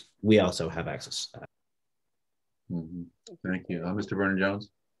 but we also have access to that. Mm-hmm. Thank you. Mr. Vernon Jones?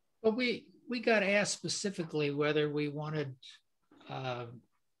 Well, we got asked specifically whether we wanted our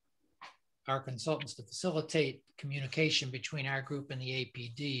consultants to facilitate communication between our group and the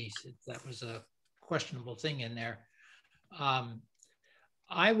APDs. That was a questionable thing in there.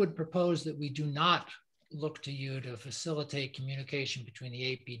 I would propose that we do not look to you to facilitate communication between the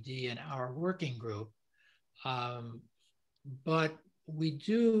APD and our working group. But we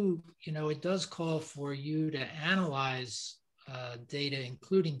do, it does call for you to analyze data,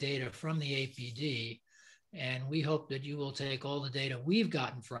 including data from the APD. And we hope that you will take all the data we've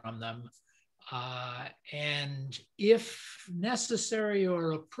gotten from them. And if necessary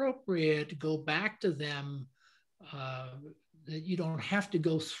or appropriate, go back to them, that you don't have to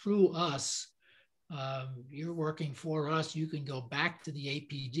go through us. You're working for us. You can go back to the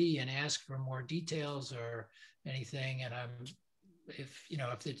APD and ask for more details or anything. And if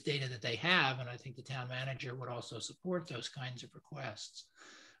it's data that they have, and I think the town manager would also support those kinds of requests.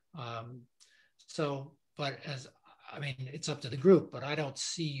 But it's up to the group, but I don't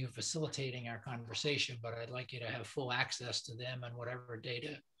see you facilitating our conversation, but I'd like you to have full access to them and whatever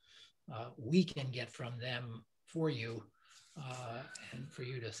data we can get from them for you, and for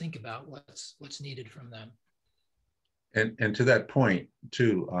you to think about what's needed from them. And to that point,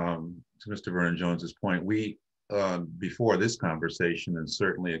 too, to Mr. Vernon Jones's point, we, before this conversation, and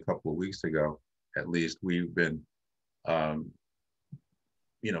certainly a couple of weeks ago, at least, we've been,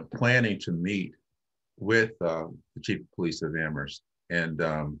 planning to meet with the Chief of Police of Amherst, and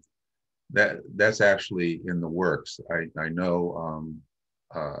that's actually in the works. I know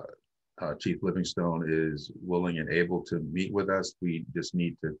Chief Livingstone is willing and able to meet with us. We just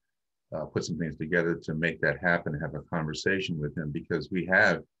need to put some things together to make that happen, have a conversation with him, because we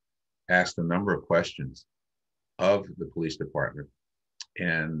have asked a number of questions of the police department,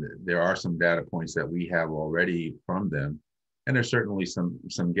 and there are some data points that we have already from them. And there's certainly some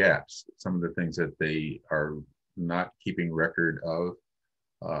gaps, some of the things that they are not keeping record of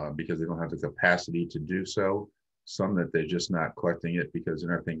because they don't have the capacity to do so. Some that they're just not collecting it because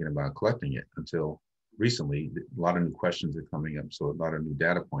they're not thinking about collecting it until recently. A lot of new questions are coming up, so a lot of new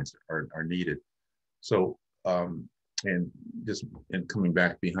data points are needed. So, and coming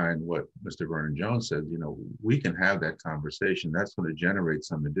back behind what Mr. Vernon Jones said, we can have that conversation. That's going to generate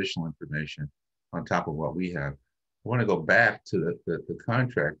some additional information on top of what we have. I want to go back to the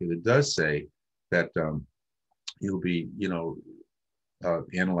contract. It does say that you'll be,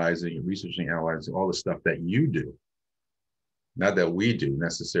 analyzing, researching, analyzing all the stuff that you do, not that we do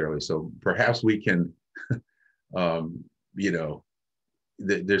necessarily. So perhaps we can,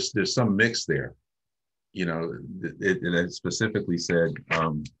 there's some mix there. It specifically said, if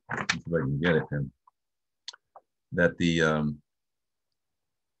I can get it, then, that the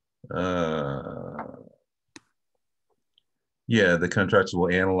the contractors will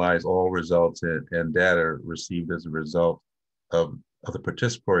analyze all results and data received as a result of the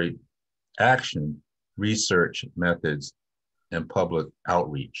participatory action, research methods, and public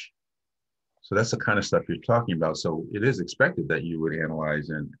outreach. So that's the kind of stuff you're talking about. So it is expected that you would analyze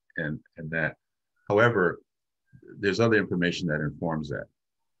and that. However, there's other information that informs that.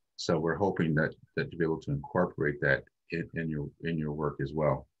 So we're hoping that you'll be able to incorporate that in your work as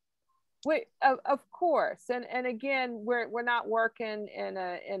well. Wait, of course, and again, we're not working in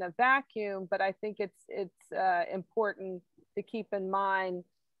a vacuum, but I think it's important to keep in mind,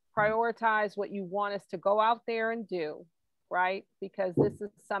 prioritize what you want us to go out there and do, right? Because this is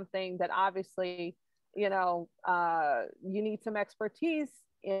something that obviously, you need some expertise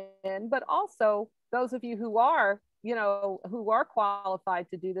in, but also those of you who are qualified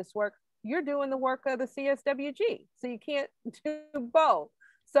to do this work, you're doing the work of the CSWG, so you can't do both.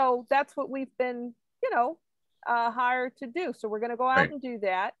 So that's what we've been, hired to do. So we're going to go out and do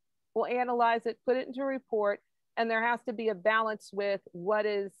that. We'll analyze it, put it into a report, and there has to be a balance with what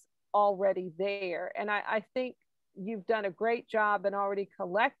is already there. And I think you've done a great job in already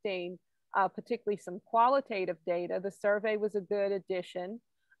collecting, particularly some qualitative data. The survey was a good addition.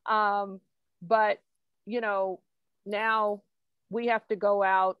 But, now we have to go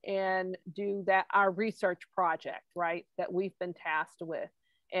out and do our research project, right? That we've been tasked with.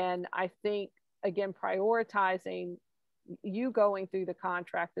 And I think, again, prioritizing you going through the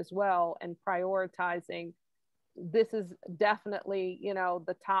contract as well and prioritizing, this is definitely,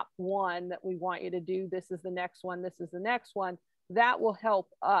 the top one that we want you to do. This is the next one. This is the next one. That will help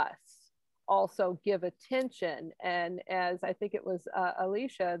us also give attention. And as I think it was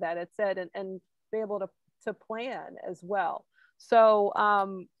Alicia that had said, and be able to plan as well. So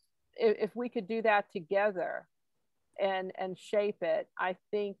if we could do that together, and shape it, I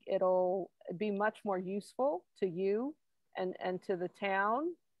think it'll be much more useful to you and to the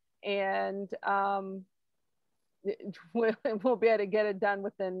town, and we'll be able to get it done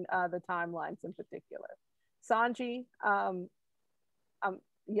within the timelines in particular. Sanji, I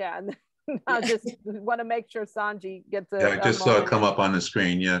just want to make sure Sanji gets I just saw it come up on the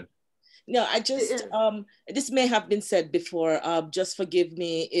screen. Yeah. No, I just, this may have been said before, just forgive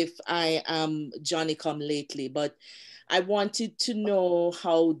me if I am Johnny come lately, but I wanted to know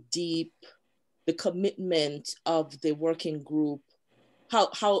how deep the commitment of the working group,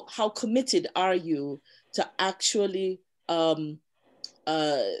 how committed are you to actually putting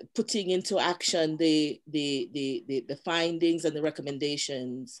into action the findings and the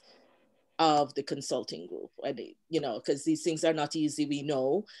recommendations of the consulting group? And, you know, because these things are not easy, we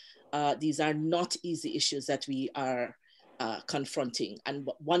know. These are not easy issues that we are confronting. And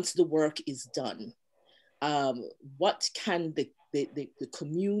once the work is done, what can the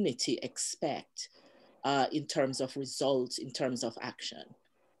community expect in terms of results, in terms of action?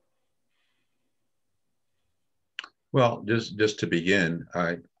 Well, just to begin,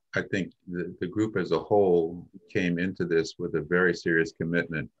 I think the group as a whole came into this with a very serious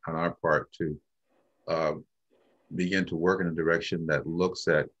commitment on our part to begin to work in a direction that looks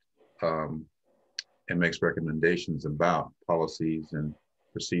at and makes recommendations about policies and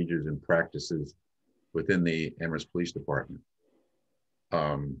procedures and practices within the Amherst Police Department.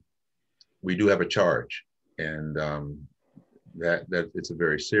 We do have a charge, and that it's a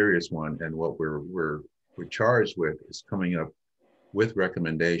very serious one. And what we're charged with is coming up with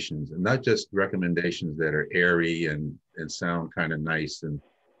recommendations, and not just recommendations that are airy and sound kind of nice and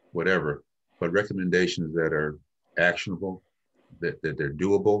whatever, but recommendations that are actionable, that they're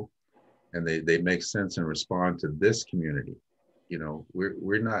doable, and they make sense and respond to this community. You know,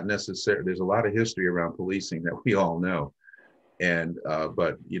 we're not necessarily, there's a lot of history around policing that we all know. And,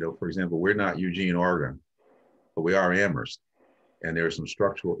 but, you know, for example, we're not Eugene, Oregon, but we are Amherst. And there are some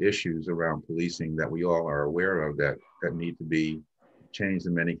structural issues around policing that we all are aware of that need to be changed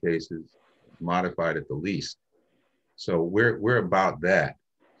in many cases, modified at the least. So we're about that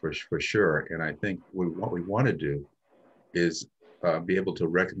for sure. And I think what we want to do is be able to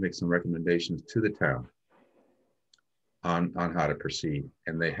make some recommendations to the town on how to proceed.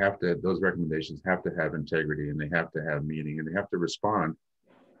 And they have to, those recommendations have to have integrity, and they have to have meaning, and they have to respond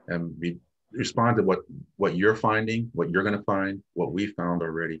and respond to what you're finding, what you're going to find, what we found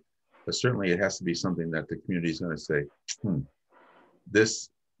already. But certainly it has to be something that the community is going to say, this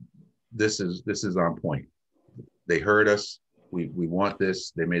is on point. They heard us. We want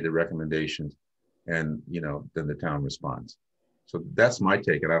this. They made the recommendations, and you know, then the town responds. So that's my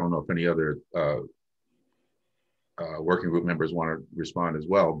take. And I don't know if any other working group members want to respond as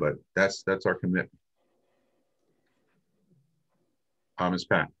well, but that's our commitment. Ms.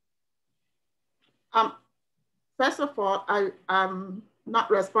 Pat. First of all, I'm not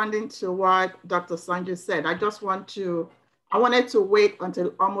responding to what Dr. Sanjay said. I wanted to wait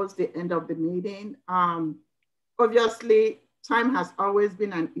until almost the end of the meeting. Obviously, time has always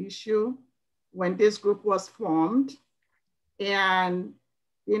been an issue when this group was formed. And,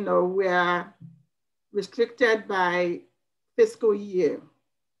 you know, we're restricted by fiscal year.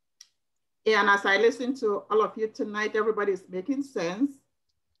 And as I listen to all of you tonight, everybody's making sense.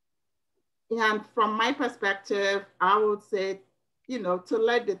 And from my perspective, I would say, you know, to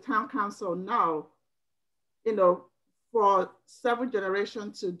let the town council know, you know, for 7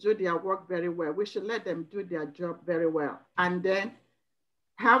 generations to do their work very well, we should let them do their job very well. And then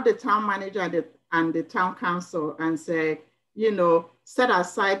have the town manager and the town council and say, you know, set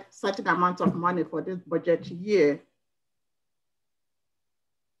aside certain amount of money for this budget year.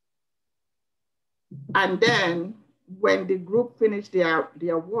 And then when the group finish their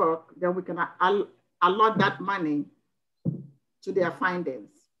work, then we can allot that money to their findings.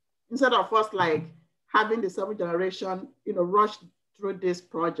 Instead of us like having the 7th generation, you know, rush through this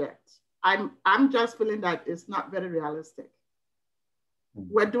project. I'm just feeling that it's not very realistic.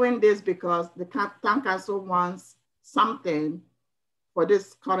 We're doing this because the town council wants something for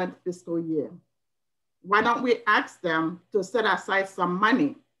this current fiscal year. Why don't we ask them to set aside some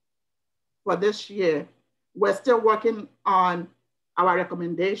money for this year? We're still working on our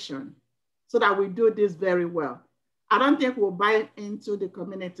recommendation so that we do this very well. I don't think we'll buy into the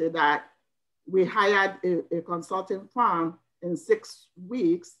community that we hired a consulting firm in 6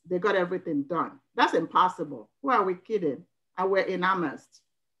 weeks, they got everything done. That's impossible. Who are we kidding? And we're in Amherst.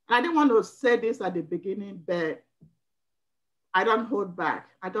 And I didn't want to say this at the beginning, but I don't hold back.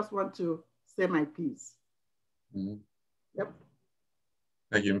 I just want to say my piece. Mm-hmm. Yep.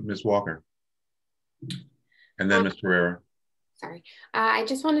 Thank you, Ms. Walker. And then Ms. Pereira. Sorry, I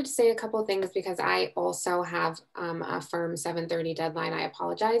just wanted to say a couple of things because I also have a firm 7:30 deadline. I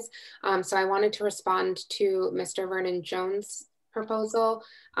apologize. So I wanted to respond to Mr. Vernon Jones' proposal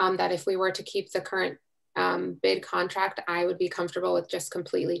that if we were to keep the current bid contract, I would be comfortable with just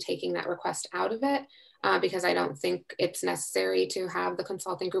completely taking that request out of it, because I don't think it's necessary to have the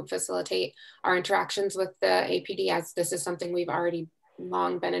consulting group facilitate our interactions with the APD, as this is something we've already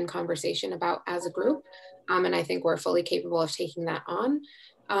long been in conversation about as a group. And I think we're fully capable of taking that on.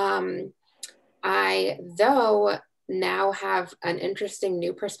 I, though, now have an interesting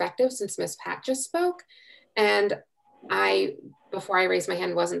new perspective since Ms. Pat just spoke. And I, before I raised my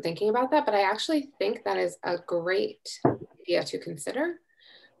hand, wasn't thinking about that, but I actually think that is a great idea to consider.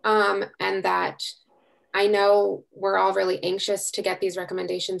 And that I know we're all really anxious to get these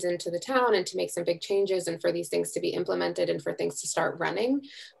recommendations into the town and to make some big changes and for these things to be implemented and for things to start running,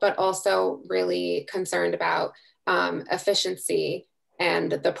 but also really concerned about efficiency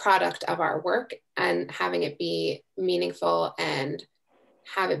and the product of our work and having it be meaningful and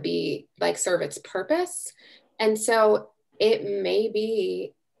have it be like serve its purpose. And so it may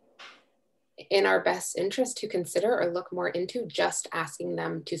be in our best interest to consider or look more into just asking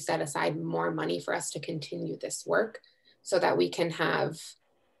them to set aside more money for us to continue this work so that we can have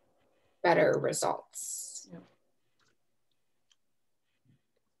better results.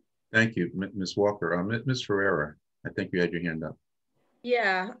 Thank you, Ms. Walker. Ms. Ferreira, I think you had your hand up.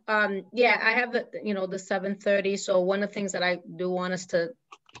 Yeah, I have the 7:30. So one of the things that I do want us to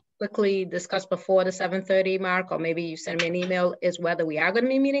quickly discuss before the 7:30 mark, or maybe you send me an email, is whether we are going to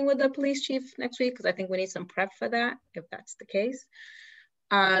be meeting with the police chief next week, because I think we need some prep for that, if that's the case.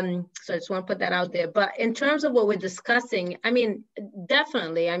 So I just want to put that out there. But in terms of what we're discussing, I mean,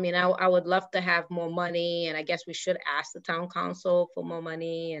 definitely, I mean, I would love to have more money, and I guess we should ask the town council for more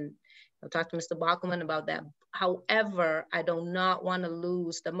money, and I'll talk to Mr. Bachman about that. However, I do not want to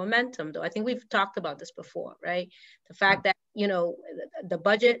lose the momentum, though. I think we've talked about this before, right? The fact that, the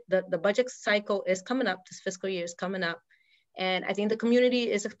budget cycle is coming up, this fiscal year is coming up. And I think the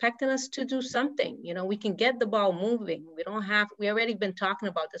community is expecting us to do something. We can get the ball moving. We already been talking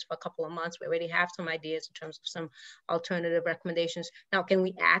about this for a couple of months. We already have some ideas in terms of some alternative recommendations. Now, can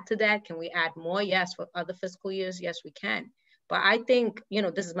we add to that? Can we add more? Yes, for other fiscal years, yes, we can. But I think,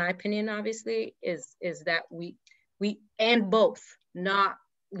 this is my opinion, obviously, is that we and both, not,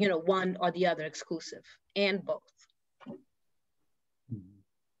 one or the other exclusive, and both.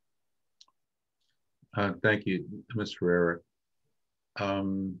 Thank you, Ms. Ferreira.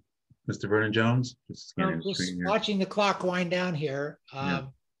 Mr. Vernon Jones? Just watching the clock wind down here.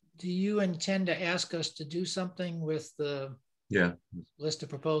 Do you intend to ask us to do something with the list of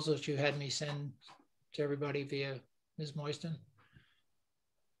proposals you had me send to everybody via Ms. Moisten?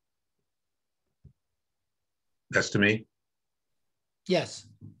 That's to me? Yes.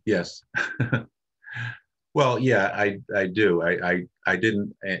 Yes. Well, yeah, I do. I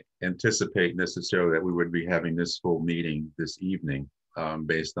didn't anticipate necessarily that we would be having this full meeting this evening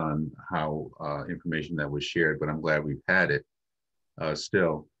based on how information that was shared, but I'm glad we've had it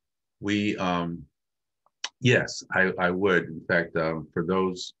still. We, yes, I would. In fact, for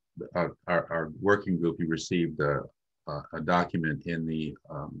those, our working group, we received a document in the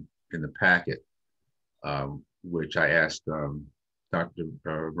packet, which I asked Dr.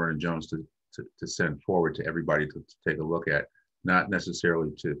 Vernon Jones to send forward to everybody to take a look at, not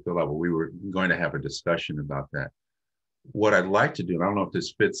necessarily to fill out, but we were going to have a discussion about that. What I'd like to do, and I don't know if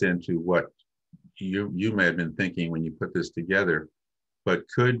this fits into what you may have been thinking when you put this together, but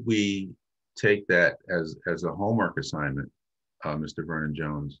could we take that as a homework assignment, Mr. Vernon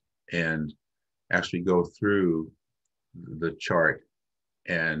Jones, and actually go through the chart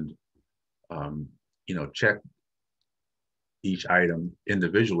and check each item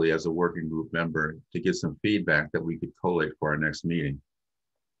individually as a working group member to get some feedback that we could collate for our next meeting?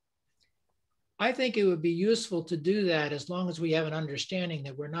 I think it would be useful to do that as long as we have an understanding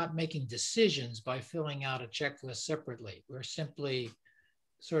that we're not making decisions by filling out a checklist separately. We're simply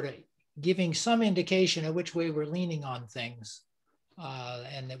sort of giving some indication of which way we're leaning on things,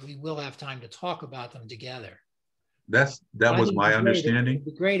 and that we will have time to talk about them together. That was my understanding. It'd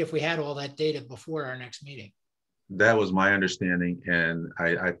be great if we had all that data before our next meeting. That was my understanding, and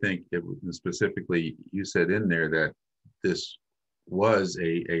I think it was specifically, you said in there that this was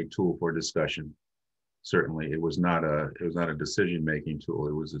a tool for discussion. Certainly, it was not a decision-making tool.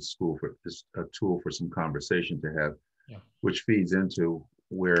 It was a tool for some conversation to have, which feeds into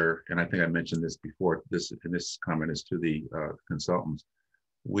where, and I think I mentioned this before. This comment is to the consultants.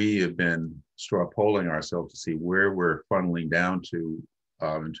 We have been straw polling ourselves to see where we're funneling down to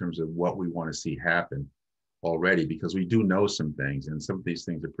in terms of what we want to see happen already, because we do know some things, and some of these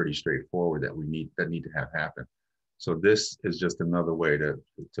things are pretty straightforward that need to have happen. So this is just another way to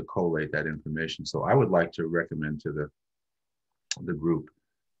collate that information. So I would like to recommend to the group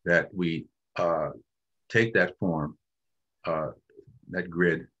that we take that form, that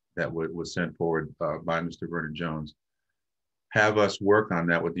grid that was sent forward by Mr. Vernon Jones, have us work on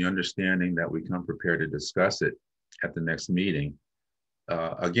that with the understanding that we come prepared to discuss it at the next meeting.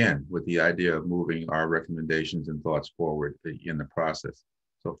 Again, with the idea of moving our recommendations and thoughts forward in the process.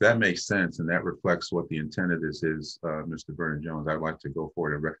 So if that makes sense and that reflects what the intent of this is, Mr. Vernon Jones, I'd like to go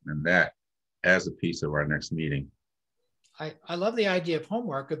forward and recommend that as a piece of our next meeting. I love the idea of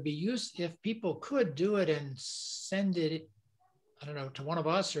homework. It'd be used if people could do it and send it, I don't know, to one of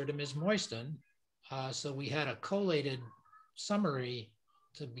us or to Ms. Moisten. So we had a collated summary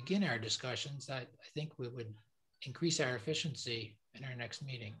to begin our discussions. I think we would increase our efficiency in our next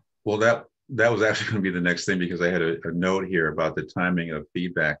meeting. Well, that was actually going to be the next thing, because I had a note here about the timing of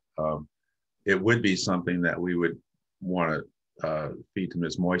feedback. It would be something that we would want to feed to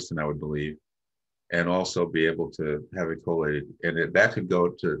Ms. Moisten, I would believe, and also be able to have it collated. And that could go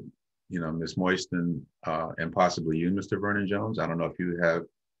to, Ms. Moisten and possibly you, Mr. Vernon Jones. I don't know if you have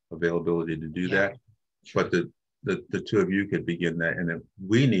availability to do that, sure. But the two of you could begin that. And then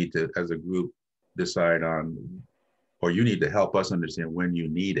we need to, as a group, decide on, or you need to help us understand when you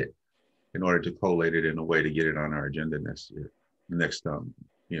need it in order to collate it in a way to get it on our agenda next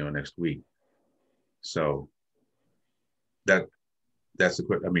week. So that's the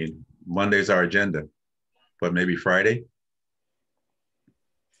quick, Monday's our agenda, but maybe Friday?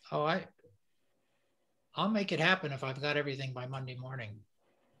 Oh, I'll make it happen if I've got everything by Monday morning.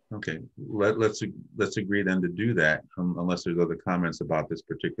 Okay, let's agree then to do that, unless there's other comments about this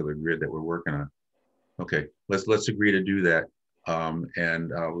particular grid that we're working on. Okay, let's agree to do that. And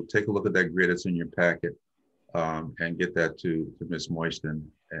we'll take a look at that grid that's in your packet and get that to Ms. Moisten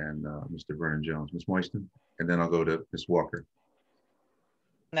and Mr. Vernon Jones. Ms. Moisten, and then I'll go to Ms. Walker.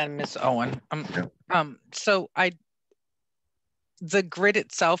 And then Ms. Owen. So the grid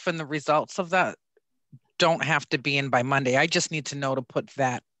itself and the results of that don't have to be in by Monday. I just need to know to put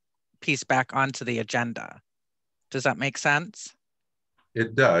that piece back onto the agenda. Does that make sense?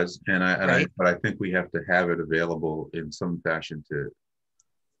 It does, but I think we have to have it available in some fashion to,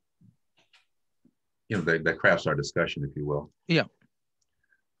 that crafts our discussion, if you will. Yeah.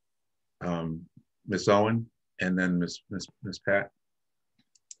 Ms. Owen, and then Ms. Pat.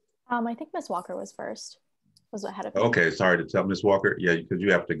 I think Ms. Walker was first. Was ahead of me. Okay, sorry to tell Ms. Walker. Yeah, because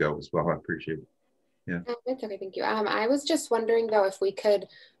you have to go as well. I appreciate it. Yeah. It's okay, thank you. I was just wondering though, if we could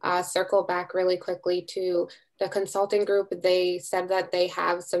circle back really quickly to the consulting group. They said that they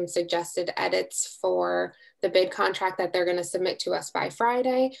have some suggested edits for the bid contract that they're going to submit to us by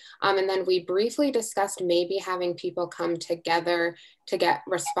Friday. And then we briefly discussed maybe having people come together to get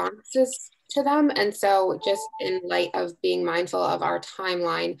responses to them. And so just in light of being mindful of our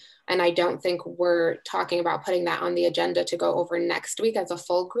timeline, and I don't think we're talking about putting that on the agenda to go over next week as a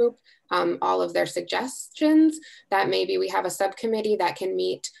full group, all of their suggestions, that maybe we have a subcommittee that can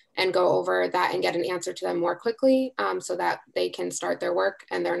meet and go over that and get an answer to them more quickly so that they can start their work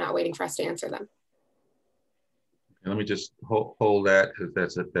and they're not waiting for us to answer them. Let me just hold that,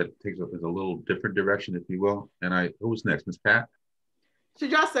 because that takes us a little different direction, if you will. And who's next, Ms. Pat? She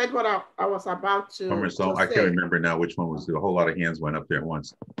just said what I was about to I can't remember now which one was. A whole lot of hands went up there at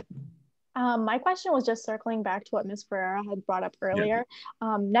once. My question was just circling back to what Ms. Ferreira had brought up earlier.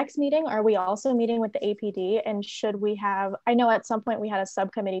 Yeah. Next meeting, are we also meeting with the APD? And should we have, I know at some point we had a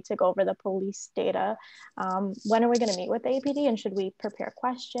subcommittee to go over the police data. When are we going to meet with the APD, and should we prepare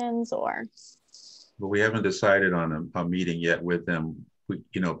questions or? Well, we haven't decided on a meeting yet with them,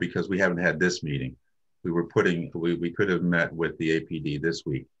 because we haven't had this meeting. We could have met with the APD this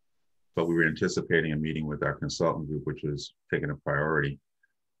week, but we were anticipating a meeting with our consultant group, which was taking a priority.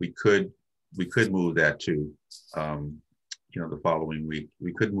 We could move that to, the following week.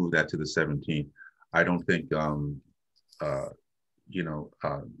 We could move that to the 17th. I don't think,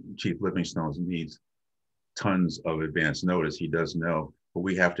 Chief Livingstone needs tons of advance notice. He does know, but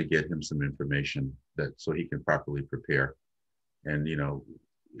we have to get him some information so he can properly prepare. And,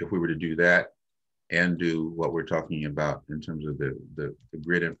 if we were to do that and do what we're talking about in terms of the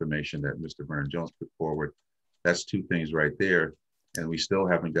grid information that Mr. Vernon Jones put forward, that's two things right there. And we still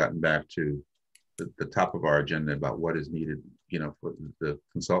haven't gotten back to the top of our agenda about what is needed, for the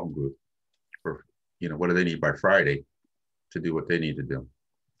consultant group for, what do they need by Friday to do what they need to do.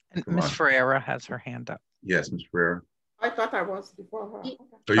 And Ms. Ferreira has her hand up. Yes, Ms. Ferreira. I thought I was before her. Okay.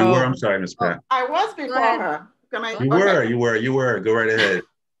 Oh, you were? I'm sorry, Ms. Pat. I was before her. You were. Go right ahead.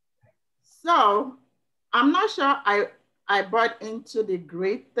 So I'm not sure I bought into the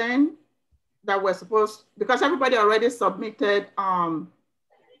grid thing that we're supposed, because everybody already submitted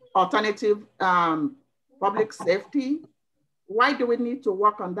alternative public safety. Why do we need to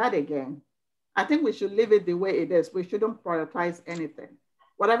work on that again? I think we should leave it the way it is. We shouldn't prioritize anything.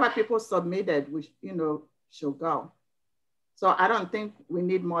 Whatever people submitted, we should go. So I don't think we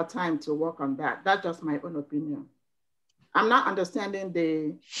need more time to work on that. That's just my own opinion. I'm not understanding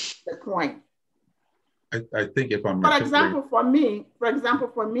the point. I think if I'm for example, for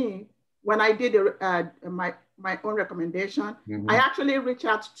me, when I did my own recommendation, I actually reached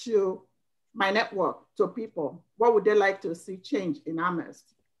out to my network, to people. What would they like to see change in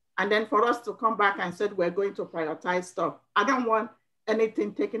Amherst? And then for us to come back and said, we're going to prioritize stuff. I don't want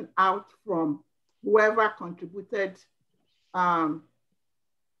anything taken out from whoever contributed their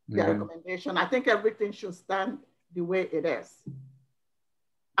recommendation. I think everything should stand the way it is.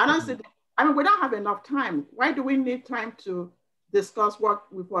 I don't see, I mean, we don't have enough time. Why do we need time to discuss what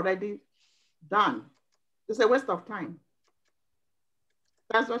we've already done? It's a waste of time.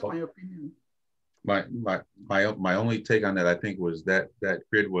 That's just my opinion. My only take on that, I think, was that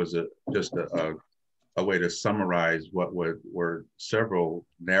grid was just a way to summarize what were several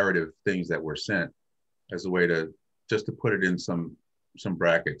narrative things that were sent as a way to just to put it in some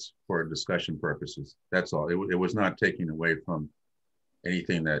brackets for discussion purposes. That's all. It was not taking away from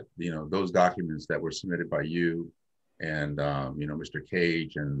anything that, those documents that were submitted by you and, Mr.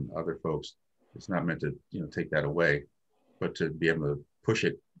 Cage and other folks. It's not meant to, take that away, but to be able to push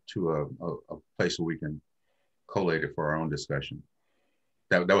it to a place where we can collate it for our own discussion.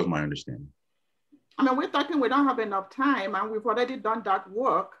 That was my understanding. I mean, we're talking, we don't have enough time and we've already done that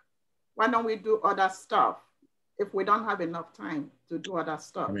work. Why don't we do other stuff if we don't have enough time to do other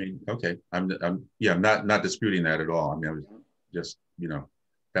stuff? I mean, okay, I'm not disputing that at all. I mean, I was just,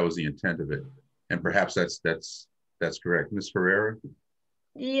 that was the intent of it. And perhaps that's correct. Ms. Ferreira?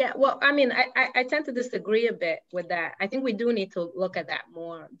 Yeah, well, I mean, I tend to disagree a bit with that. I think we do need to look at that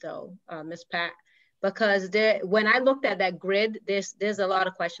more though, Ms. Pat, because when I looked at that grid, there's a lot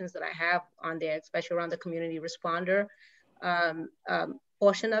of questions that I have on there, especially around the community responder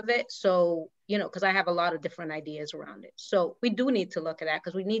portion of it. So, because I have a lot of different ideas around it. So we do need to look at that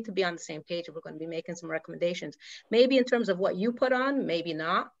because we need to be on the same page if we're going to be making some recommendations. Maybe in terms of what you put on, maybe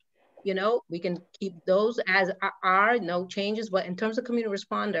not. We can keep those as are, no changes, but in terms of community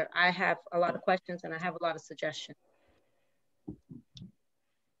responder, I have a lot of questions and I have a lot of suggestions.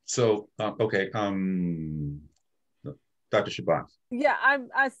 So, okay, Dr. Shabazz. Yeah,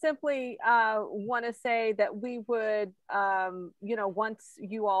 I simply want to say that we would, once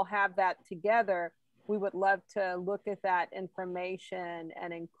you all have that together, we would love to look at that information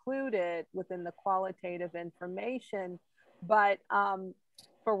and include it within the qualitative information. But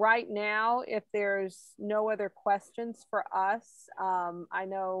for right now, if there's no other questions for us, I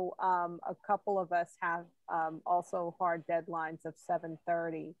know a couple of us have also hard deadlines of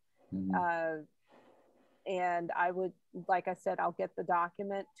 7:30. And I would, like I said, I'll get the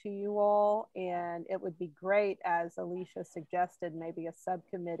document to you all, and it would be great, as Alicia suggested, maybe a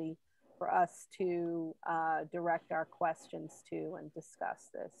subcommittee for us to direct our questions to and discuss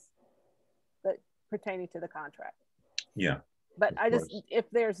this, but pertaining to the contract. Yeah. But I just, if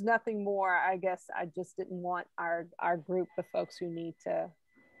there's nothing more, I guess I just didn't want our group, the folks who need to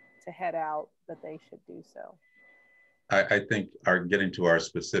head out, that they should do so. I think getting to our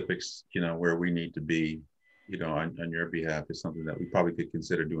specifics, where we need to be, on your behalf is something that we probably could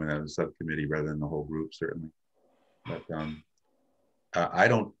consider doing as a subcommittee rather than the whole group, certainly. But I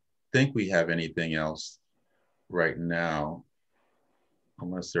don't think we have anything else right now,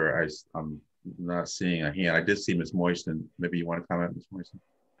 unless I'm not seeing a hand. I did see Ms. Moisten. Maybe you want to comment, Ms. Moisten?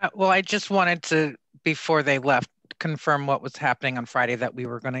 Well, I just wanted to, before they left, confirm what was happening on Friday, that we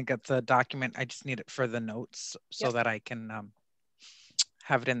were going to get the document. I just need it for the notes so that I can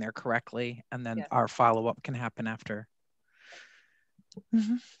have it in there correctly, and then our follow-up can happen after.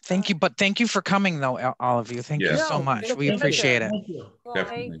 Thank you, but thank you for coming though, all of you. Thank you so much. We appreciate it. Thank you. Well,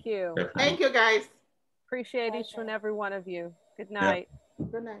 thank you. Thank you, guys. Appreciate each and every one of you. Good night.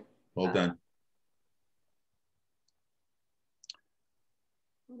 Good night. Well done.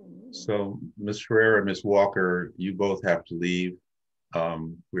 So Ms. Ferreira, Ms. Walker, you both have to leave.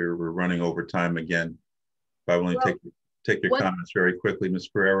 We're running over time again. But I want to take your comments very quickly, Ms.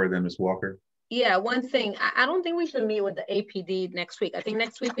 Ferreira, then Ms. Walker. Yeah, one thing, I don't think we should meet with the APD next week. I think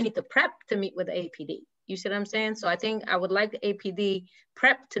next week we need to prep to meet with the APD. You see what I'm saying? So I think I would like the APD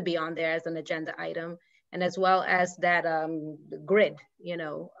prep to be on there as an agenda item, and as well as that grid,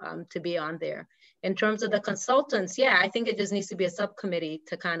 to be on there. In terms of the consultants, yeah, I think it just needs to be a subcommittee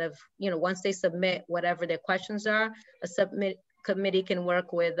to kind of, once they submit whatever their questions are, a subcommittee can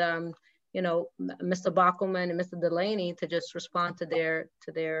work with, Mr. Bockelman and Mr. Delaney to just respond to their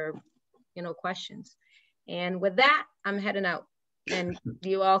questions. And with that, I'm heading out, and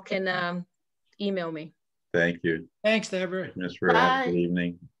you all can email me. Thank you. Thanks, Deborah. Ms. Ferrer, good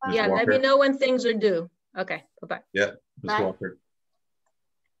evening. Ms. Yeah, Walker. let me know when things are due. Okay, bye-bye. Yeah, Ms. Walker.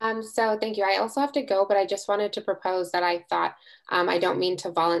 So thank you. I also have to go, but I just wanted to propose that I thought, I don't mean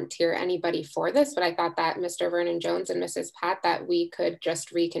to volunteer anybody for this, but I thought that Mr. Vernon Jones and Mrs. Pat, that we could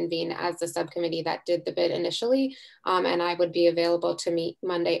just reconvene as the subcommittee that did the bid initially. And I would be available to meet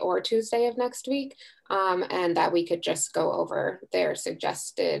Monday or Tuesday of next week. And that we could just go over their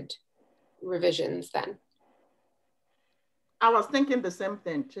suggested revisions then. I was thinking the same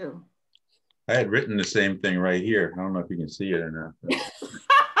thing too. I had written the same thing right here. I don't know if you can see it or not.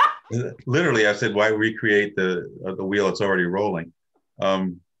 Literally, I said, why recreate the wheel? It's already rolling.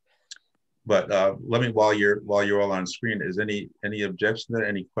 But let me, while you're all on screen, is any objection to that?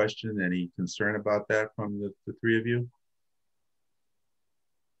 Any question? Any concern about that from the three of you?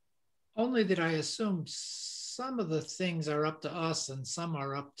 Only that I assume some of the things are up to us and some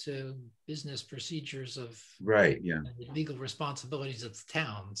are up to business procedures of right. Yeah. Legal responsibilities of the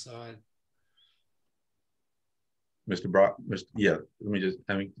town. So Mr. Brock, yeah, let me just,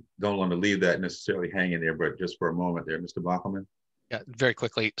 don't want to leave that necessarily hanging there, but just for a moment there, Mr. Bockelman. Yeah, very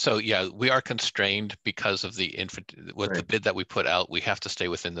quickly. So yeah, we are constrained because of the bid that we put out. We have to stay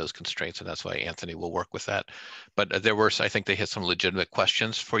within those constraints, and that's why Anthony will work with that. But there were, I think they had some legitimate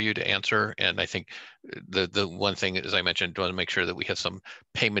questions for you to answer, and I think the one thing, as I mentioned, want to make sure that we have some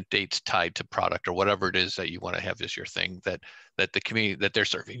payment dates tied to product or whatever it is that you want to have as your thing, that the community, that they're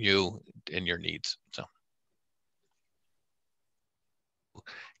serving you and your needs. So.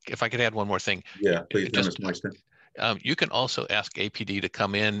 If I could add one more thing. Yeah, please, Mr. Moiston. You can also ask APD to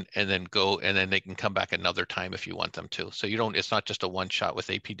come in and then go, and then they can come back another time if you want them to. So you don't, it's not just a one shot with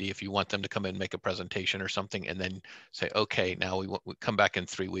APD. If you want them to come in, make a presentation or something, and then say, okay, now we come back in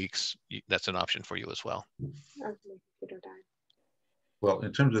 3 weeks, that's an option for you as well. Well,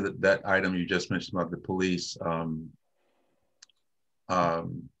 in terms of that item you just mentioned about the police,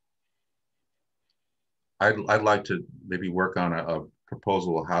 I'd like to maybe work on a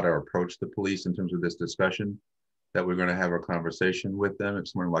proposal of how to approach the police in terms of this discussion, that we're going to have a conversation with them. If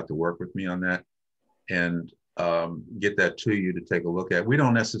someone would like to work with me on that and get that to you to take a look at. We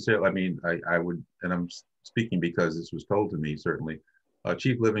don't necessarily, I would, and I'm speaking because this was told to me, certainly,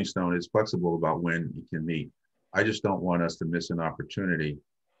 Chief Livingstone is flexible about when he can meet. I just don't want us to miss an opportunity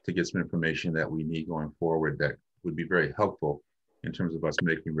to get some information that we need going forward that would be very helpful in terms of us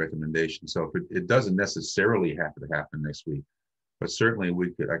making recommendations. So if it doesn't necessarily have to happen next week, but certainly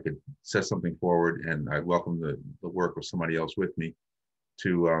I could set something forward, and I welcome the work of somebody else with me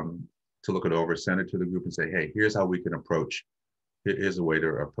to look it over, send it to the group and say, hey, here's how we can approach, here's a way to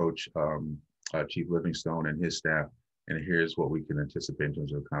approach Chief Livingstone and his staff, and here's what we can anticipate in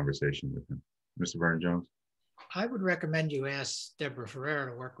terms of a conversation with him. Mr. Vernon Jones? I would recommend you ask Deborah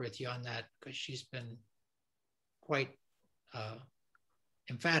Ferrer to work with you on that, because she's been quite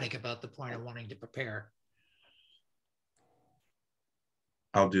emphatic about the point of wanting to prepare.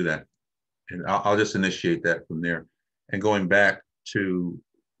 I'll do that. And I'll just initiate that from there. And going back to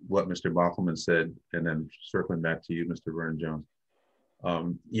what Mr. Bockelman said, and then circling back to you, Mr. Vernon Jones.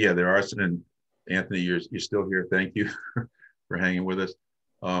 Yeah, there are some, and Anthony, you're still here. Thank you for hanging with us.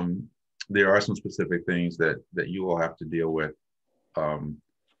 There are some specific things that you all have to deal with.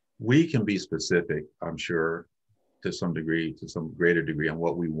 We can be specific, I'm sure, to some degree, to some greater degree, on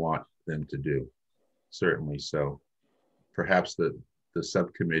what we want them to do, certainly. So perhaps the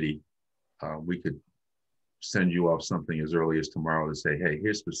subcommittee, we could send you off something as early as tomorrow to say, hey,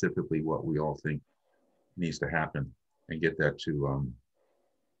 here's specifically what we all think needs to happen, and get that to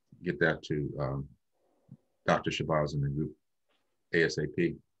Dr. Shabazz and the group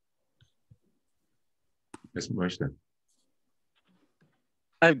ASAP. Ms. Moiston.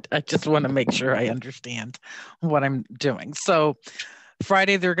 I just want to make sure I understand what I'm doing. So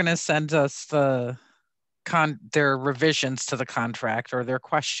Friday, they're going to send us their revisions to the contract, or their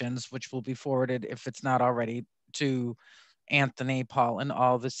questions, which will be forwarded, if it's not already, to Anthony, Paul, and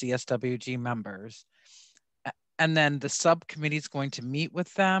all the CSWG members. And then the subcommittee is going to meet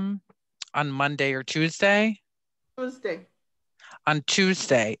with them on Monday or Tuesday? Tuesday. On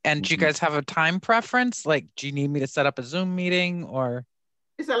Tuesday. And do you guys have a time preference? Like, do you need me to set up a Zoom meeting, or?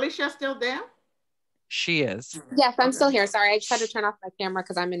 Is Alicia still there? She is. Yes, I'm still here. Sorry, I just had to turn off my camera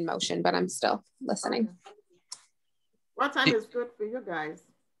because I'm in motion, but I'm still listening. Okay. What time is good for you guys?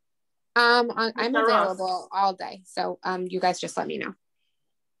 I'm available all day. So you guys just let me know.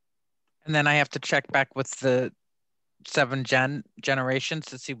 And then I have to check back with the 7 generations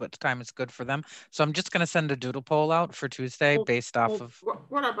to see what time is good for them. So I'm just going to send a doodle poll out for Tuesday based off of.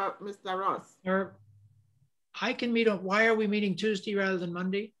 What about Mr. Ross? I can meet on, why are we meeting Tuesday rather than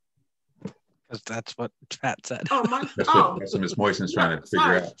Monday? Because that's what Pat said. Oh, that's what Ms. Moiston's trying to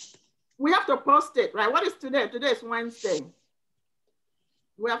figure out. We have to post it, right? What is today? Today is Wednesday.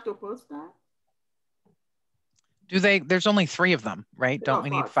 We have to post that? Do they? There's only 3 of them, right? Don't we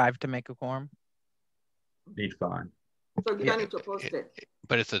need 5 to make a quorum? Need 5. So you don't need to post it.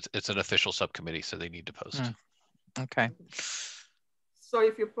 But it's an official subcommittee, so they need to post. Okay. So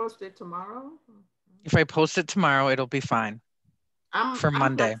if you post it tomorrow? If I post it tomorrow, it'll be fine. I'm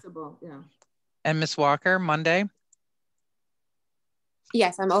Monday. Flexible, yeah. And Ms. Walker, Monday?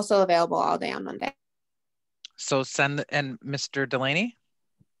 Yes, I'm also available all day on Monday. So and Mr. Delaney?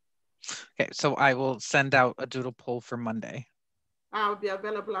 Okay, so I will send out a doodle poll for Monday. I'll be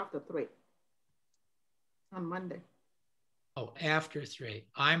available after 3 on Monday. Oh, after 3.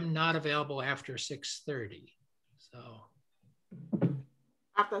 I'm not available after 6:30. So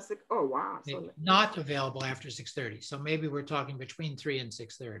after 6. Oh wow. So not available after 6:30. So maybe we're talking between 3 and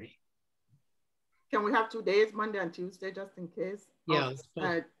 6:30. Can we have 2 days, Monday and Tuesday, just in case? Yeah.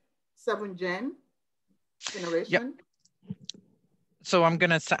 7 Gen generation. Yep. So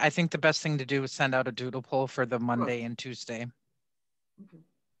I think the best thing to do is send out a doodle poll for the Monday and Tuesday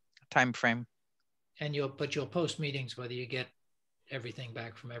time frame. And you'll post meetings whether you get everything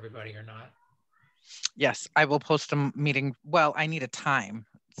back from everybody or not. Yes, I will post a meeting. Well, I need a time.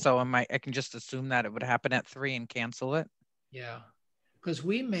 So I can just assume that it would happen at 3 and cancel it. Yeah, because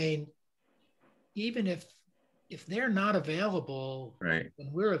we may, even if they're not available, right,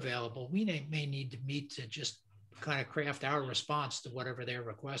 when we're available, we may need to meet to just kind of craft our response to whatever their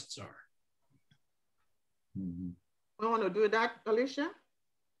requests are. We want to do that, Alicia?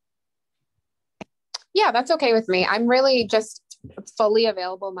 Yeah, that's okay with me. I'm really just fully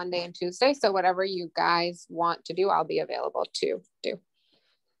available Monday and Tuesday. So whatever you guys want to do, I'll be available to do.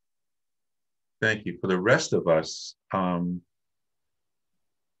 Thank you. For the rest of us,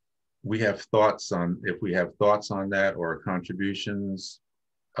 we have thoughts on, if we have thoughts on that or contributions,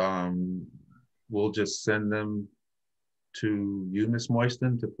 we'll just send them to you, Ms.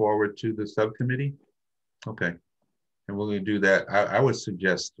 Moiston, to forward to the subcommittee. Okay. And we're going to do that. I would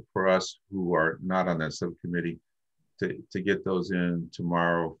suggest for us who are not on that subcommittee to get those in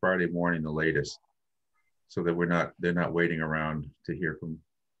tomorrow, Friday morning, the latest, so that they're not waiting around to hear from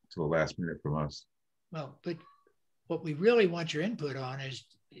till the last minute from us. Well, but what we really want your input on is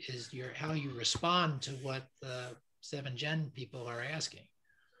how you respond to what the 7 Gen people are asking.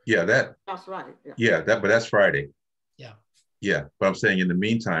 Yeah, that's right. Yeah, but that's Friday. Yeah. Yeah, but I'm saying in the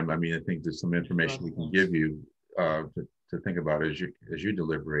meantime, I mean, I think there's some information we can give you to think about as you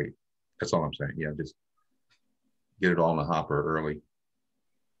deliberate. That's all I'm saying. Yeah, just get it all in the hopper early.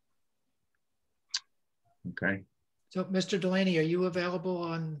 Okay. So, Mr. Delaney, are you available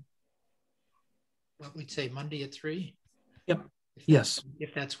on what we'd say Monday at 3? Yep. Yes.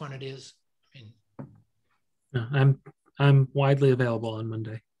 If that's when it is. I mean, no, I'm widely available on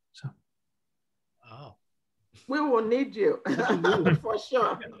Monday. So. Oh. We will need you for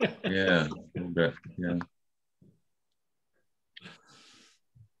sure. Yeah, a bit. Yeah.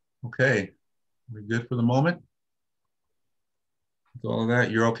 Okay, we're good for the moment. With all of that,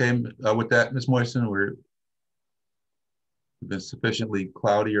 you're okay with that, Ms. Moiston? We've been sufficiently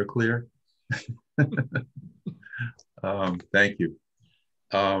cloudy or clear. Thank you.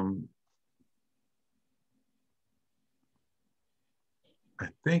 I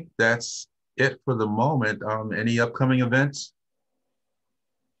think that's it for the moment. Any upcoming events?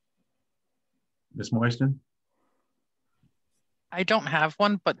 Ms. Moiston? I don't have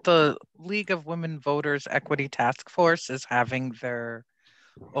one, but the League of Women Voters Equity Task Force is having their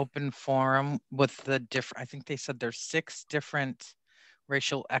open forum with I think they said there's 6 different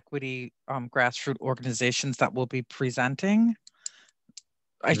racial equity grassroots organizations that will be presenting.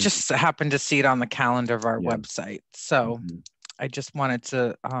 I just happened to see it on the calendar of our website. So I just wanted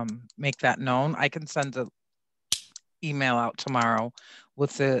to make that known. I can send an email out tomorrow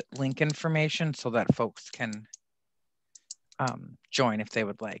with the link information so that folks can join if they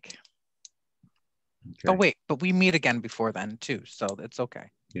would like. Okay. Oh wait, but we meet again before then too, so it's okay.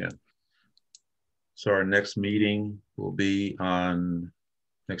 Yeah. So our next meeting will be on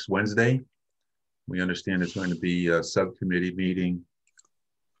next Wednesday. We understand it's going to be a subcommittee meeting.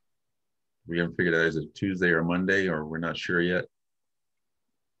 We haven't figured out is it Tuesday or Monday, or we're not sure yet.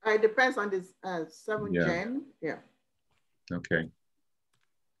 It depends on this 7 Gen. Yeah. Okay.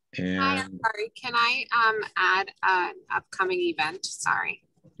 And hi, I'm sorry. Can I add an upcoming event? Sorry.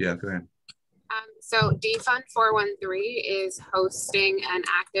 Yeah, go ahead. So Defund 413 is hosting an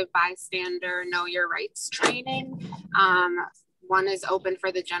active bystander know your rights training one is open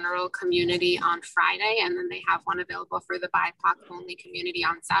for the general community on Friday, and then they have one available for the BIPOC only community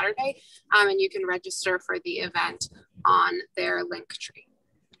on Saturday. And you can register for the event on their Linktree.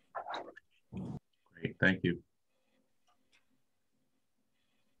 Great, thank you.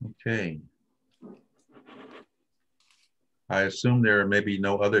 Okay. I assume there are maybe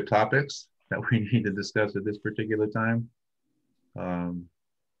no other topics that we need to discuss at this particular time.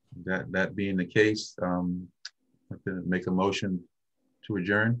 That being the case, I'm going to make a motion to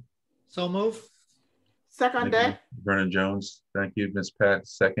adjourn. So move. Second day. Vernon Jones. Thank you, Ms. Pat.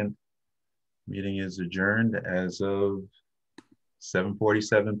 Second. Meeting is adjourned as of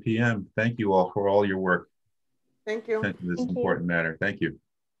 7:47 p.m. Thank you all for all your work. Thank you. Thank you. This important matter. Thank you.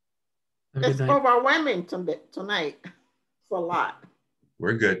 It's overwhelming tonight. It's a lot.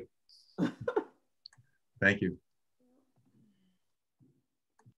 We're good. Thank you.